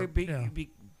never.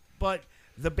 But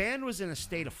the band was in a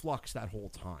state of flux that whole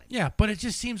time. Yeah, but it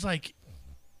just seems like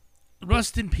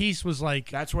Rust in Peace was like,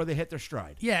 that's where they hit their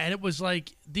stride. yeah, and it was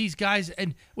like these guys,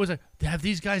 and it was like, have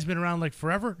these guys been around like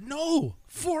forever? No,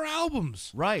 4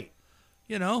 albums. Right.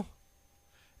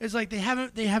 It's like they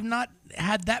have not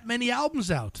had that many albums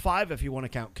out. 5 if you want to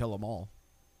count Kill 'Em All.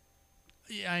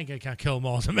 Yeah, I ain't gonna count Kill 'Em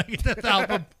All as a Megadeth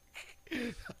album.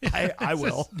 I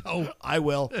will. No. I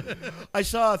will. I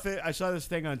saw this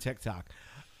thing on TikTok.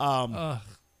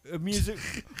 Music.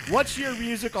 What's your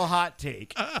musical hot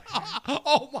take?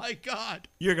 Oh my God.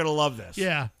 You're gonna love this.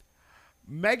 Yeah.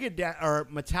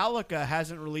 Metallica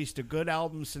hasn't released a good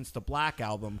album since the Black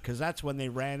Album because that's when they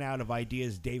ran out of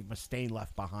ideas Dave Mustaine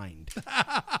left behind.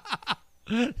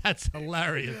 That's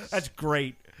hilarious. That's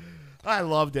great. I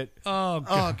loved it. Oh God.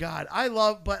 Oh God.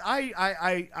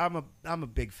 I'm a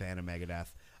big fan of Megadeth.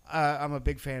 I'm a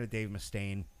big fan of Dave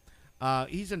Mustaine.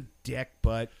 He's a dick,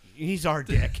 but he's our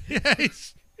dick.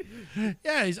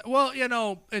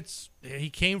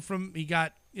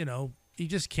 He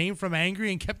just came from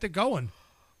angry and kept it going.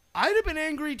 I'd have been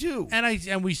angry too.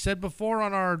 And we said before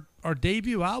on our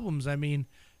debut albums, I mean,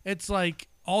 it's like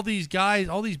all these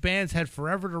bands had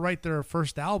forever to write their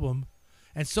first album,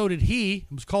 and so did he.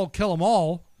 It was called Kill 'Em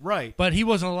All. Right. But he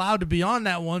wasn't allowed to be on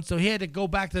that one, so he had to go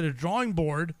back to the drawing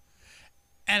board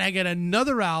and I get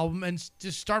another album and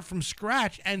just start from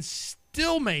scratch and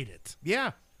still made it.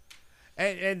 Yeah.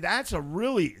 And that's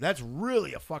really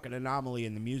a fucking anomaly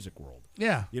in the music world.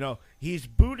 Yeah. He's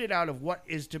booted out of what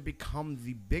is to become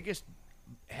the biggest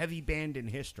heavy band in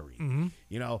history. Mm-hmm.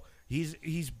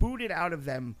 He's booted out of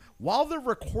them while they're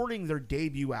recording their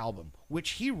debut album, which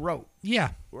he wrote.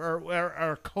 Yeah.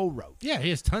 Or co-wrote. Yeah, he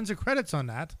has tons of credits on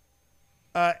that.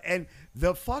 And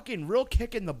the fucking real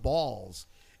kick in the balls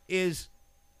is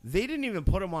they didn't even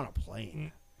put him on a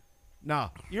plane.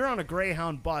 No, you're on a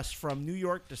Greyhound bus from New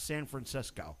York to San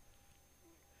Francisco.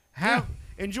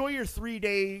 Enjoy your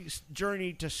 3-day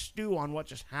journey to stew on what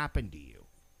just happened to you.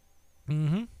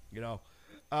 Mm-hmm.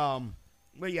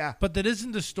 But yeah. But that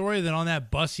isn't the story that on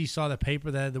that bus he saw the paper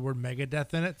that had the word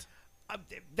Megadeth in it?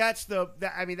 That's the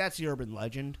urban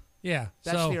legend. Yeah.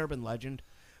 That's the urban legend.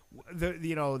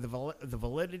 The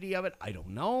validity of it, I don't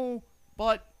know.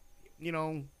 But,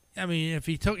 I mean, if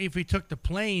he took the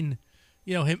plane,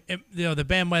 the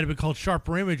band might have been called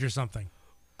Sharper Image or something.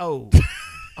 Oh.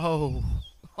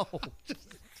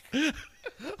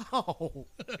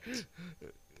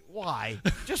 Why?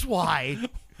 Just why?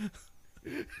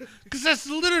 Because that's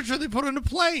the literature they put on the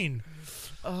plane.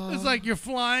 It's like you're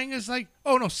flying. It's like,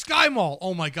 oh no, Sky Mall.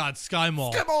 Oh my God, Sky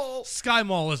Mall. Sky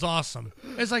Mall is awesome.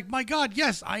 It's like, my God,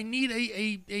 yes, I need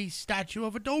a statue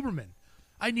of a Doberman.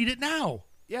 I need it now.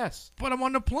 Yes. But I'm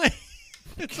on the plane.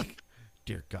 It's like,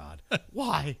 dear God.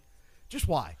 Why? Just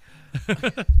why?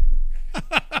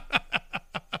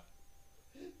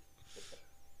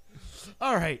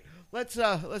 All right. Let's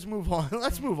move on.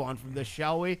 Let's move on from this,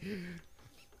 shall we?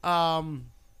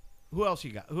 Who else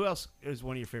you got? Who else is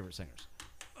one of your favorite singers?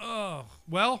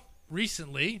 Well,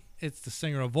 recently, it's the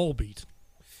singer of Volbeat.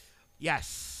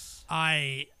 Yes.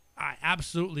 I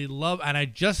absolutely love, and I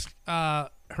just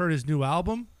heard his new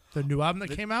album, the new album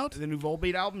that came out. The new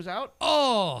Volbeat album's out?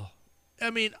 Oh, I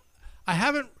mean, I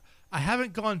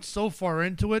haven't gone so far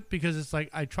into it because it's like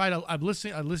I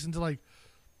listen to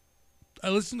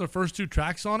the first 2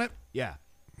 tracks on it. Yeah.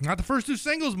 Not the first 2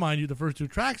 singles, mind you, the first 2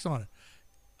 tracks on it.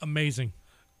 Amazing.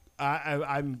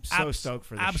 I'm so stoked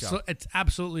for this show. It's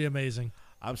absolutely amazing.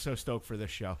 I'm so stoked for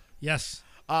this show. Yes.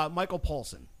 Michael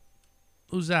Paulson.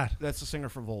 Who's that? That's the singer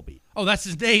for Volbeat. Oh, that's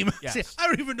his name. Yes. See, I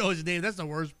don't even know his name. That's the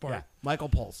worst part. Yeah, Michael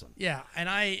Paulson. Yeah, and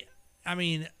I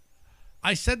mean,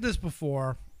 I said this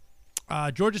before.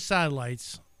 Georgia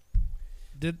Satellites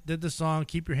did the song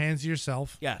 "Keep Your Hands to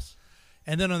Yourself." Yes.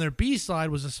 And then on their B side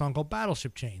was a song called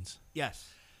 "Battleship Chains." Yes.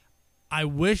 I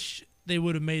wish they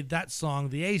would have made that song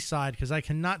the A side because I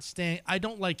cannot stand. I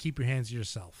don't like "Keep Your Hands to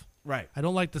Yourself." Right. I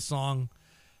don't like the song.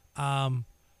 Volbeat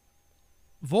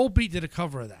did a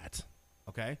cover of that.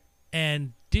 Okay.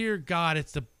 And dear God,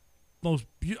 it's the most.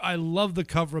 I love the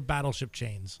cover of "Battleship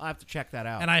Chains," I'll have to check that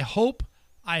out. and I hope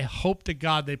to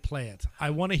God they play it.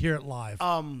 I want to hear it live.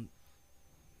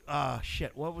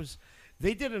 Shit. What was?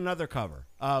 They did another cover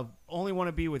of "Only Want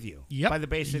to Be with You" Yep. by the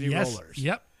Bay City Yes. Rollers.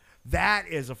 Yep. That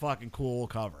is a fucking cool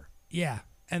cover. Yeah,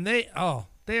 and they are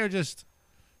just.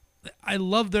 I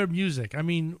love their music. I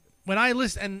mean, when I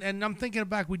listen, and I'm thinking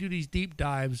back, we do these deep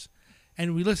dives,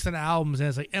 and we listen to albums, and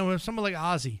it's like, and with someone like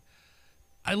Ozzy,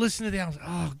 I listen to the albums.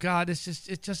 Oh God, it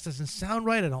just doesn't sound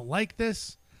right. I don't like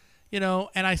this, and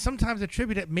I sometimes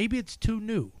attribute it. Maybe it's too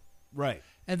new. Right.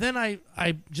 And then I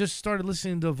just started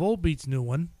listening to Volbeat's new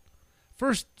one.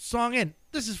 First song in,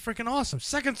 this is freaking awesome.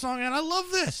 Second song in, I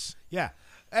love this. Yeah.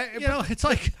 It's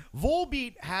like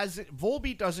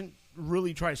Volbeat doesn't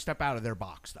really try to step out of their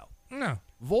box though. no.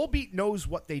 Volbeat knows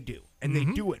what they do, and they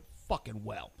do it fucking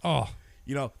well. Oh,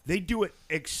 They do it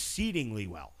exceedingly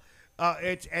well.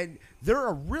 And they're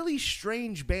a really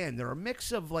strange band. They're a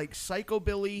mix of like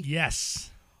psychobilly,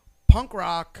 yes. punk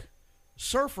rock,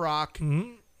 surf rock,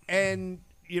 and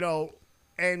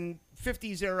and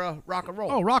 50s era rock and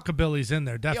roll. Oh, rockabilly's in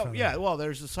there definitely. Yeah, well,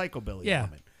 there's the psychobilly Yeah.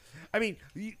 element. I mean,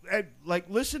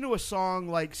 listen to a song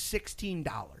like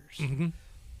 $16,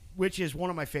 which is one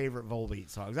of my favorite Volbeat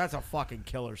songs. That's a fucking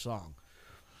killer song.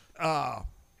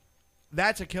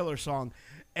 That's a killer song.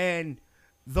 And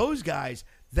those guys,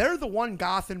 they're the one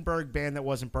Gothenburg band that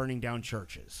wasn't burning down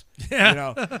churches.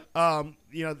 Yeah.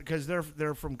 Because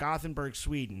they're from Gothenburg,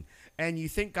 Sweden. And you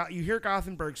hear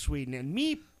Gothenburg, Sweden, and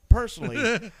me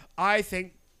personally, I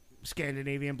think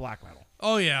Scandinavian black metal.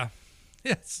 Oh yeah.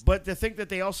 Yes. But to think that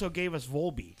they also gave us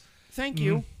Volbeat. Thank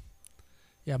you.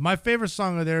 Yeah, my favorite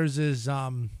song of theirs is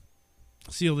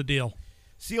Seal the Deal.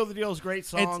 Seal the Deal is a great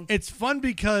song. It's fun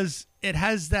because it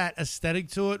has that aesthetic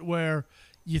to it where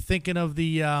you're thinking of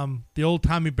the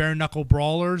old-timey bare-knuckle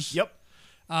brawlers. Yep.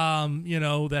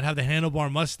 That have the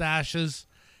handlebar mustaches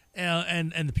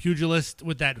and the pugilist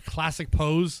with that classic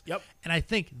pose. Yep. And I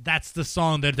think that's the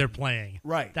song that they're playing.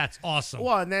 Right. That's awesome.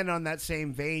 Well, and then on that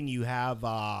same vein, you have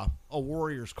A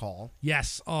Warrior's Call.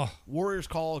 Yes. Oh. Warrior's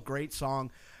Call, a great song.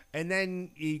 And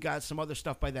then you got some other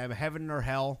stuff by them, Heaven or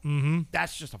Hell. Mm-hmm.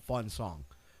 That's just a fun song.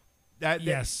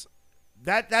 Yes.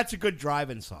 That's a good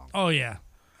driving song. Oh, yeah.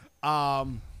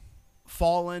 Fallen.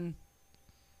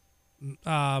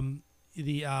 The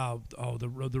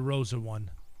Rosa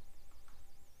one.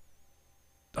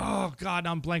 Oh God,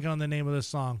 I'm blanking on the name of this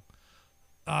song.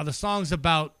 The song's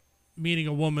about meeting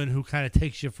a woman who kind of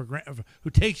takes you for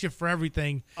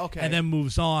everything, Okay. and then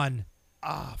moves on.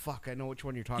 Fuck, I know which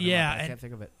one you're talking Yeah, about. But I and- can't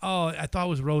think of it. Oh, I thought it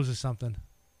was Rosa something.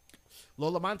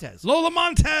 Lola Montez. Lola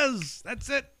Montez. That's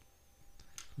it.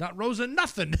 Not Rosa,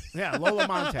 nothing. Yeah, Lola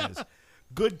Montez.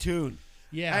 Good tune.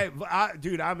 Yeah. Hey,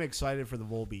 dude, I'm excited for the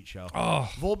Volbeat show.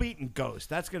 Oh. Volbeat and Ghost.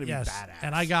 That's going to be Yes.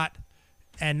 badass.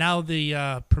 And now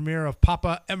the premiere of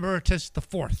Papa Emeritus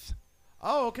IV.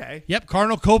 Oh, okay. Yep,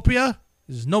 Cardinal Copia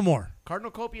is no more.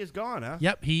 Cardinal Copia is gone, huh?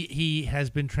 Yep, he has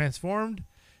been transformed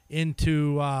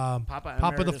into Papa the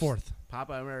Emeritus. Fourth.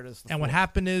 Papa Emeritus. And what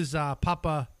happened is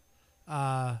Papa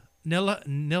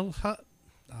Nilha.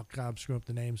 Oh God, I'm screwing up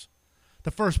the names.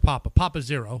 The first Papa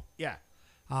Zero. Yeah.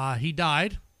 He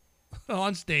died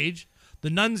on stage. The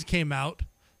nuns came out,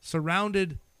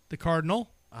 surrounded the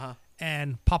cardinal,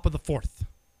 and Papa the Fourth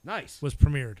Nice. was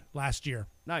premiered last year.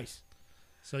 Nice.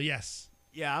 So yes.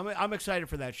 Yeah, I'm excited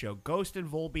for that show. Ghost and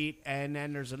Volbeat, and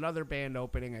then there's another band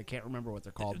opening. I can't remember what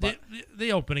they're called. But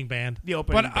The opening band. The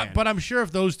opening band. But I'm sure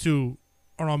if those two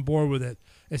are on board with it,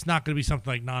 it's not going to be something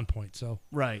like Non-Point. So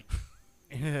right.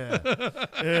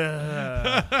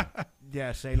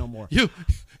 Yeah, say no more. You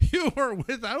were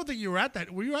with. I don't think you were at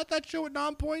that. Were you at that show at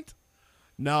Non-Point?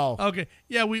 No. Okay.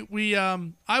 Yeah, we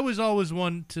I was always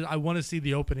one to. I want to see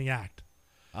the opening act.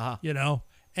 You know,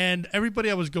 and everybody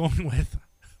I was going with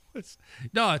was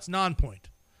no, it's Non-Point.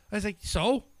 I was like,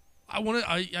 so I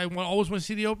always want to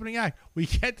see the opening act. We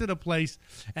get to the place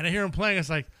and I hear him playing. It's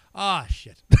like,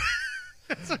 shit.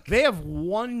 They have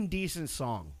one decent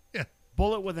song. Yeah.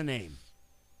 Bullet with a Name.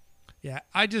 Yeah,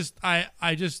 I just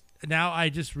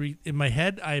in my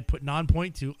head I put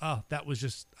Non-Point to. Oh, that was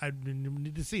just I didn't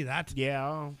need to see that.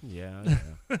 Yeah.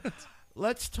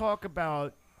 Let's talk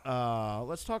about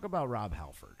Rob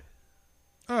Halford.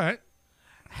 All right.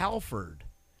 Halford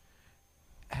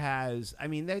has, I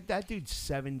mean, that dude's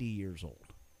 70 years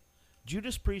old.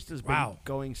 Judas Priest has been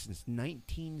going since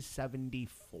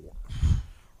 1974.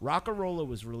 Rock-a-Rolla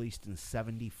was released in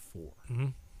 74. Mm-hmm.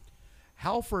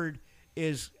 Halford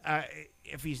is,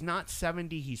 if he's not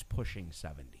 70, he's pushing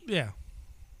 70. Yeah.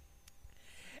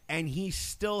 And he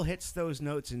still hits those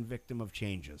notes in Victim of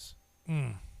Changes.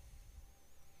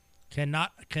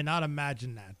 Cannot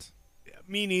imagine that.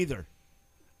 Me neither.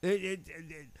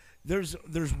 There's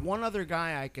one other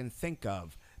guy I can think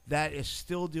of that is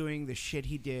still doing the shit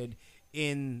he did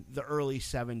in the early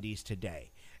 70s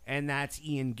today, and that's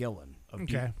Ian Gillan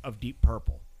of Deep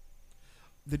Purple.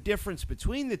 The difference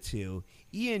between the two,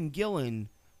 Ian Gillan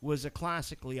was a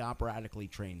classically operatically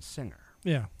trained singer.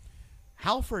 Yeah.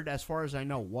 Halford, as far as I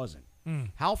know, wasn't.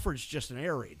 Halford's just an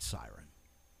air raid siren.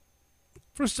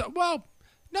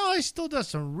 No, he still does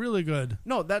some really good.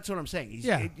 No, that's what I'm saying.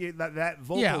 That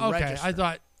vocal register. I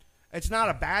thought it's not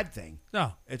a bad thing.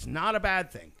 No, it's not a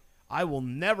bad thing. I will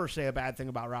never say a bad thing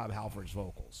about Rob Halford's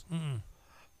vocals.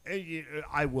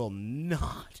 I will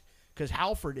not, because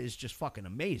Halford is just fucking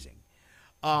amazing.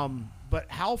 But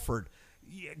Halford,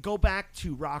 go back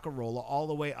to Rock-a-Rolla all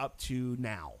the way up to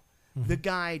now. The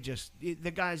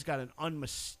guy's got an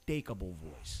unmistakable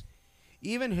voice.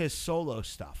 Even his solo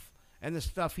stuff and the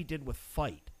stuff he did with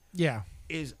Fight,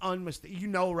 is unmistakable. You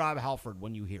know Rob Halford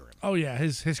when you hear him. Oh yeah,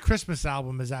 his Christmas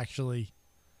album is actually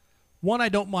one I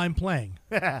don't mind playing.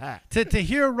 to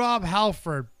hear Rob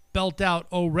Halford belt out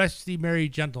 "Oh Rest Ye Merry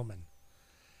Gentlemen"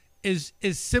 is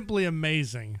simply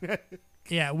amazing.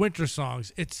 Yeah, winter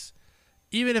songs. It's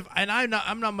even if, and I'm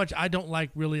not much. I don't like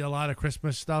really a lot of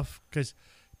Christmas stuff because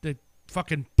the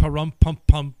fucking parum pum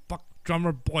pum fuck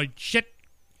drummer boy shit.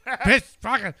 Piss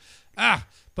fucking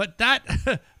but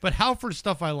Halford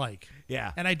stuff I like.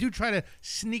 Yeah, and I do try to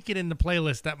sneak it in the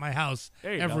playlist at my house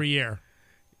every year.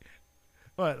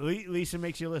 What, Lisa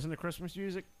makes you listen to Christmas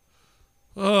music?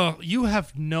 Oh, you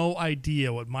have no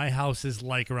idea what my house is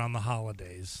like around the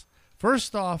holidays.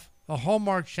 First off, the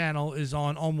Hallmark Channel is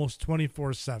on almost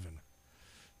 24/7.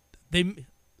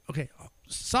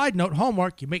 Side note,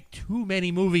 Hallmark, you make too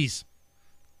many movies.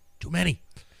 Too many.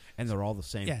 And they're all the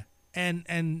same. Yeah.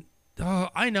 And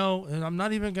I know, and I'm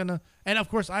not even gonna. And of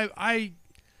course, I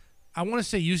want to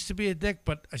say used to be a dick,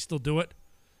 but I still do it.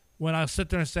 When I'll sit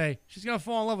there and say she's gonna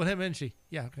fall in love with him, isn't she?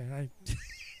 Yeah, okay.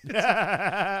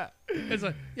 It's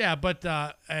like, yeah, but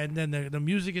and then the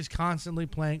music is constantly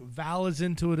playing. Val is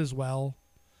into it as well.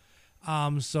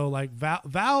 So like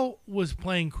Val was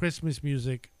playing Christmas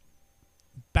music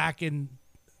back in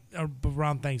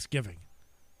around Thanksgiving.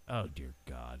 Oh dear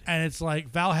God! And it's like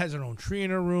Val has her own tree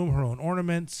in her room, her own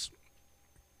ornaments.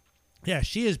 Yeah,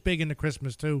 she is big into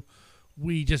Christmas too.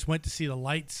 We just went to see the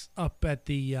lights up at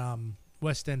the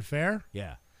West End Fair.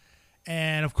 Yeah.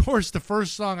 And of course, the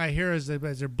first song I hear as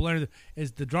they're blaring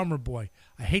is "The Drummer Boy."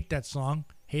 I hate that song.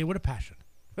 Hate it with a passion.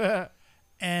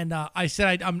 And I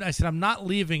said I'm not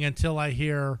leaving until I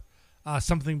hear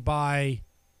something by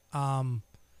the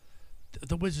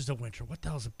Wizards of Winter. What the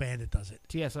hell is a band that does it?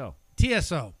 TSO.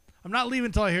 I'm not leaving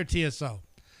until I hear TSO.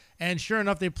 And sure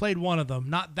enough, they played one of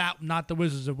them. Not the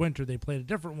Wizards of Winter. They played a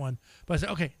different one. But I said,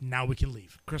 okay, now we can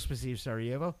leave. Christmas Eve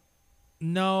Sarajevo?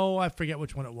 No, I forget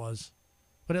which one it was.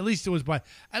 But at least it was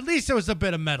a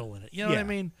bit of metal in it. You know what I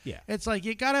mean? Yeah. It's like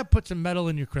you gotta put some metal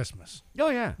in your Christmas. Oh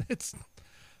yeah.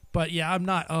 But yeah, I'm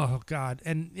not. Oh God.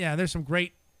 And yeah, there's some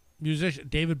great musicians.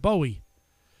 David Bowie,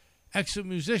 excellent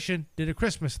musician, did a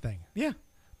Christmas thing. Yeah.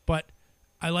 But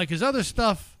I like his other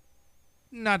stuff,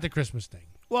 not the Christmas thing.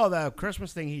 Well, the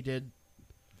Christmas thing he did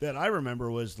that I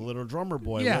remember was the Little Drummer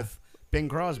Boy with Bing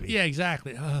Crosby. Yeah,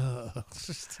 exactly.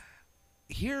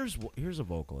 Here's a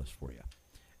vocalist for you,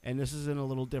 and this is in a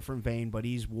little different vein, but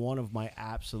he's one of my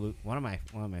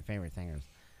favorite singers.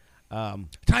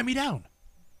 Tie Me Down.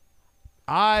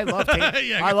 I love Tammy.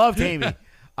 Yeah. I love Tammy.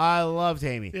 I love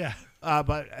Tammy. Yeah.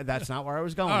 But that's not where I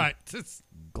was going. All right.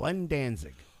 Glenn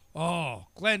Danzig. Oh,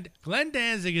 Glenn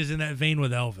Danzig is in that vein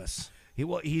with Elvis.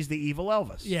 He's the evil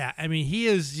Elvis. Yeah, I mean, he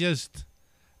is just.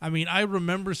 I mean, I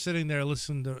remember sitting there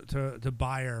listening to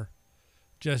Bayer,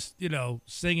 just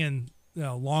singing,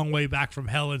 "Long Way Back from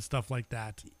Hell" and stuff like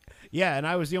that. Yeah, and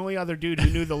I was the only other dude who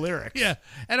knew the lyrics. Yeah,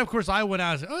 and of course I went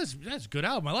out and said, "Oh, that's a good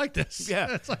album. I like this."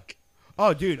 Yeah, it's like,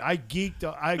 oh, dude, I geeked.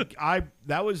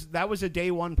 That was a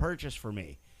day one purchase for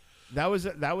me. That was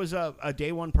a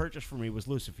day one purchase for me was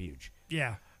Lucifuge.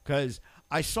 yeah, Because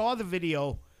I saw the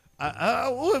video.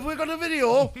 If we got a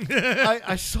video,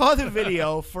 I saw the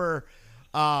video for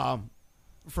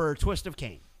Twist of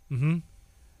Cain. mm-hmm.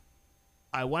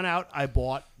 I went out. I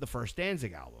bought the first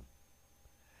Danzig album,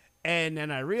 and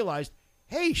then I realized,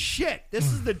 hey, shit, this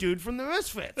is the dude from the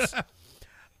Misfits.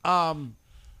 And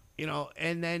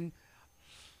then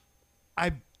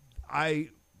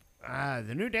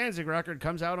the new Danzig record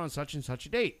comes out on such and such a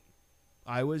date.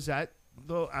 I was at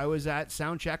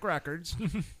Soundcheck Records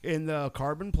in the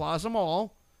Carbon Plaza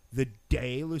Mall the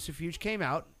day Lucifuge came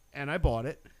out, and I bought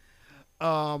it.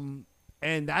 And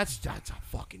that's a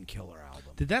fucking killer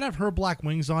album. Did that have Her Black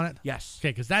Wings on it? Yes. Okay,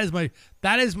 because that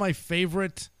is my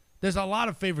favorite. There's a lot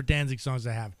of favorite Danzig songs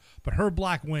I have, but Her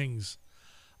Black Wings,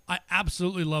 I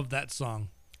absolutely love that song.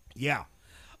 Yeah.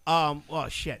 Well,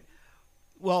 shit.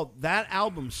 Well, that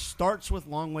album starts with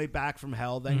Long Way Back from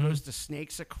Hell, then goes to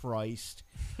Snakes of Christ.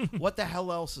 What the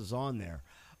hell else is on there?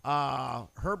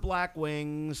 Her Black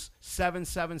Wings,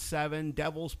 777,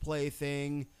 Devil's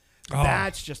Plaything. Oh,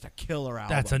 that's just a killer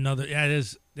album. That's another. Yeah, it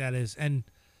is. That is. And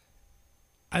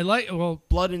I like. Well,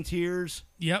 Blood and Tears.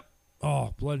 Yep.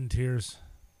 Oh, Blood and Tears.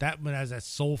 That one has that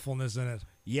soulfulness in it.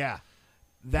 Yeah.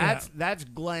 That's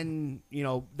Glenn.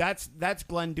 That's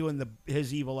Glenn doing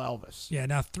his evil Elvis. Yeah.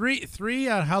 Now three.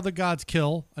 How the Gods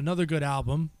Kill. Another good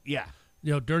album. Yeah.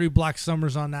 Dirty Black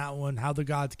Summer's on that one. How the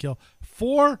Gods Kill.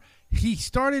 4. He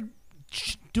started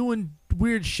doing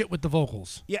weird shit with the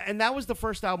vocals. Yeah, and that was the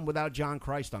first album without John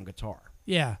Christ on guitar.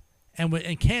 Yeah.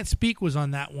 And Can't Speak was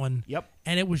on that one. Yep.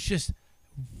 And it was just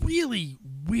really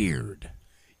weird.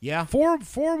 Yeah. 4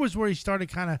 was where he started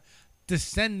kind of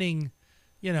descending,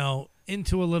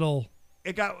 into a little.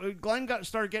 Glenn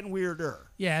started getting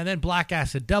weirder. Yeah, and then Black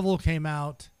Acid Devil came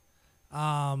out.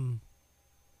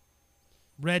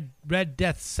 Red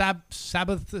Death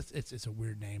Sabbath. It's a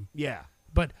weird name. Yeah.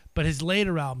 But his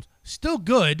later albums still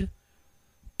good,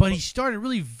 but he started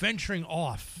really venturing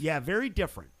off. Yeah, very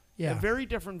different. Yeah, a very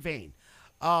different vein.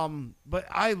 But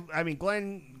I mean,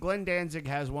 Glenn Danzig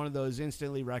has one of those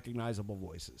instantly recognizable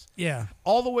voices. Yeah,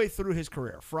 all the way through his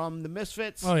career, from the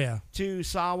Misfits. Oh yeah. To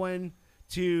Samhain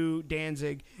to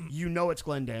Danzig, it's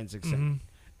Glenn Danzig singing,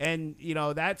 and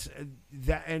that's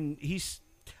that. And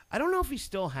I don't know if he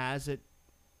still has it.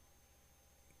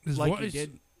 His like voice, he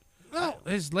did. Well,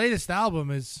 his latest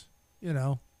album is,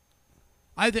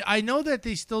 I know that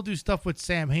they still do stuff with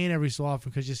Sam Hain every so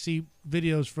often because you see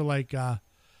videos for like, and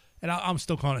I'm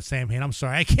still calling it Sam Hain. I'm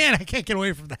sorry, I can't get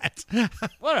away from that.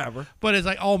 Whatever. But it's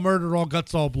like All Murder, All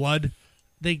Guts, All Blood.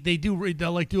 They'll do a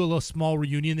little small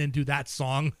reunion and do that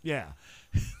song. Yeah.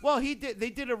 Well, They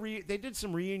did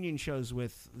some reunion shows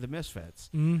with the Misfits,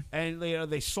 and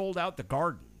they sold out the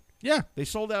Garden. Yeah, they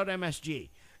sold out MSG.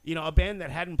 A band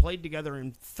that hadn't played together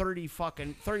in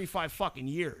 35 fucking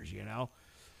years,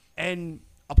 and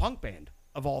a punk band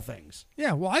of all things.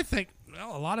 Yeah, well, I think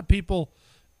a lot of people,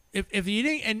 if you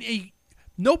didn't,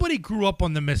 nobody grew up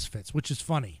on the Misfits, which is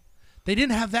funny. They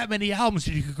didn't have that many albums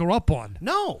that you could grow up on.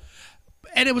 No,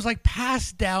 and it was like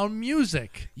passed down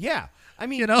music. Yeah, I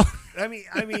mean,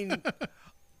 I mean,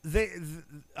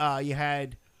 you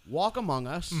had Walk Among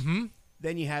Us,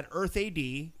 then you had Earth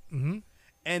AD.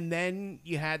 And then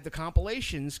you had the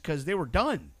compilations because they were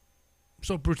done.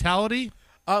 So Brutality?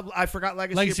 I forgot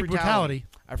Legacy of Brutality.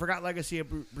 I forgot Legacy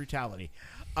of Brutality.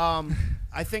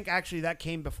 I think actually that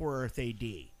came before Earth AD.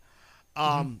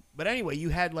 But anyway, you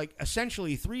had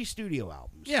essentially 3 studio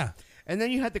albums. Yeah. And then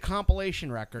you had the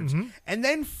compilation records. And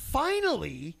then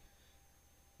finally,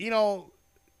 8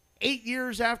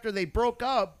 years after they broke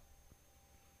up,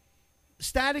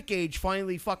 Static Age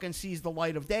finally fucking sees the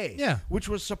light of day. Yeah. Which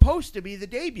was supposed to be the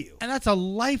debut. And that's a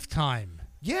lifetime.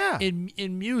 Yeah.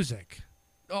 In music.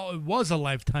 Oh, it was a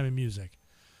lifetime in music.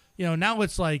 Now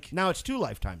it's like... Now it's 2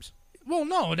 lifetimes. Well,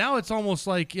 no. Now it's almost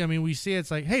like, we see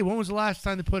it's like, hey, when was the last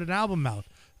time they put an album out?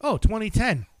 Oh,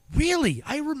 2010. Really?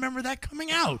 I remember that coming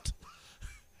out.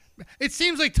 It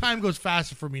seems like time goes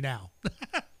faster for me now.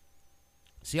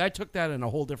 See, I took that in a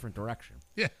whole different direction.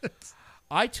 Yeah.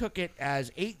 I took it as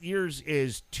 8 years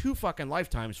is 2 fucking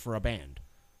lifetimes for a band.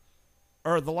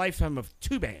 Or the lifetime of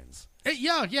 2 bands.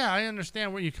 Yeah, I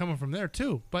understand where you're coming from there,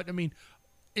 too. But, in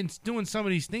doing some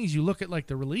of these things, you look at,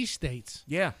 the release dates.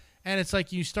 Yeah. And it's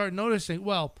like you start noticing,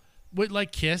 well, with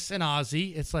like Kiss and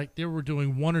Ozzy, it's like they were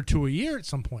doing 1 or 2 a year at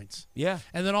some points. Yeah.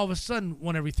 And then all of a sudden,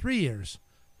 1 every 3 years,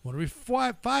 1 every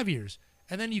 5 years.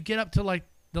 And then you get up to like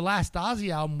the last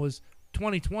Ozzy album was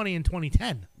 2020 and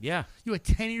 2010. Yeah. You had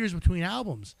 10 years between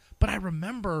albums. But I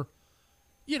remember,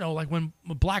 like when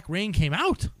Black Rain came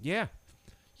out, Yeah.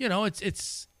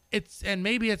 it's and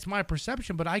maybe it's my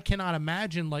perception, but I can't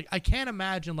imagine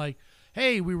like,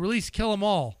 hey, we released Kill 'Em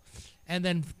All. And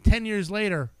then 10 years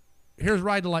later, here's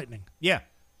Ride the Lightning. Yeah.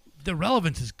 The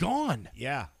relevance is gone.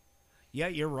 Yeah. Yeah,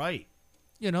 you're right.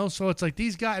 So it's like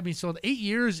these guys, so the 8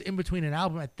 years in between an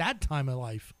album at that time of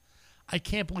life, I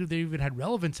can't believe they even had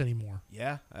relevance anymore.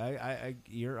 Yeah, I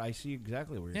see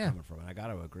exactly where you're coming from, and I got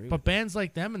to agree. But bands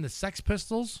like them and the Sex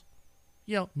Pistols,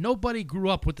 nobody grew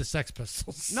up with the Sex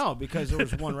Pistols. No, because there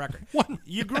was one record. One.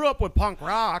 You grew up with punk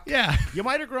rock. Yeah. You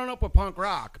might have grown up with punk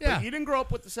rock, but Yeah. you didn't grow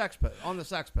up with the Sex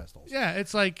Pistols. Yeah,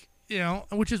 it's like,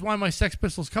 which is why my Sex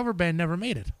Pistols cover band never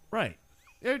made it. Right.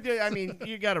 I mean,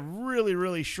 you got a really,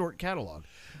 really short catalog.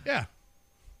 Yeah.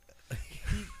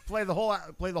 Play the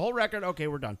whole record. Okay,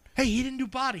 we're done. Hey, he didn't do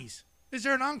Bodies. Is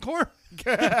there an encore?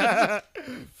 Yeah,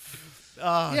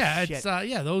 it's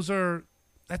those are.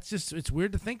 That's just, it's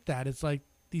weird to think that it's like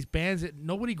these bands that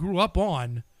nobody grew up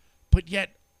on, but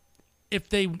yet if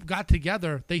they got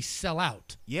together, they sell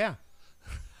out. Yeah.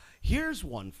 Here's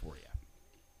one for you,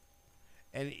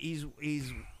 and he's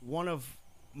one of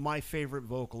my favorite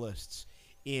vocalists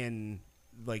in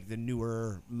like the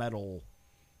newer metal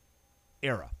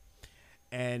era,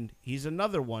 and he's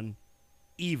another one,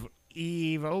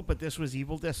 Evil, but this was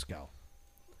Evil Disco.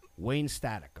 Wayne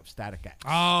Static of Static X.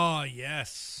 Oh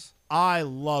yes, I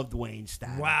loved Wayne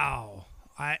Static. wow.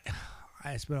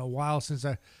 It's been a while since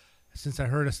I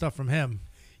heard of stuff from him.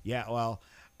 Yeah, well,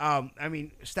 I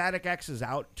mean, Static X is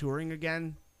out touring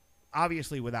again,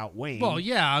 obviously without Wayne. Well,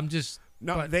 yeah, I'm just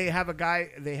but, they have a guy.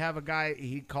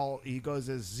 He goes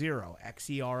as Zero,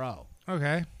 Xero.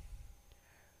 Okay.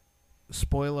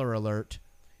 Spoiler alert.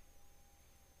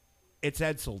 It's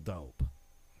Edsel Dope,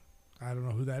 I don't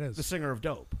know who that is. the singer of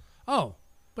Dope. Oh,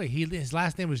 wait, his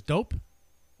last name was Dope?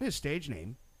 His stage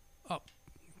name. Oh.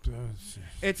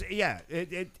 It's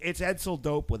Edsel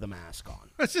Dope with a mask on.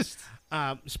 That's just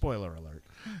Spoiler alert.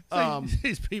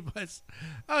 these people.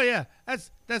 Oh yeah,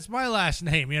 that's my last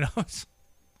name.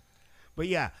 But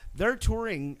yeah, they're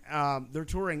touring.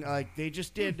 Like they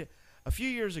just did a few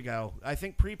years ago. I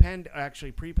think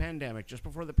pre-pandemic, just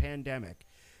before the pandemic,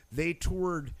 they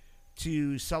toured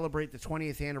to celebrate the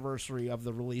 20th anniversary of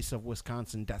the release of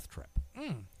Wisconsin Death Trip,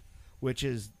 which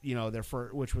is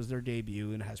which was their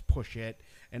debut and has Push It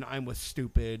and I'm With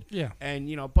Stupid,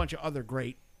 and a bunch of other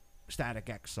great Static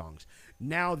X songs.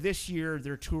 Now this year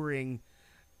they're touring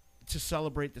to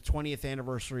celebrate the 20th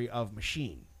anniversary of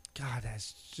Machine. God,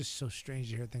 that's just so strange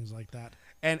to hear things like that.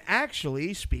 And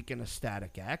actually, speaking of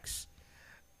Static X,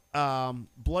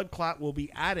 Blood Clot will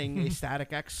be adding a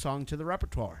Static X song to the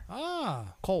repertoire.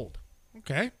 Ah. Cold.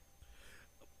 Okay.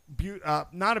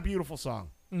 Not a beautiful song.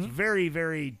 It's a very,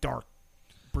 very dark,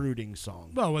 brooding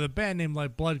song. Well, with a band name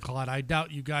like Blood Clot, I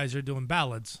doubt you guys are doing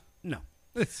ballads. No.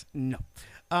 No.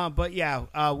 But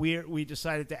yeah, we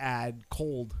decided to add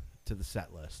Cold to the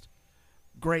set list.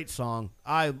 Great song.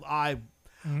 I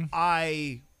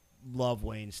love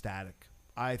Wayne Static.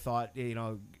 I thought,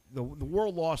 the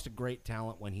world lost a great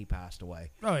talent when he passed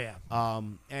away. Oh yeah.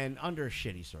 And under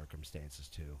shitty circumstances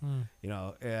too.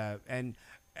 And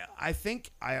I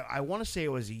think I want to say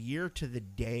it was a year or two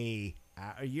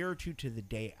to the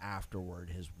day afterward,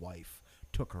 his wife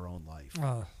took her own life.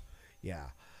 Yeah.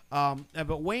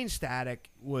 But Wayne Static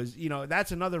was,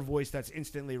 that's another voice that's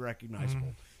instantly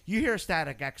recognizable. You hear a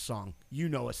Static X song, you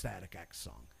know a Static X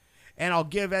song. And I'll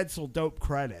give Edsel Dope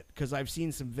credit because I've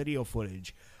seen some video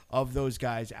footage of those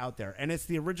guys out there. And it's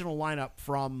the original lineup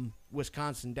from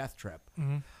Wisconsin Death Trip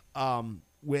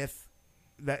with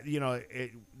that,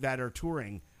 that are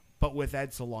touring, but with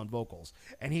Edsel on vocals.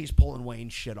 And he's pulling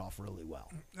Wayne's shit off really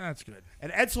well. That's good.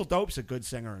 And Edsel Dope's a good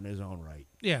singer in his own right.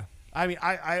 Yeah. I mean,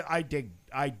 I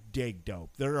dig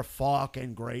Dope. They're a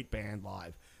fucking great band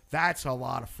live. That's a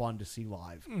lot of fun to see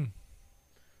live.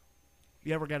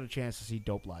 You ever get a chance to see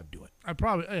Dope live, do it. I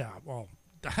probably, well,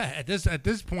 at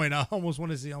this point, I almost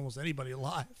want to see almost anybody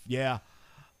live. Yeah.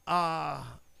 Hang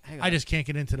on. I just can't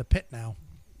get into the pit now.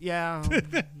 Yeah.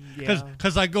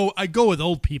 Because I go with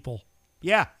old people.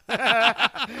 Yeah.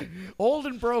 Old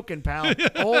and broken, pal.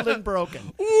 Old and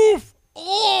broken. Oof.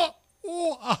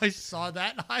 Oh, I saw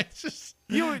that. I just...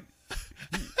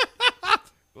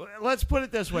 let's put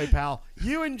it this way, pal.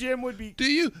 You and Jim would be. Do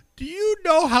you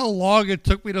know how long it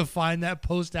took me to find that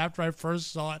post after I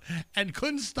first saw it and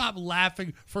couldn't stop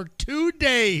laughing for 2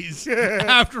 days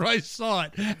after I saw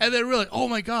it? And then really, oh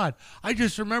my God, I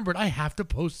just remembered I have to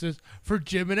post this for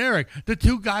Jim and Eric, the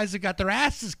two guys that got their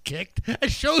asses kicked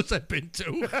at shows I've been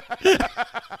to.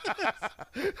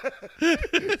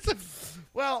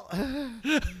 Well,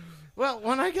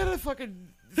 when I get a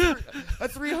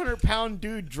 300-pound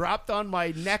dude dropped on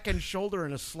my neck and shoulder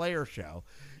in a Slayer show,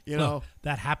 you know. Well,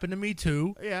 that happened to me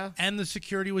too. Yeah. And the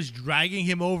security was dragging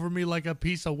him over me like a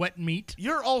piece of wet meat.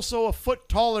 You're also a foot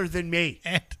taller than me.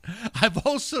 And I've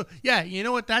also, you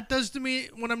know what that does to me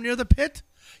when I'm near the pit?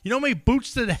 You know how many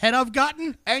boots to the head I've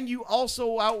gotten? And you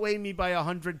also outweigh me by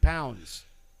 100 pounds.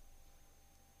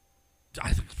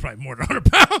 I think it's probably more than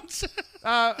 100 pounds.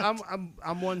 I'm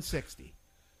 160.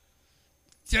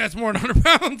 Yeah, it's more than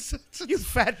 100 pounds. You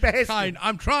fat bastard.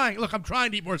 I'm trying. Look, I'm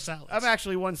trying to eat more salads. I'm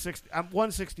actually 160. I'm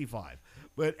 165.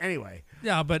 But anyway.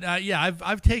 Yeah, but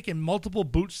I've taken multiple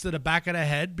boots to the back of the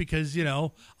head because,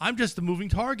 I'm just a moving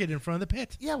target in front of the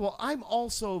pit. Yeah, well, I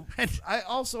also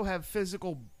have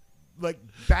physical,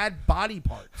 bad body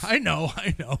parts. I know.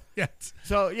 Yes.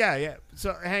 So yeah.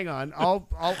 So hang on. I'll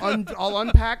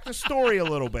unpack the story a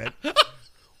little bit.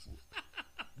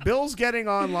 Bill's getting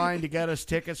online to get us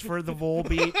tickets for the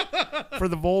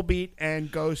Volbeat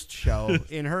and Ghost show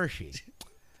in Hershey.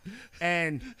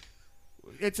 And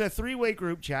it's a 3-way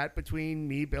group chat between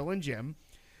me, Bill, and Jim.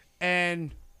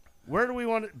 And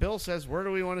Bill says, where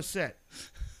do we want to sit?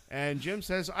 And Jim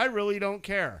says, I really don't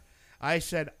care. I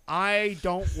said, I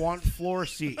don't want floor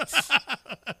seats.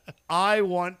 I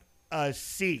want a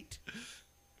seat.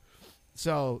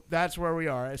 So that's where we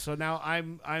are. So now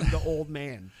I'm the old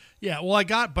man. Yeah, well, I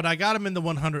got him in the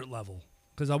 100 level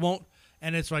because I won't,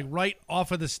 and it's right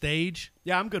off of the stage.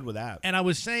 Yeah, I'm good with that. And I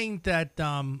was saying that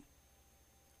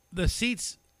the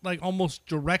seats almost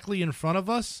directly in front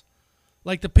of us,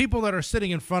 the people that are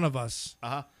sitting in front of us,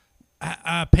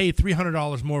 paid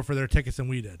 $300 more for their tickets than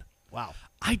we did. Wow.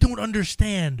 I don't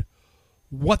understand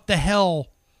what the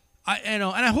hell. And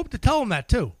I hope to tell them that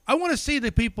too. I want to see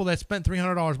the people that spent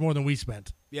 $300 more than we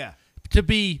spent. Yeah. To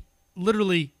be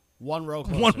literally one row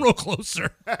closer. One row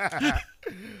closer.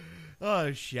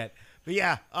 Oh shit. But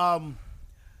yeah. Oh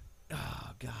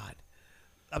God.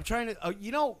 I'm trying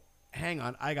to. Hang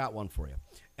on. I got one for you.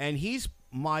 And he's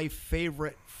my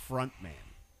favorite front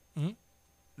man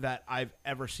that I've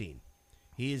ever seen.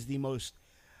 He is the most.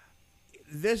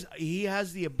 He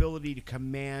has the ability to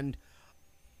command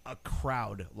a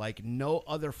crowd like no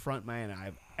other frontman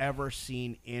I've ever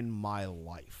seen in my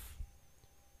life.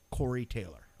 Corey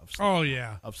Taylor of Slipknot. Oh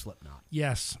yeah, of Slipknot.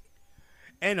 Yes,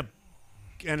 and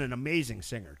an amazing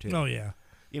singer too. Oh yeah,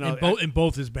 in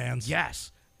both his bands.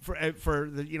 Yes, for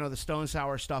the the Stone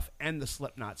Sour stuff and the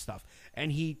Slipknot stuff,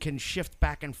 and he can shift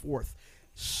back and forth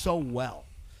so well.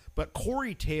 But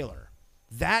Corey Taylor,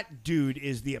 that dude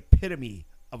is the epitome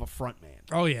of a frontman.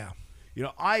 Oh yeah,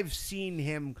 I've seen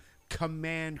him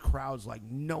command crowds like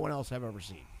no one else I've ever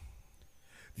seen.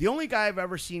 The only guy I've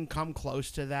ever seen come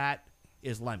close to that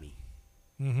is Lemmy.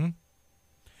 Mm-hmm.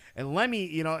 And Lemmy,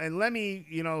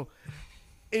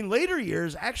 in later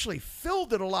years, actually Phil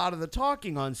did a lot of the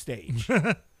talking on stage.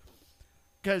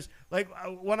 Because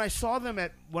when I saw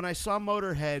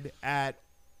Motorhead at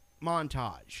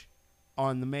Montage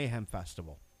on the Mayhem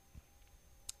Festival,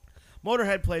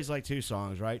 Motorhead plays 2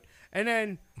 songs, right? And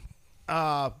then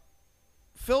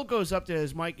Phil goes up to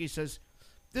his mic. He says,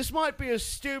 "This might be a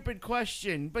stupid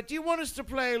question, but do you want us to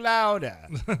play louder?"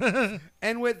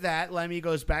 And with that, Lemmy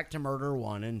goes back to Murder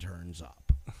One and turns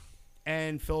up.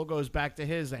 And Phil goes back to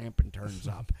his amp and turns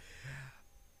up.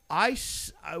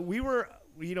 We were,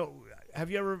 have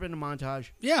you ever been to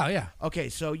Montage? Yeah. Okay,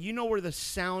 so you know where the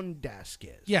sound desk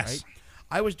is, yes. Right?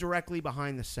 I was directly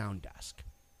behind the sound desk.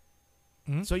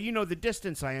 Mm-hmm. So you know the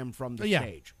distance I am from the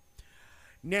stage.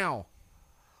 Now,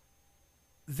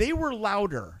 they were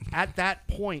louder at that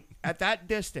point, at that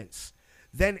distance,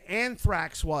 than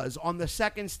Anthrax was on the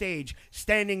second stage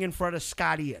standing in front of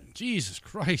Scott Ian. Jesus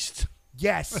Christ.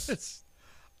 Yes.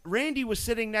 Randy was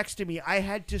sitting next to me. I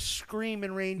had to scream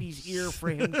in Randy's ear for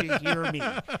him to hear me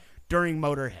during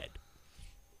Motorhead.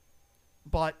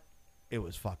 But it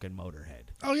was fucking Motorhead.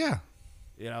 Oh, yeah.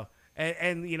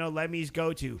 And Lemmy's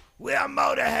go-to, we're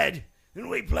Motorhead, and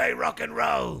we play rock and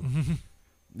roll.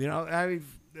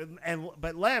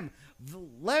 But Lem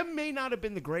may not have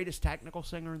been the greatest technical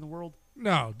singer in the world.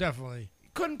 No, definitely.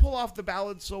 Couldn't pull off the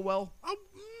ballads so well. I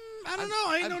don't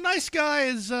know. Ain't no nice guy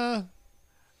is.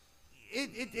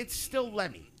 It's still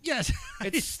Lemmy. Yes,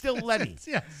 it's still Lemmy.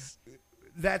 Yes,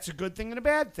 that's a good thing and a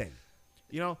bad thing.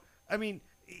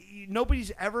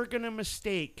 nobody's ever going to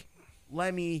mistake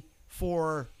Lemmy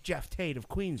for Jeff Tate of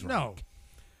Queensrÿche. No.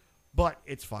 But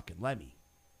it's fucking Lemmy.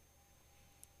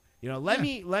 You know,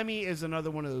 Lemmy is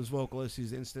another one of those vocalists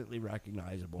who's instantly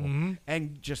recognizable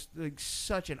and just like,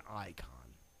 such an icon.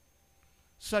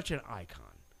 Such an icon.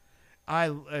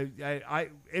 I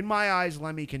in my eyes,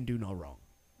 Lemmy can do no wrong.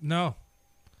 No,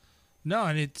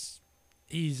 and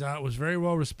he's was very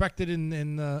well respected in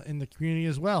the community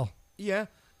as well. Yeah,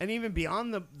 and even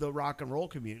beyond the rock and roll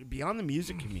community, beyond the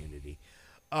music community,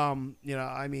 you know,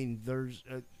 I mean, there's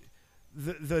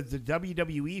the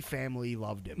WWE family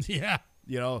loved him. Yeah,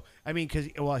 you know, I mean, because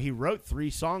he wrote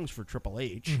 3 songs for Triple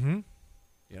H. You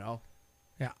know,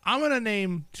 yeah. I'm gonna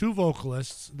name 2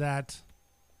 vocalists that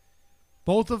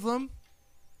both of them,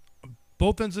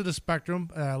 both ends of the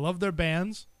spectrum. Love their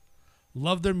bands,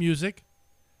 love their music,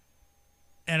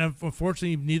 and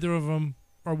unfortunately, neither of them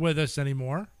are with us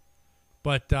anymore.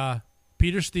 But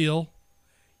Peter Steele,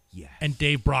 yes, and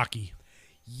Dave Brockie.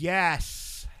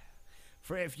 Yes.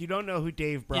 For if you don't know who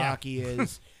Dave Brockie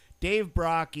is, Dave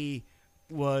Brockie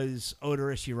was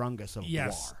Odorous Urungus of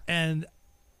Gwar. And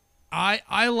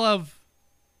I love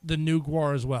the new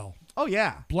Gwar as well. Oh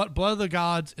yeah, Blood of the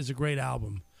Gods is a great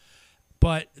album,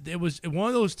 but it was one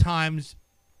of those times,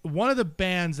 one of the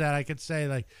bands that I could say,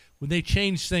 like, when they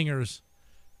change singers,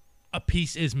 a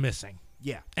piece is missing.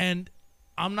 Yeah, and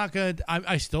I'm not gonna.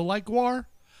 I still like Gwar,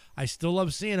 I still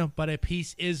love seeing him, but a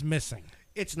piece is missing.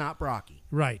 It's not Brockie,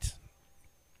 right?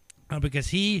 Because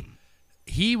he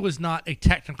was not a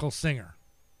technical singer.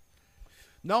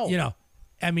 No, you know,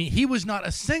 I mean, he was not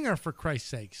a singer, for Christ's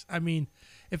sakes. I mean,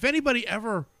 if anybody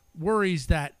ever worries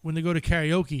that when they go to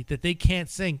karaoke that they can't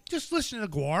sing, just listen to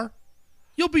Gwar.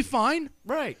 You'll be fine.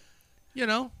 Right. You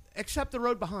know? Except The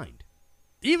Road Behind.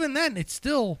 Even then, it's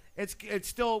still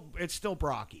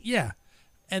Brockie. Yeah.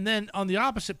 And then on the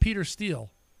opposite, Peter Steele.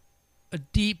 A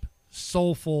deep,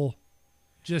 soulful,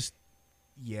 just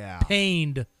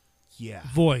pained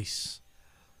voice.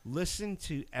 Listen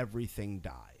to Everything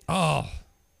Dies. Oh,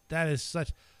 that is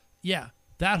such... Yeah,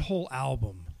 that whole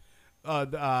album.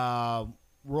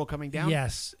 World Coming Down?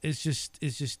 Yes, it's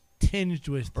just tinged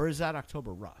with... Or is that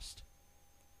October Rust?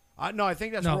 No, I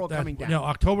think that's World Coming Down. No,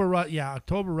 October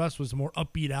Rust was a more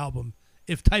upbeat album.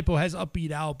 If Typo has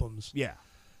upbeat albums. Yeah.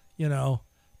 You know,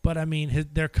 but I mean,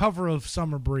 their cover of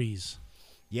Summer Breeze.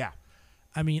 Yeah.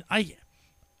 I mean,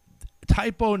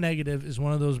 Typo Negative is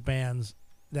one of those bands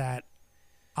that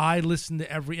I listen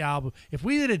to every album. If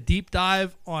we did a deep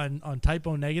dive on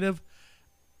Typo Negative,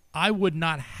 I would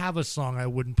not have a song I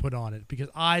wouldn't put on it because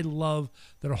I love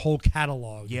their whole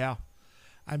catalog. Yeah.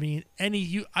 I mean,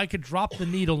 I could drop the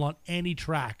needle on any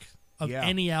track of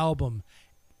any album,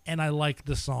 and I like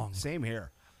the song. Same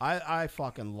here. I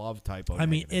fucking love Typo. I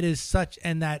mean, it is such,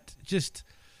 and that just,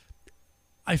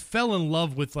 I fell in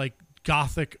love with like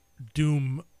gothic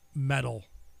doom metal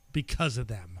because of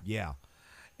them. Yeah.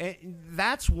 And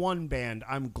that's one band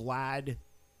I'm glad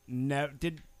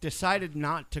decided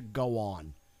not to go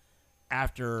on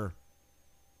after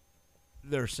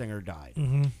their singer died.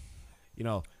 Mm-hmm. You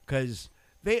know, because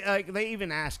they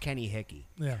even asked Kenny Hickey.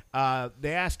 Yeah.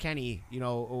 They asked Kenny, you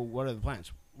know, what are the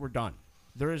plans? We're done.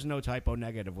 There is no Typo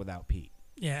Negative without Pete.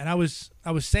 Yeah, and I was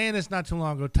saying this not too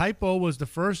long ago. Typo was the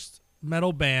first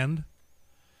metal band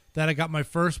that I got my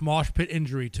first mosh pit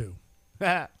injury to.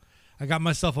 I got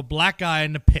myself a black eye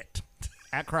in the pit.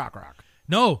 At Croc Rock.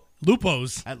 No,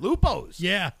 Lupo's. At Lupo's?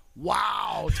 Yeah.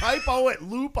 Wow, Typo at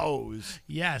Lupo's.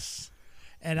 Yes.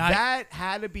 And that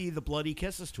had to be the Bloody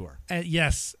Kisses tour.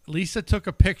 Yes. Lisa took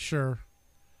a picture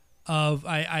of,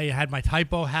 I had my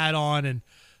Typo hat on, and,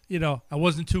 you know, I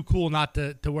wasn't too cool not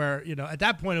to wear, you know, at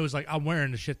that point it was like, I'm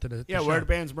wearing the shit to the show. Wear the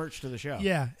band's merch to the show.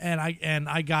 Yeah, and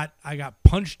I got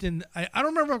punched in, I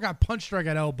don't remember if I got punched or I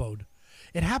got elbowed.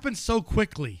 It happened so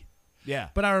quickly. Yeah.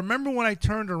 But I remember when I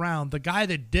turned around, the guy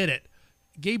that did it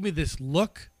gave me this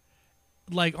look,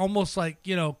 like almost like,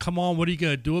 you know, come on, what are you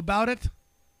going to do about it?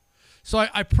 So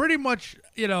I pretty much,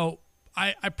 you know,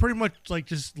 I pretty much like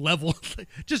just leveled,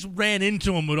 just ran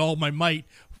into him with all my might,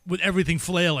 with everything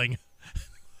flailing.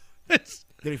 Did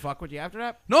he fuck with you after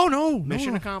that? No.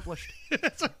 Mission accomplished.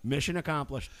 Mission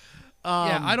accomplished.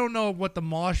 Yeah, I don't know what the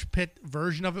mosh pit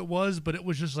version of it was, but it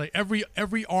was just like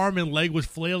every arm and leg was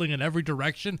flailing in every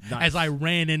direction as I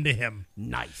ran into him.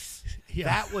 Nice. Yeah.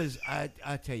 That was, I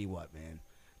tell you what, man.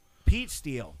 Pete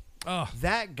Steele. Oh.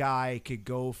 That guy could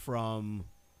go from,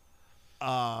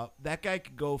 and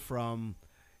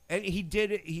he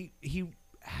did it. He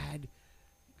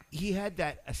had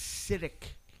that acidic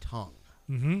tongue.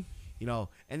 Mm-hmm. You know,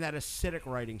 and that acidic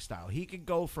writing style. He could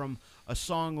go from a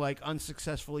song like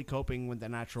Unsuccessfully Coping with the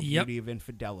Natural Beauty of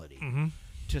Infidelity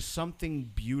to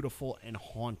something beautiful and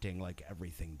haunting like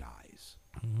Everything Dies.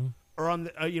 Mm-hmm. Or on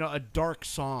the, a dark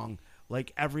song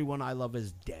like Everyone I Love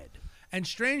Is Dead. And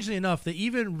strangely enough, they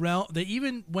even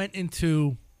went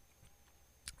into,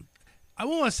 I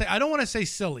don't want to say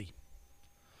silly,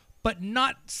 but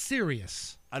not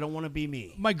serious. I Don't Want to Be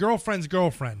Me. My Girlfriend's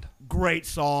Girlfriend. Great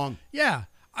song. Yeah.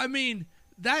 I mean,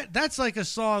 that's like a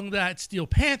song that Steel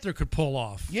Panther could pull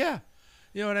off. Yeah.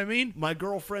 You know what I mean? My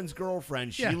girlfriend's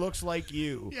girlfriend. She Yeah. looks like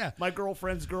you. Yeah. My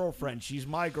girlfriend's girlfriend. She's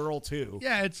my girl too.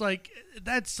 Yeah, it's like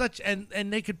that's such and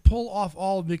they could pull off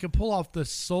they could pull off the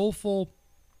soulful,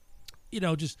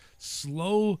 just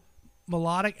slow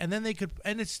melodic, and then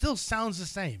and it still sounds the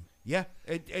same. Yeah.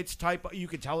 It's type. You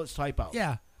could tell it's typo.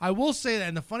 Yeah. I will say that,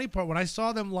 and the funny part, when I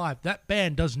saw them live, that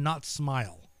band does not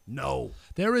smile. No.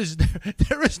 There is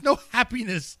no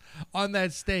happiness on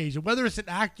that stage. Whether it's an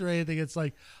actor or anything, it's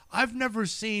like, I've never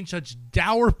seen such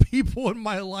dour people in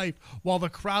my life while the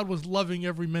crowd was loving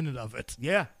every minute of it.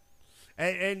 Yeah.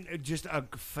 And just a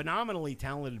phenomenally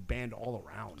talented band all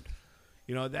around.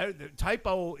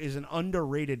 Typo is an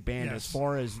underrated band Yes. as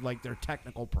far as like their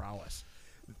technical prowess.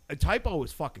 Typo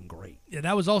is fucking great. Yeah,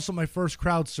 that was also my first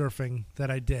crowd surfing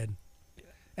that I did.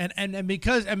 And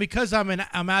because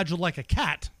I'm agile like a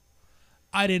cat,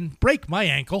 I didn't break my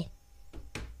ankle.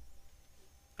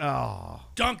 Oh.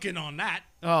 Dunking on that.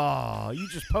 Oh, you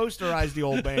just posterized the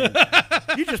old man.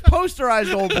 You just posterized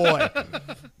the old boy.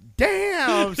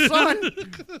 Damn, son.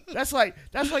 That's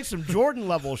like some Jordan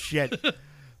level shit.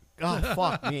 Oh,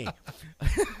 fuck me.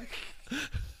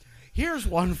 Here's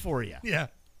one for you. Yeah.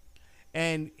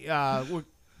 And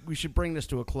we should bring this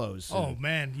to a close soon. Oh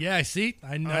man, yeah. I see.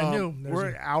 I knew. We're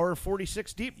an hour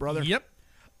 46 deep, brother. Yep.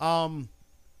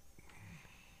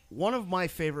 One of my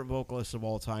favorite vocalists of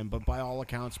all time, but by all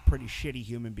accounts, pretty shitty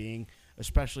human being,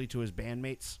 especially to his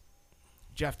bandmates,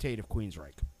 Jeff Tate of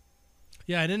Queensryche.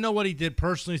 Yeah, I didn't know what he did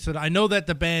personally, so I know that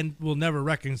the band will never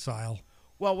reconcile.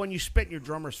 Well, when you spit in your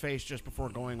drummer's face just before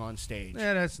going on stage.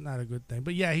 Yeah, that's not a good thing.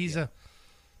 But yeah, he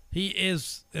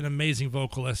is an amazing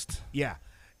vocalist. Yeah.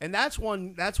 And that's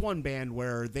one band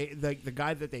where the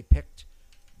guy that they picked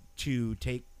to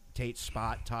take Tate's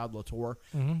spot, Todd Latour,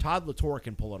 Todd Latour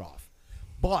can pull it off.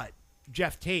 But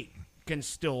Jeff Tate can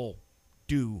still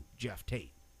do Jeff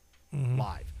Tate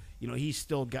live. He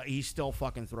still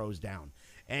fucking throws down.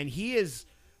 And he's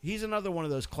another one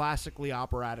of those classically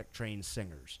operatic trained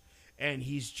singers. And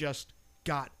he's just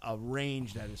got a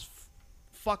range that is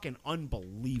fucking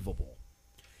unbelievable.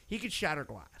 He could shatter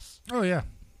glass. Oh yeah.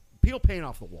 Peel paint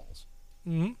off the walls.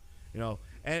 Mm-hmm.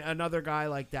 And another guy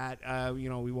like that,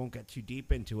 we won't get too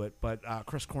deep into it, but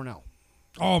Chris Cornell.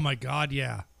 Oh my God,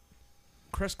 yeah.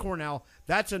 Chris Cornell,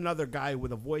 that's another guy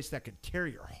with a voice that could tear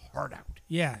your heart out.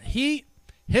 Yeah,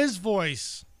 his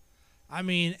voice, I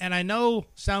mean, and I know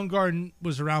Soundgarden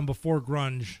was around before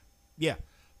grunge, Yeah.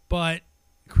 but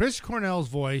Chris Cornell's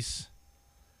voice,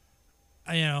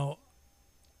 along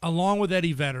with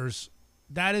Eddie Vedder's,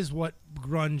 that is what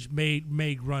grunge made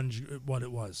grunge what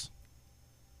it was.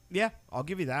 Yeah, I'll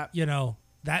give you that.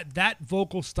 That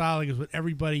vocal styling is what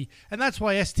everybody, and that's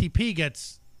why STP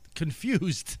gets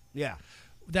confused. Yeah.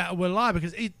 That would lie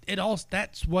because it also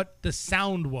that's what the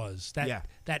sound was.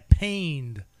 That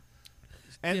pained.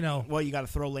 And, well, you got to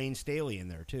throw Lane Staley in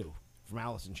there too from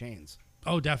Alice in Chains.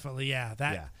 Oh, definitely, yeah.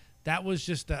 That was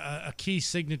just a key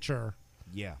signature.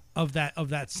 Yeah. Of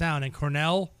that sound. And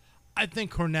Cornell, I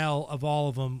think Cornell of all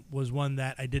of them was one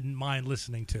that I didn't mind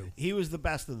listening to. He was the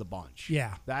best of the bunch.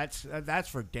 Yeah. That's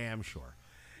for damn sure.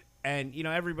 And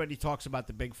everybody talks about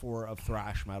the big four of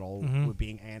thrash metal with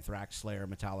being Anthrax, Slayer,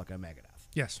 Metallica, Megadeth.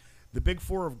 Yes. The big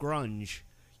four of grunge,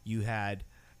 you had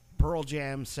Pearl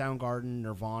Jam, Soundgarden,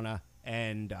 Nirvana,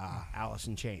 and Alice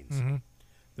in Chains. Mm-hmm.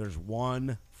 There's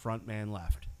one frontman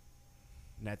left,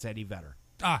 and that's Eddie Vedder.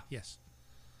 Ah, yes.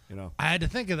 I had to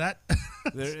think of that.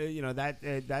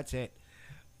 That's it.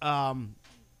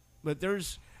 But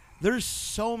there's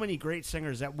so many great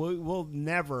singers that we'll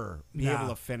never be able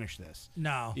to finish this.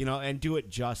 No. And do it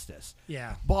justice.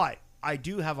 Yeah. But I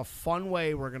do have a fun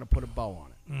way we're going to put a bow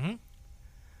on it. Mm-hmm.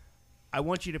 I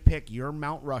want you to pick your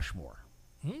Mount Rushmore.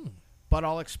 But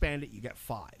I'll expand it. You get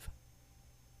 5.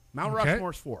 Mount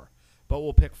Rushmore's 4, but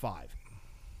we'll pick 5.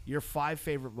 Your 5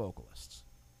 favorite vocalists.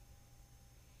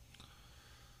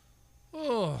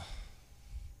 Oh.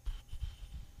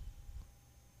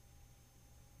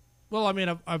 Well, I mean,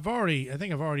 I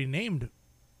think I've already named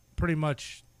pretty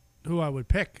much who I would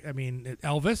pick. I mean,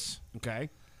 Elvis. Okay.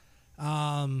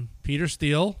 Peter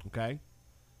Steele. Okay.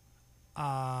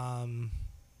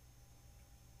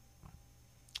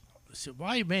 So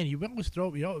why, man? You always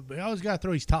gotta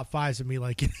throw these top 5s at me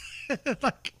like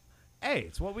Hey,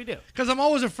 it's what we do. Because I'm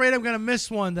always afraid I'm going to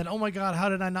miss one. That, oh my God, how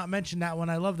did I not mention that one?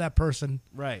 I love that person.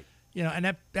 Right. You know,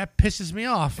 and that pisses me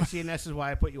off. See, and this is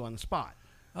why I put you on the spot.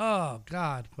 Oh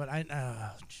God, but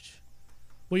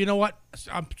well, you know what?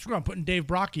 I'm putting Dave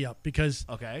Brockie up because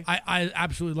Okay. I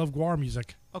absolutely love Gwar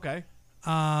music. Okay.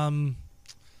 Oh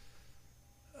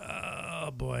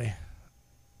boy.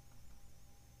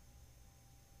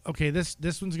 Okay,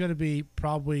 this one's going to be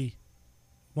probably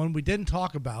one we didn't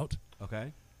talk about,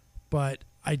 Okay. but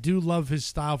I do love his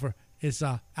style for is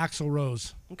Axl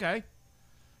Rose. Okay.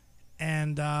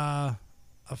 And a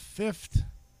fifth.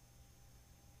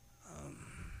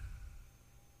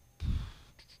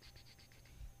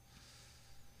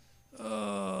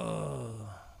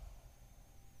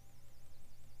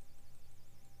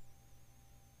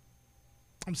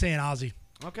 I'm saying Ozzy.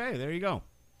 Okay, there you go.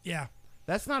 Yeah.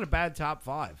 That's not a bad top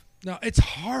 5. No, it's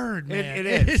hard, man. It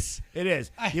is. It is.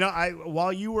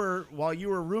 While you were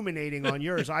ruminating on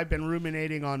yours, I've been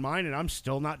ruminating on mine, and I'm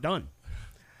still not done.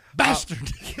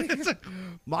 Bastard.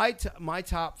 My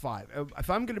top 5. If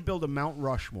I'm going to build a Mount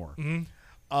Rushmore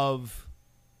of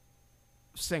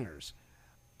singers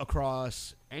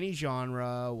across any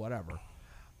genre, whatever,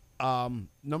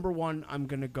 number 1, I'm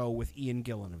going to go with Ian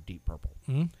Gillan of Deep Purple.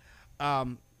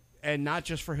 And not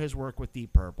just for his work with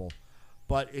Deep Purple,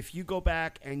 but if you go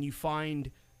back and you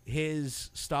find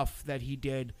his stuff that he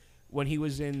did when he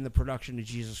was in the production of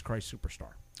Jesus Christ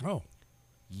Superstar. Oh.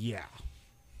 Yeah.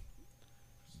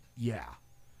 Yeah.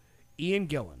 Ian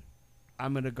Gillan.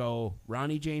 I'm going to go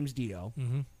Ronnie James Dio.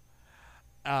 Mm-hmm.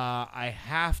 I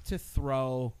have to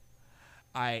throw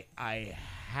Pete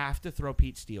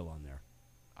Steele on there.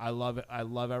 I love it. I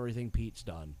love everything Pete's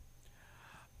done.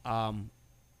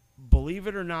 Believe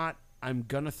it or not, I'm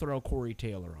going to throw Corey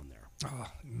Taylor on there.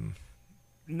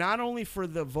 Not only for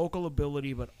the vocal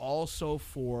ability, but also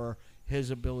for his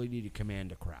ability to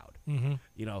command a crowd. Mm-hmm.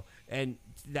 You know, and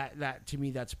that to me,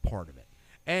 that's part of it.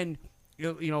 And,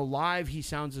 you know, live, he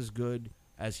sounds as good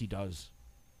as he does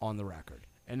on the record.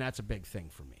 And that's a big thing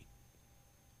for me.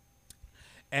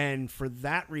 And for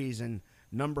that reason,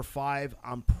 number 5,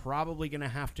 I'm probably going to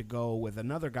have to go with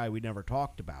another guy we never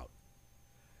talked about,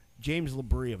 James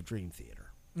LaBrie of Dream Theater.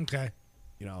 Okay.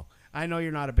 You know, I know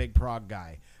you're not a big prog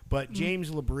guy, but James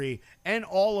LaBrie and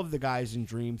all of the guys in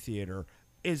Dream Theater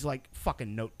is like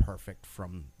fucking note perfect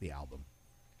from the album.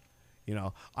 You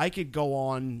know, I could go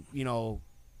on, you know,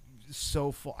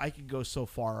 so far. I could go so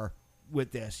far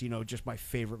with this, you know, just my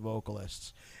favorite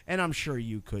vocalists, and I'm sure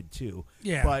you could too.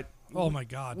 Yeah. But oh my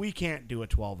God, we can't do a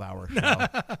 12-hour show.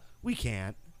 We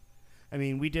can't. I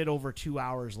mean, we did over 2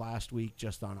 hours last week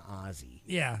just on Ozzy.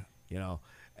 Yeah. You know,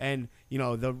 and you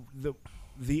know the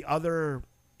other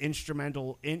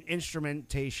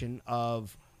instrumentation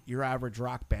of your average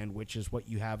rock band, which is what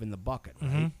you have in the bucket,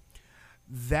 right? Mm-hmm.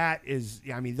 That is,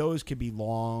 I mean, those could be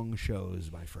long shows,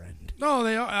 my friend. No,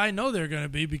 they are. I know they're going to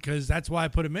be because that's why I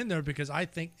put them in there because I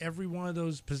think every one of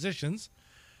those positions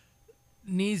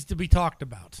needs to be talked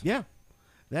about. Yeah,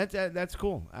 that's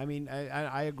cool. I mean,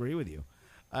 I agree with you,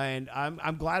 and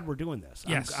I'm glad we're doing this.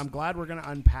 Yes. I'm glad we're going to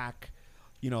unpack,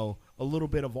 you know, a little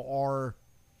bit of our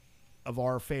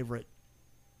favorite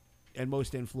and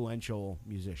most influential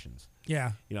musicians.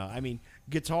 Yeah. You know, I mean,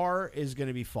 guitar is going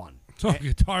to be fun. So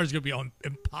guitar is going to be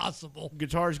impossible.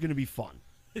 Guitar is going to be fun.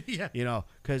 Yeah. You know,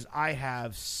 because I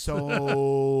have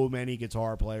so many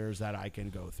guitar players that I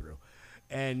can go through.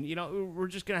 And, you know, we're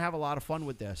just going to have a lot of fun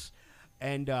with this.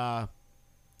 And I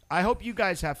hope you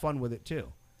guys have fun with it,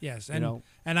 too. Yes. You And, know?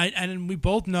 and we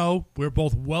both know, we're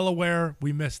both well aware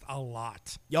we missed a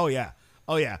lot. Oh, yeah.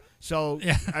 Oh, yeah. So,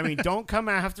 Yeah. I mean, don't come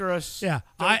after us. Yeah.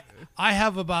 Don't- I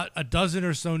have about a dozen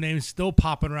or so names still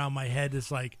popping around my head.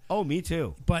 It's like, Oh, me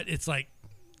too. but it's like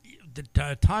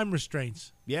the time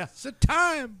restraints. Yeah. It's a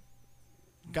time.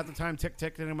 Got the time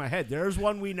ticking in my head. There's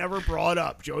one we never brought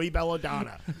up, Joey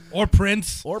Belladonna. Or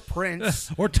Prince. Or Prince.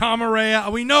 Or Tom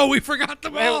Araya. We know we forgot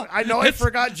them all. I know I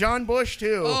forgot John Bush,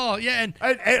 too. Oh, yeah. And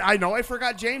I know I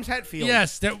forgot James Hetfield.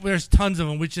 yes, there's tons of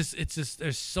them.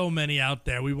 There's so many out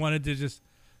there. We wanted to just,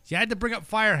 see, I had to bring up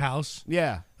Firehouse.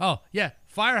 Yeah. Oh, yeah.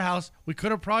 Firehouse. We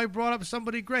could have probably brought up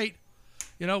somebody great.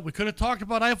 You know, we could have talked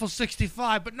about Eiffel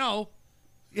 65, but no.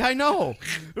 Yeah, I know.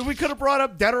 We could have brought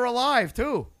up Dead or Alive,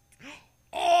 too.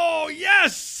 Oh,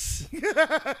 yes!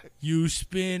 You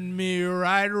spin me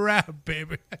right around,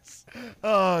 baby.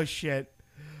 Oh, shit.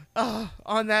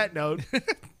 On that note,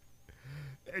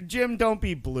 Jim, don't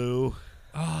be blue.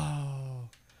 Oh.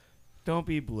 Don't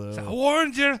be blue. I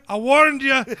warned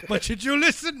you, but should you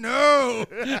listen? No.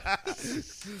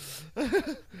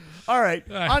 All right.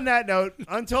 All right. On that note,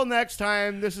 until next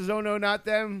time, this is Oh No Not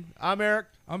Them. I'm Eric.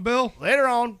 I'm Bill. Later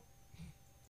on.